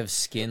 You have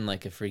skin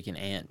like a freaking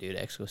ant, dude.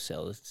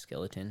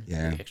 Exoskeleton.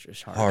 Yeah, Like extra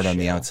hard on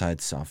the shell.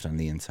 outside, soft on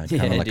the inside, Yeah,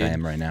 kind of like I dude.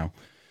 am right now.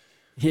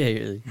 Yeah,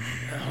 you're like,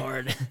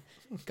 hard.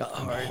 Got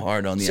hard.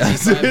 Hard on the outside.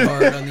 75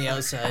 hard on the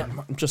outside.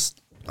 I'm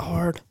just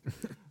hard.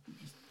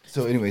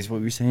 So, anyways, what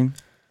were you saying?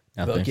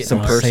 Nothing. getting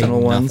Some I'm personal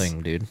saying ones?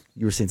 Nothing, dude.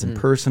 You were saying some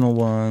personal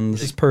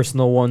ones. Just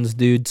personal ones,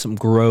 dude. Some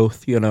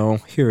growth,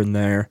 here and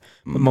there.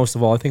 But most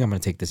of all, I think I'm gonna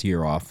take this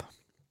year off.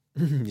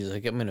 He's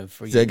like, I'm gonna He's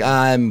forget. like,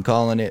 I'm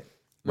calling it.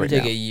 I'm gonna right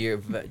take now. a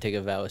year, take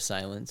a vow of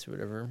silence or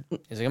whatever.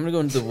 He's like, I'm gonna go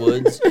into the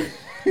woods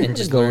and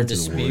just learn to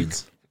speak.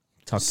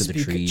 Talk to the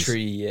Speak trees. a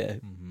tree, yeah.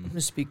 I'm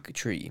gonna speak a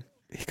tree.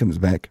 He comes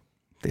back.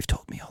 They've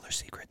told me all their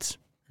secrets.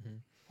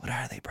 What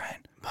are they, Brian?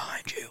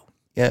 Behind you.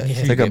 Yeah,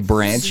 it's like a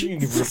branch.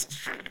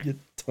 Get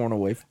torn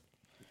away.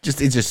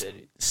 It just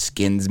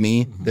skins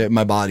me.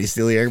 My body's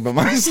still here, but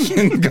my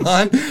skin's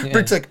gone.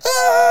 Brick's like,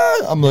 ah!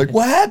 I'm like,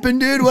 what happened,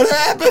 dude? What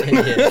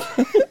happened?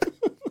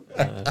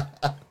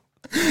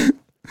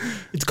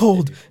 It's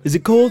cold. Is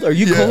it cold? Are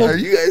you Yeah, cold? are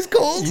you guys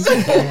cold?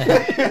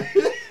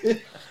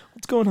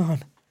 What's going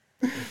on?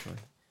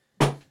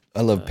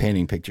 I love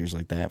painting pictures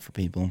like that for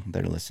people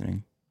that are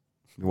listening.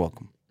 You're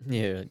welcome.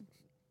 Yeah.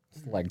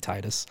 Like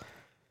Titus.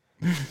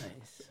 Nice.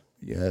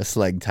 Yeah,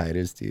 Slag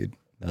Titus, dude.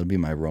 That'll be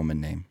my Roman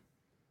name.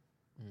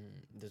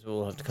 This is what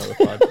we'll have to call the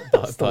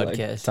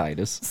podcast.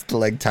 Titus.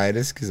 Slag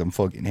Titus, because I'm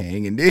fucking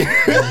hanging, dude.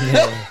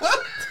 Yeah.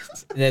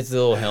 That's the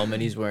little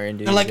helmet he's wearing,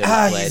 dude. They're like, He's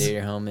got a he's-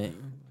 gladiator helmet.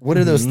 What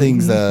are those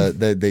things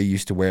that they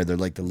used to wear? They're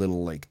like the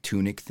little like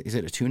tunic. Is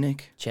it a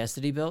tunic?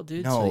 Chastity belt,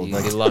 dude? No, So you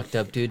like- get locked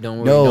up, dude. Don't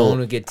worry. No. No one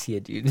will get to you,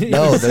 dude.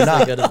 No, He's they're just, not.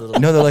 like, got his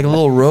little- No, they're like a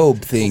little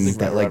robe thing Like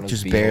that right like around his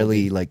just beard.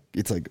 barely like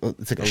it's like a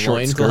A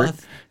short skirt.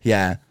 loincloth?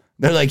 Yeah,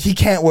 they're like he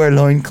can't wear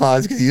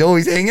loincloths because he's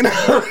always hanging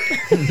out.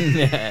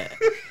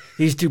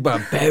 He's too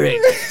barbaric.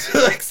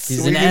 like He's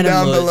an swinging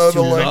down animal. below It's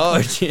the too loin.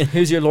 large.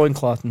 Here's your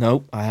loincloth.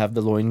 Nope, I have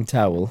the loin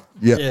towel.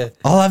 Yeah. Yeah.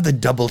 I'll have the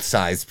double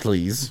size,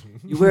 please.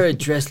 You wear a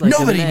dress like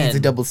Nobody a man. needs a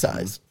double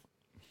size.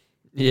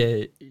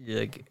 Yeah,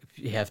 like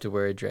you have to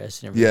wear a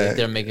dress and everything. Yeah. Like,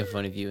 they're making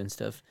fun of you and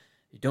stuff.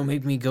 Don't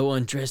make me go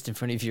undressed in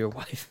front of your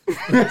wife.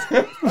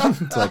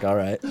 It's like, all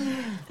right.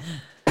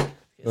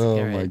 It's Oh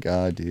like, all my right.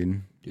 god,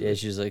 dude. Yeah,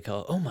 she's like,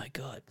 oh my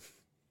god.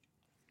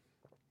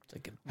 It's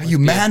like, it Are must you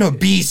be man a- or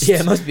beast? Yeah,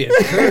 it must be a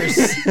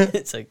curse.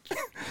 It's like,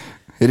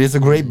 It is a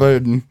great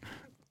burden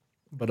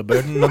But a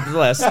burden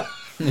nonetheless.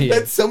 yeah.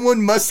 that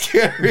someone must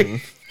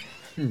carry.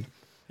 And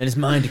it's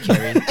mine to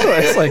carry.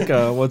 It's like,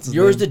 what's his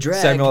Yours name? to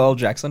drag. Samuel L.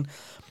 Jackson.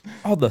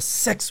 all the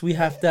sex we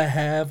have to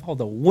have, all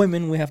the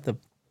women we have to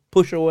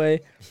push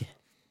away.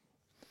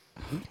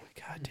 Oh my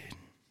god, dude.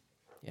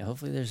 Yeah,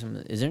 hopefully there's some.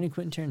 Is there any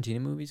Quentin Tarantino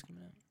movies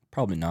coming out?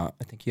 Probably not.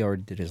 I think he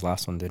already did his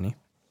last one, didn't he?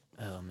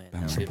 Oh man,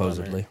 Bummer. that'd be a bummer.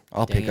 Supposedly.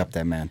 I'll Dang pick it. up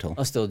that mantle.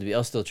 I'll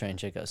still try and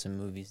check out some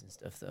movies and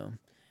stuff though.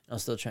 I'll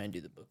still try and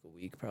do the book a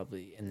week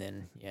probably, and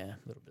then a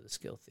little bit of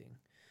skill thing.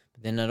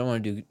 But then I don't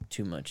want to do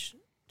too much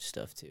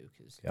stuff too,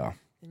 because Yeah.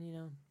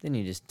 then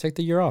you just Take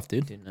the year off,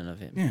 dude. do none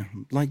of it. Yeah,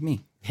 like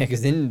me. Yeah,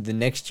 because then the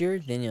next year,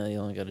 then you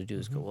only got to do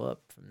is go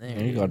up from there.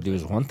 All you gotta do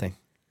is one thing.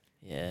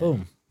 Yeah.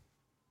 Boom.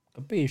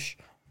 Capiche.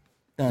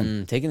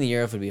 Done. Taking the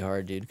year off would be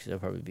hard, dude, because it'll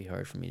probably be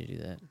hard for me to do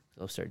that.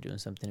 So I'll start doing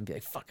something and be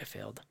like, fuck, I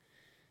failed.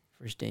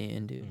 First day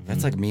in, dude.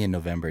 That's like me in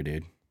November,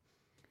 dude.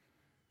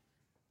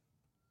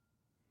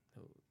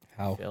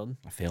 How? Failed.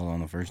 I failed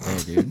on the first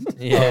day, dude.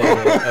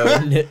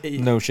 Yeah.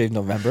 No shave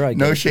November. I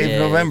No guess. shave Yeah,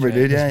 November, that's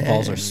right. dude. Yeah,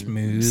 Balls yeah. are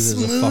smooth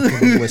as a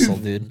fucking whistle,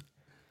 dude.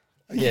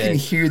 You Yeah. can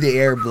hear the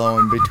air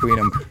blowing between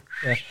them.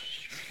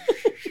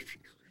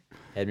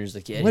 Edmund's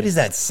like, yeah. What is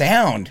that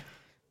sound?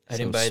 I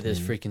didn't So buy this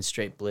smooth. freaking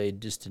straight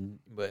blade just to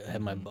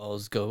have my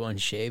balls go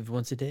unshaved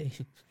once a day.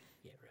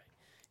 Yeah, right.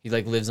 He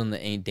like lives on the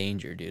ain't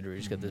danger, dude. Where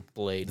he's got this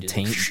blade. The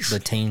just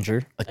like,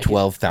 tanger. A could-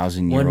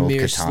 12,000-year-old one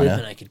mirror slip and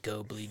katana. I could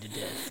go bleed to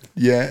death.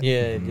 Yeah.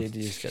 Yeah, dude.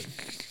 You just got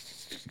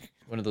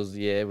one of those.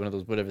 Yeah, one of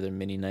those. Whatever their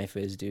mini knife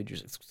is, dude. You're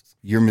just like,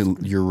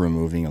 You're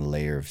removing a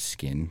layer of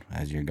skin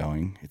as you're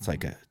going. It's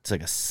like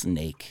a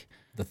snake.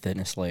 The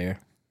thinnest layer.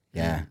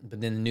 Yeah.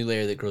 But then the new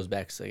layer that grows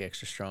back is like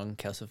extra strong,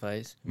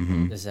 calcifies.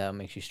 Mm-hmm. This is how it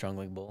makes you strong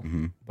like bull.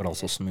 Mm-hmm. But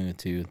also smooth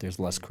too. There's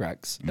less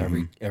cracks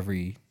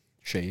every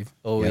shave.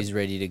 Always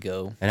ready to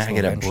go. And I So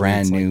get a eventually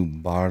brand it's like- new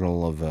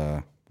bottle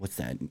of what's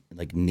that?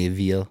 Like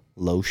Nivea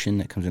lotion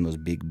that comes in those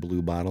big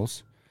blue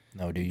bottles.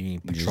 No, dude, you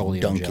need You just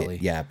petroleum dunk jelly.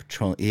 it. Yeah,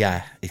 petroleum.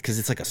 Yeah, because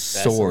it's like a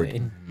sword.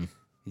 Vaseline.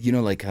 You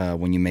know, like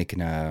when you're making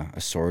a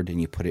sword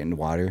and you put it in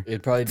water.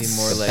 It'd probably be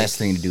more The like best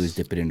thing to do is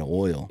dip it into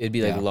oil. it'd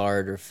be like Yeah.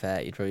 lard or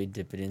fat. You'd probably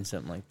dip it in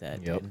something like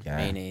that. Yep. Dude. Yeah.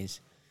 Mayonnaise.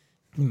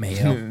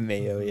 Mayo.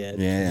 Mayo, yeah.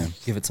 Yeah,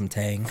 Give it some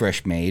tang.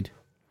 fresh made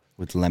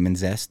with lemon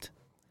zest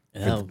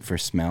Oh. for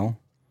smell.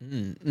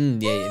 Yeah,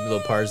 a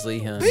little parsley,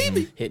 huh?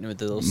 Hitting with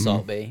the little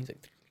salt bay. He's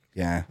like,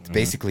 Yeah, it's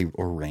basically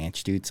or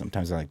ranch, dude.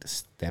 Sometimes I like to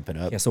step it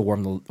up. Yeah, so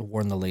warn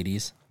the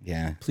ladies.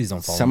 Yeah, Please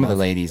don't fall Some in of the love.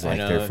 ladies I like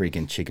their know.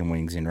 freaking chicken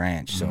wings and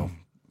ranch. So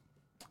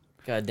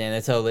God damn,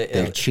 that's how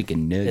their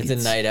chicken nuggets.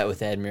 it's a night out with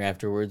Admir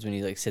afterwards when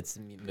he like sets the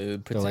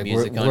mood, puts They're the like,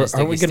 music we're- on, his are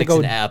we gonna sticks go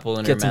an apple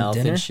in her get some mouth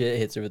dinner? and shit,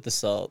 hits her with the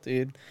salt,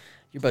 dude.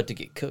 You're about to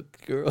get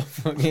cooked, girl.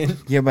 Fucking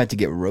You're about to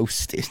get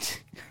roasted.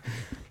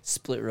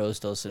 split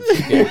roast also.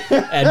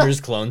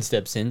 Admir's clone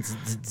steps in.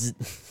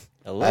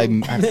 Hello. I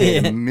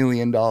paid $1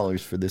 million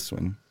for this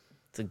one.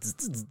 It's like, zzz,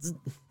 zzz, zzz.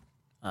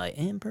 I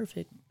am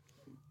perfect.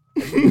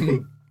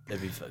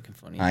 That'd be fucking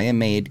funny. I am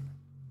made,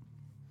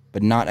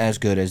 but not as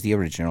good as the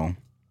original.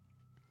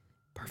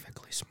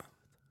 Perfectly smooth.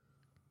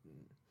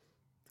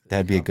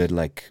 That'd be a good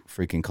like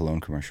freaking cologne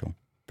commercial.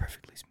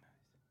 Perfectly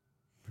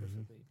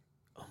smooth.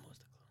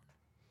 Almost a clone.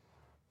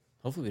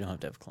 Hopefully we don't have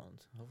to have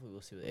clones. Hopefully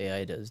we'll see what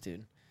AI does,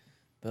 dude.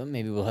 But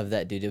maybe we'll have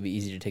that, dude. It'll be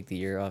easy to take the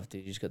year off,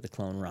 dude. You just got the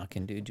clone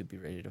rocking, dude. You'll be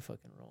ready to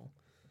fucking roll.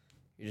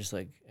 You're just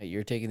like, hey,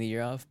 you're taking the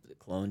year off? The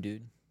clone,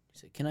 dude. You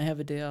say, can I have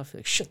a day off?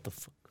 Like, shut the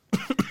fuck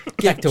up.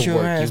 Back to your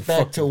work, ass you back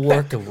fucking- to work.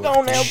 Back to work.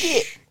 Go now, dude.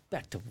 get.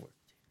 Back to work,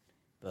 dude.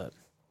 But,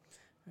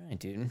 all right,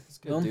 dude. It's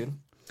good, Well, dude.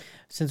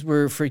 since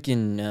we're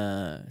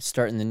freaking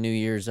starting the New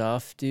Year's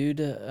off, dude,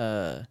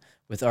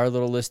 with our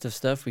little list of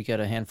stuff, we got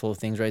a handful of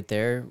things right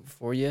there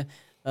for you.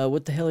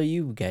 What the hell are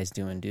you guys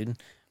doing, dude?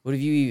 What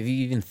have you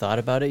even thought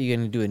about it? You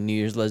gonna do a New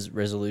Year's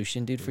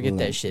resolution, dude? Forget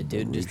that shit,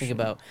 dude. Just think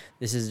about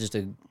this is just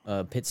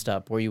a pit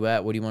stop. Where you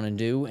at? What do you want to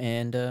do?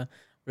 And what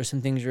are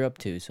some things you're up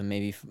to? So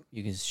maybe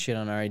you can shit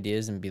on our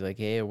ideas and be like,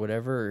 hey, or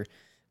whatever,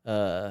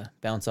 or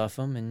bounce off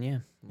them, and yeah.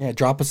 Yeah,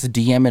 drop us a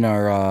DM in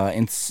our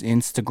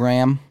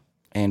Instagram,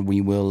 and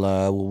we will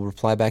we'll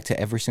reply back to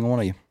every single one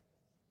of you.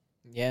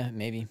 Yeah,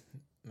 maybe.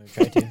 I'm gonna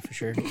try to for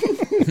sure.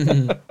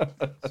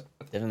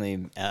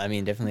 Definitely. I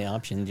mean, definitely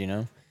options. You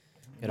know,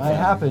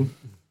 happen.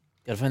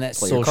 gotta find that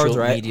Play your social cards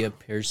right. media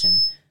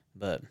person.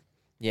 But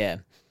yeah,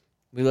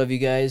 we love you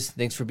guys.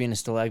 Thanks for being a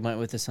stalagmite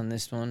with us on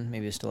this one.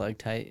 Maybe a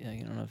stalactite.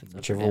 I don't know if it's up or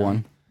Whichever down.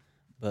 one.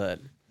 But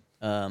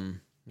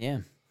yeah,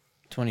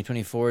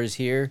 2024 is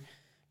here.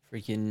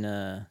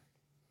 Freaking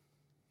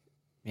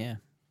yeah.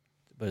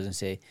 What does it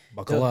say?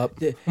 Buckle up.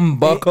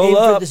 Buckle aim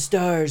for the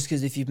stars,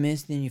 because if you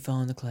miss, then you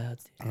fall in the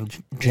clouds.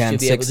 Jan Should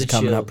be able 6 is to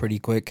coming chill. up pretty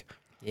quick.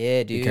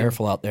 Yeah, dude. Be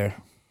careful out there.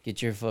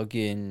 Get your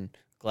fucking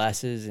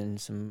glasses and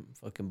some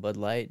fucking Bud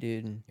Light,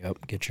 dude. And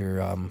Yep. Get your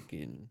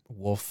fucking,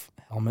 wolf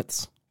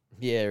helmets.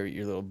 yeah, or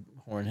your little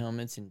horn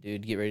helmets, and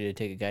dude, get ready to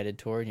take a guided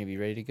tour, and you'll be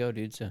ready to go,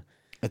 dude. So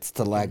It's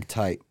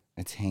stalactite.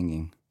 It's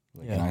hanging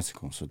like an Yeah.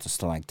 icicle, so it's a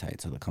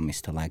stalactite. So they call me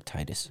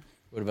stalactitis.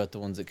 what about the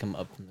ones that come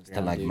up from the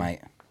ground, dude?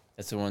 Stalagmite.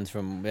 That's the ones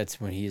from. That's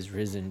when he is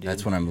risen, dude.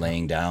 That's when I'm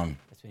laying down.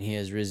 That's when he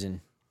has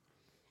risen.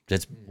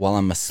 That's while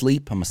I'm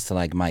asleep, I'm a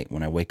stalagmite.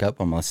 When I wake up,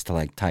 I'm a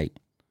stalactite.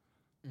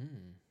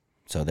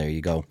 So there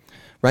you go.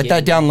 Write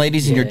that down,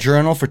 ladies, in your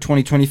journal for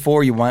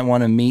 2024. You might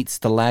want to meet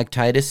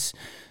Stalactitis.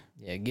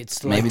 Yeah,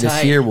 get Maybe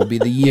this year will be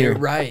the year. You're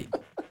right.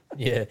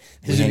 Yeah.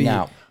 We hang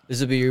out. This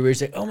will be your where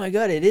it's like, oh my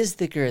god, it is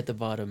thicker at the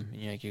bottom.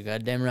 And you're like, you're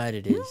goddamn right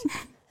it is.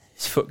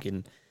 It's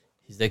fucking,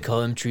 they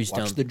call him tree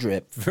stump. Watch the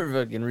drip. For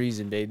fucking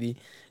reason, baby.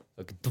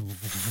 Fucking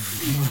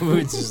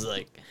it's just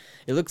like,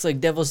 it looks like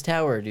Devil's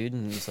Tower, dude.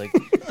 And it's like,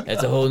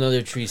 that's a whole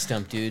nother tree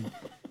stump, dude.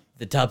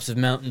 The tops of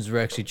mountains were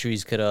actually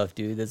trees cut off,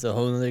 dude. That's a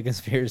whole nother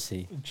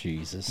conspiracy.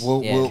 Jesus.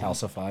 We'll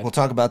Calcified. We'll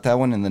talk about that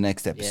one in the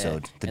next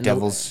episode. Yeah. The And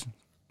Devil's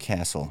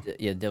Castle.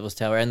 Yeah, Devil's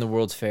Tower and the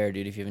World's Fair,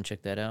 dude. If you haven't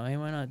checked that out, hey,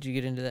 why not? You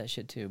get into that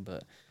shit too.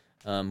 But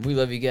we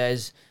love you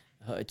guys.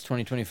 It's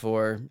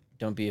 2024.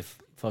 Don't be a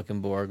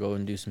fucking bore. Go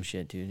and do some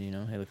shit, dude. You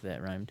know, hey, look at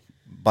that rhymed.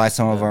 Buy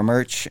some of our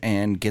merch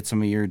and get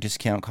some of your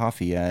discount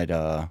coffee at.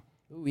 Oh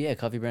yeah,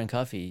 Coffee Brand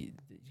Coffee.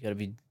 You gotta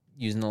be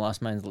using the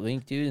Lost Minds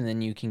link, dude, and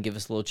then you can give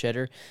us a little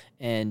cheddar,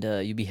 and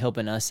you'd be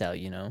helping us out.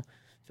 You know,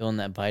 filling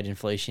that bite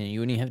inflation. You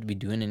wouldn't even have to be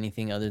doing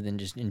anything other than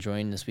just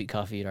enjoying the sweet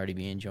coffee you'd already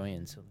be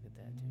enjoying. So look at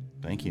that,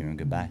 dude. Thank you and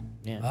goodbye.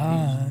 Yeah.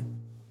 Bye.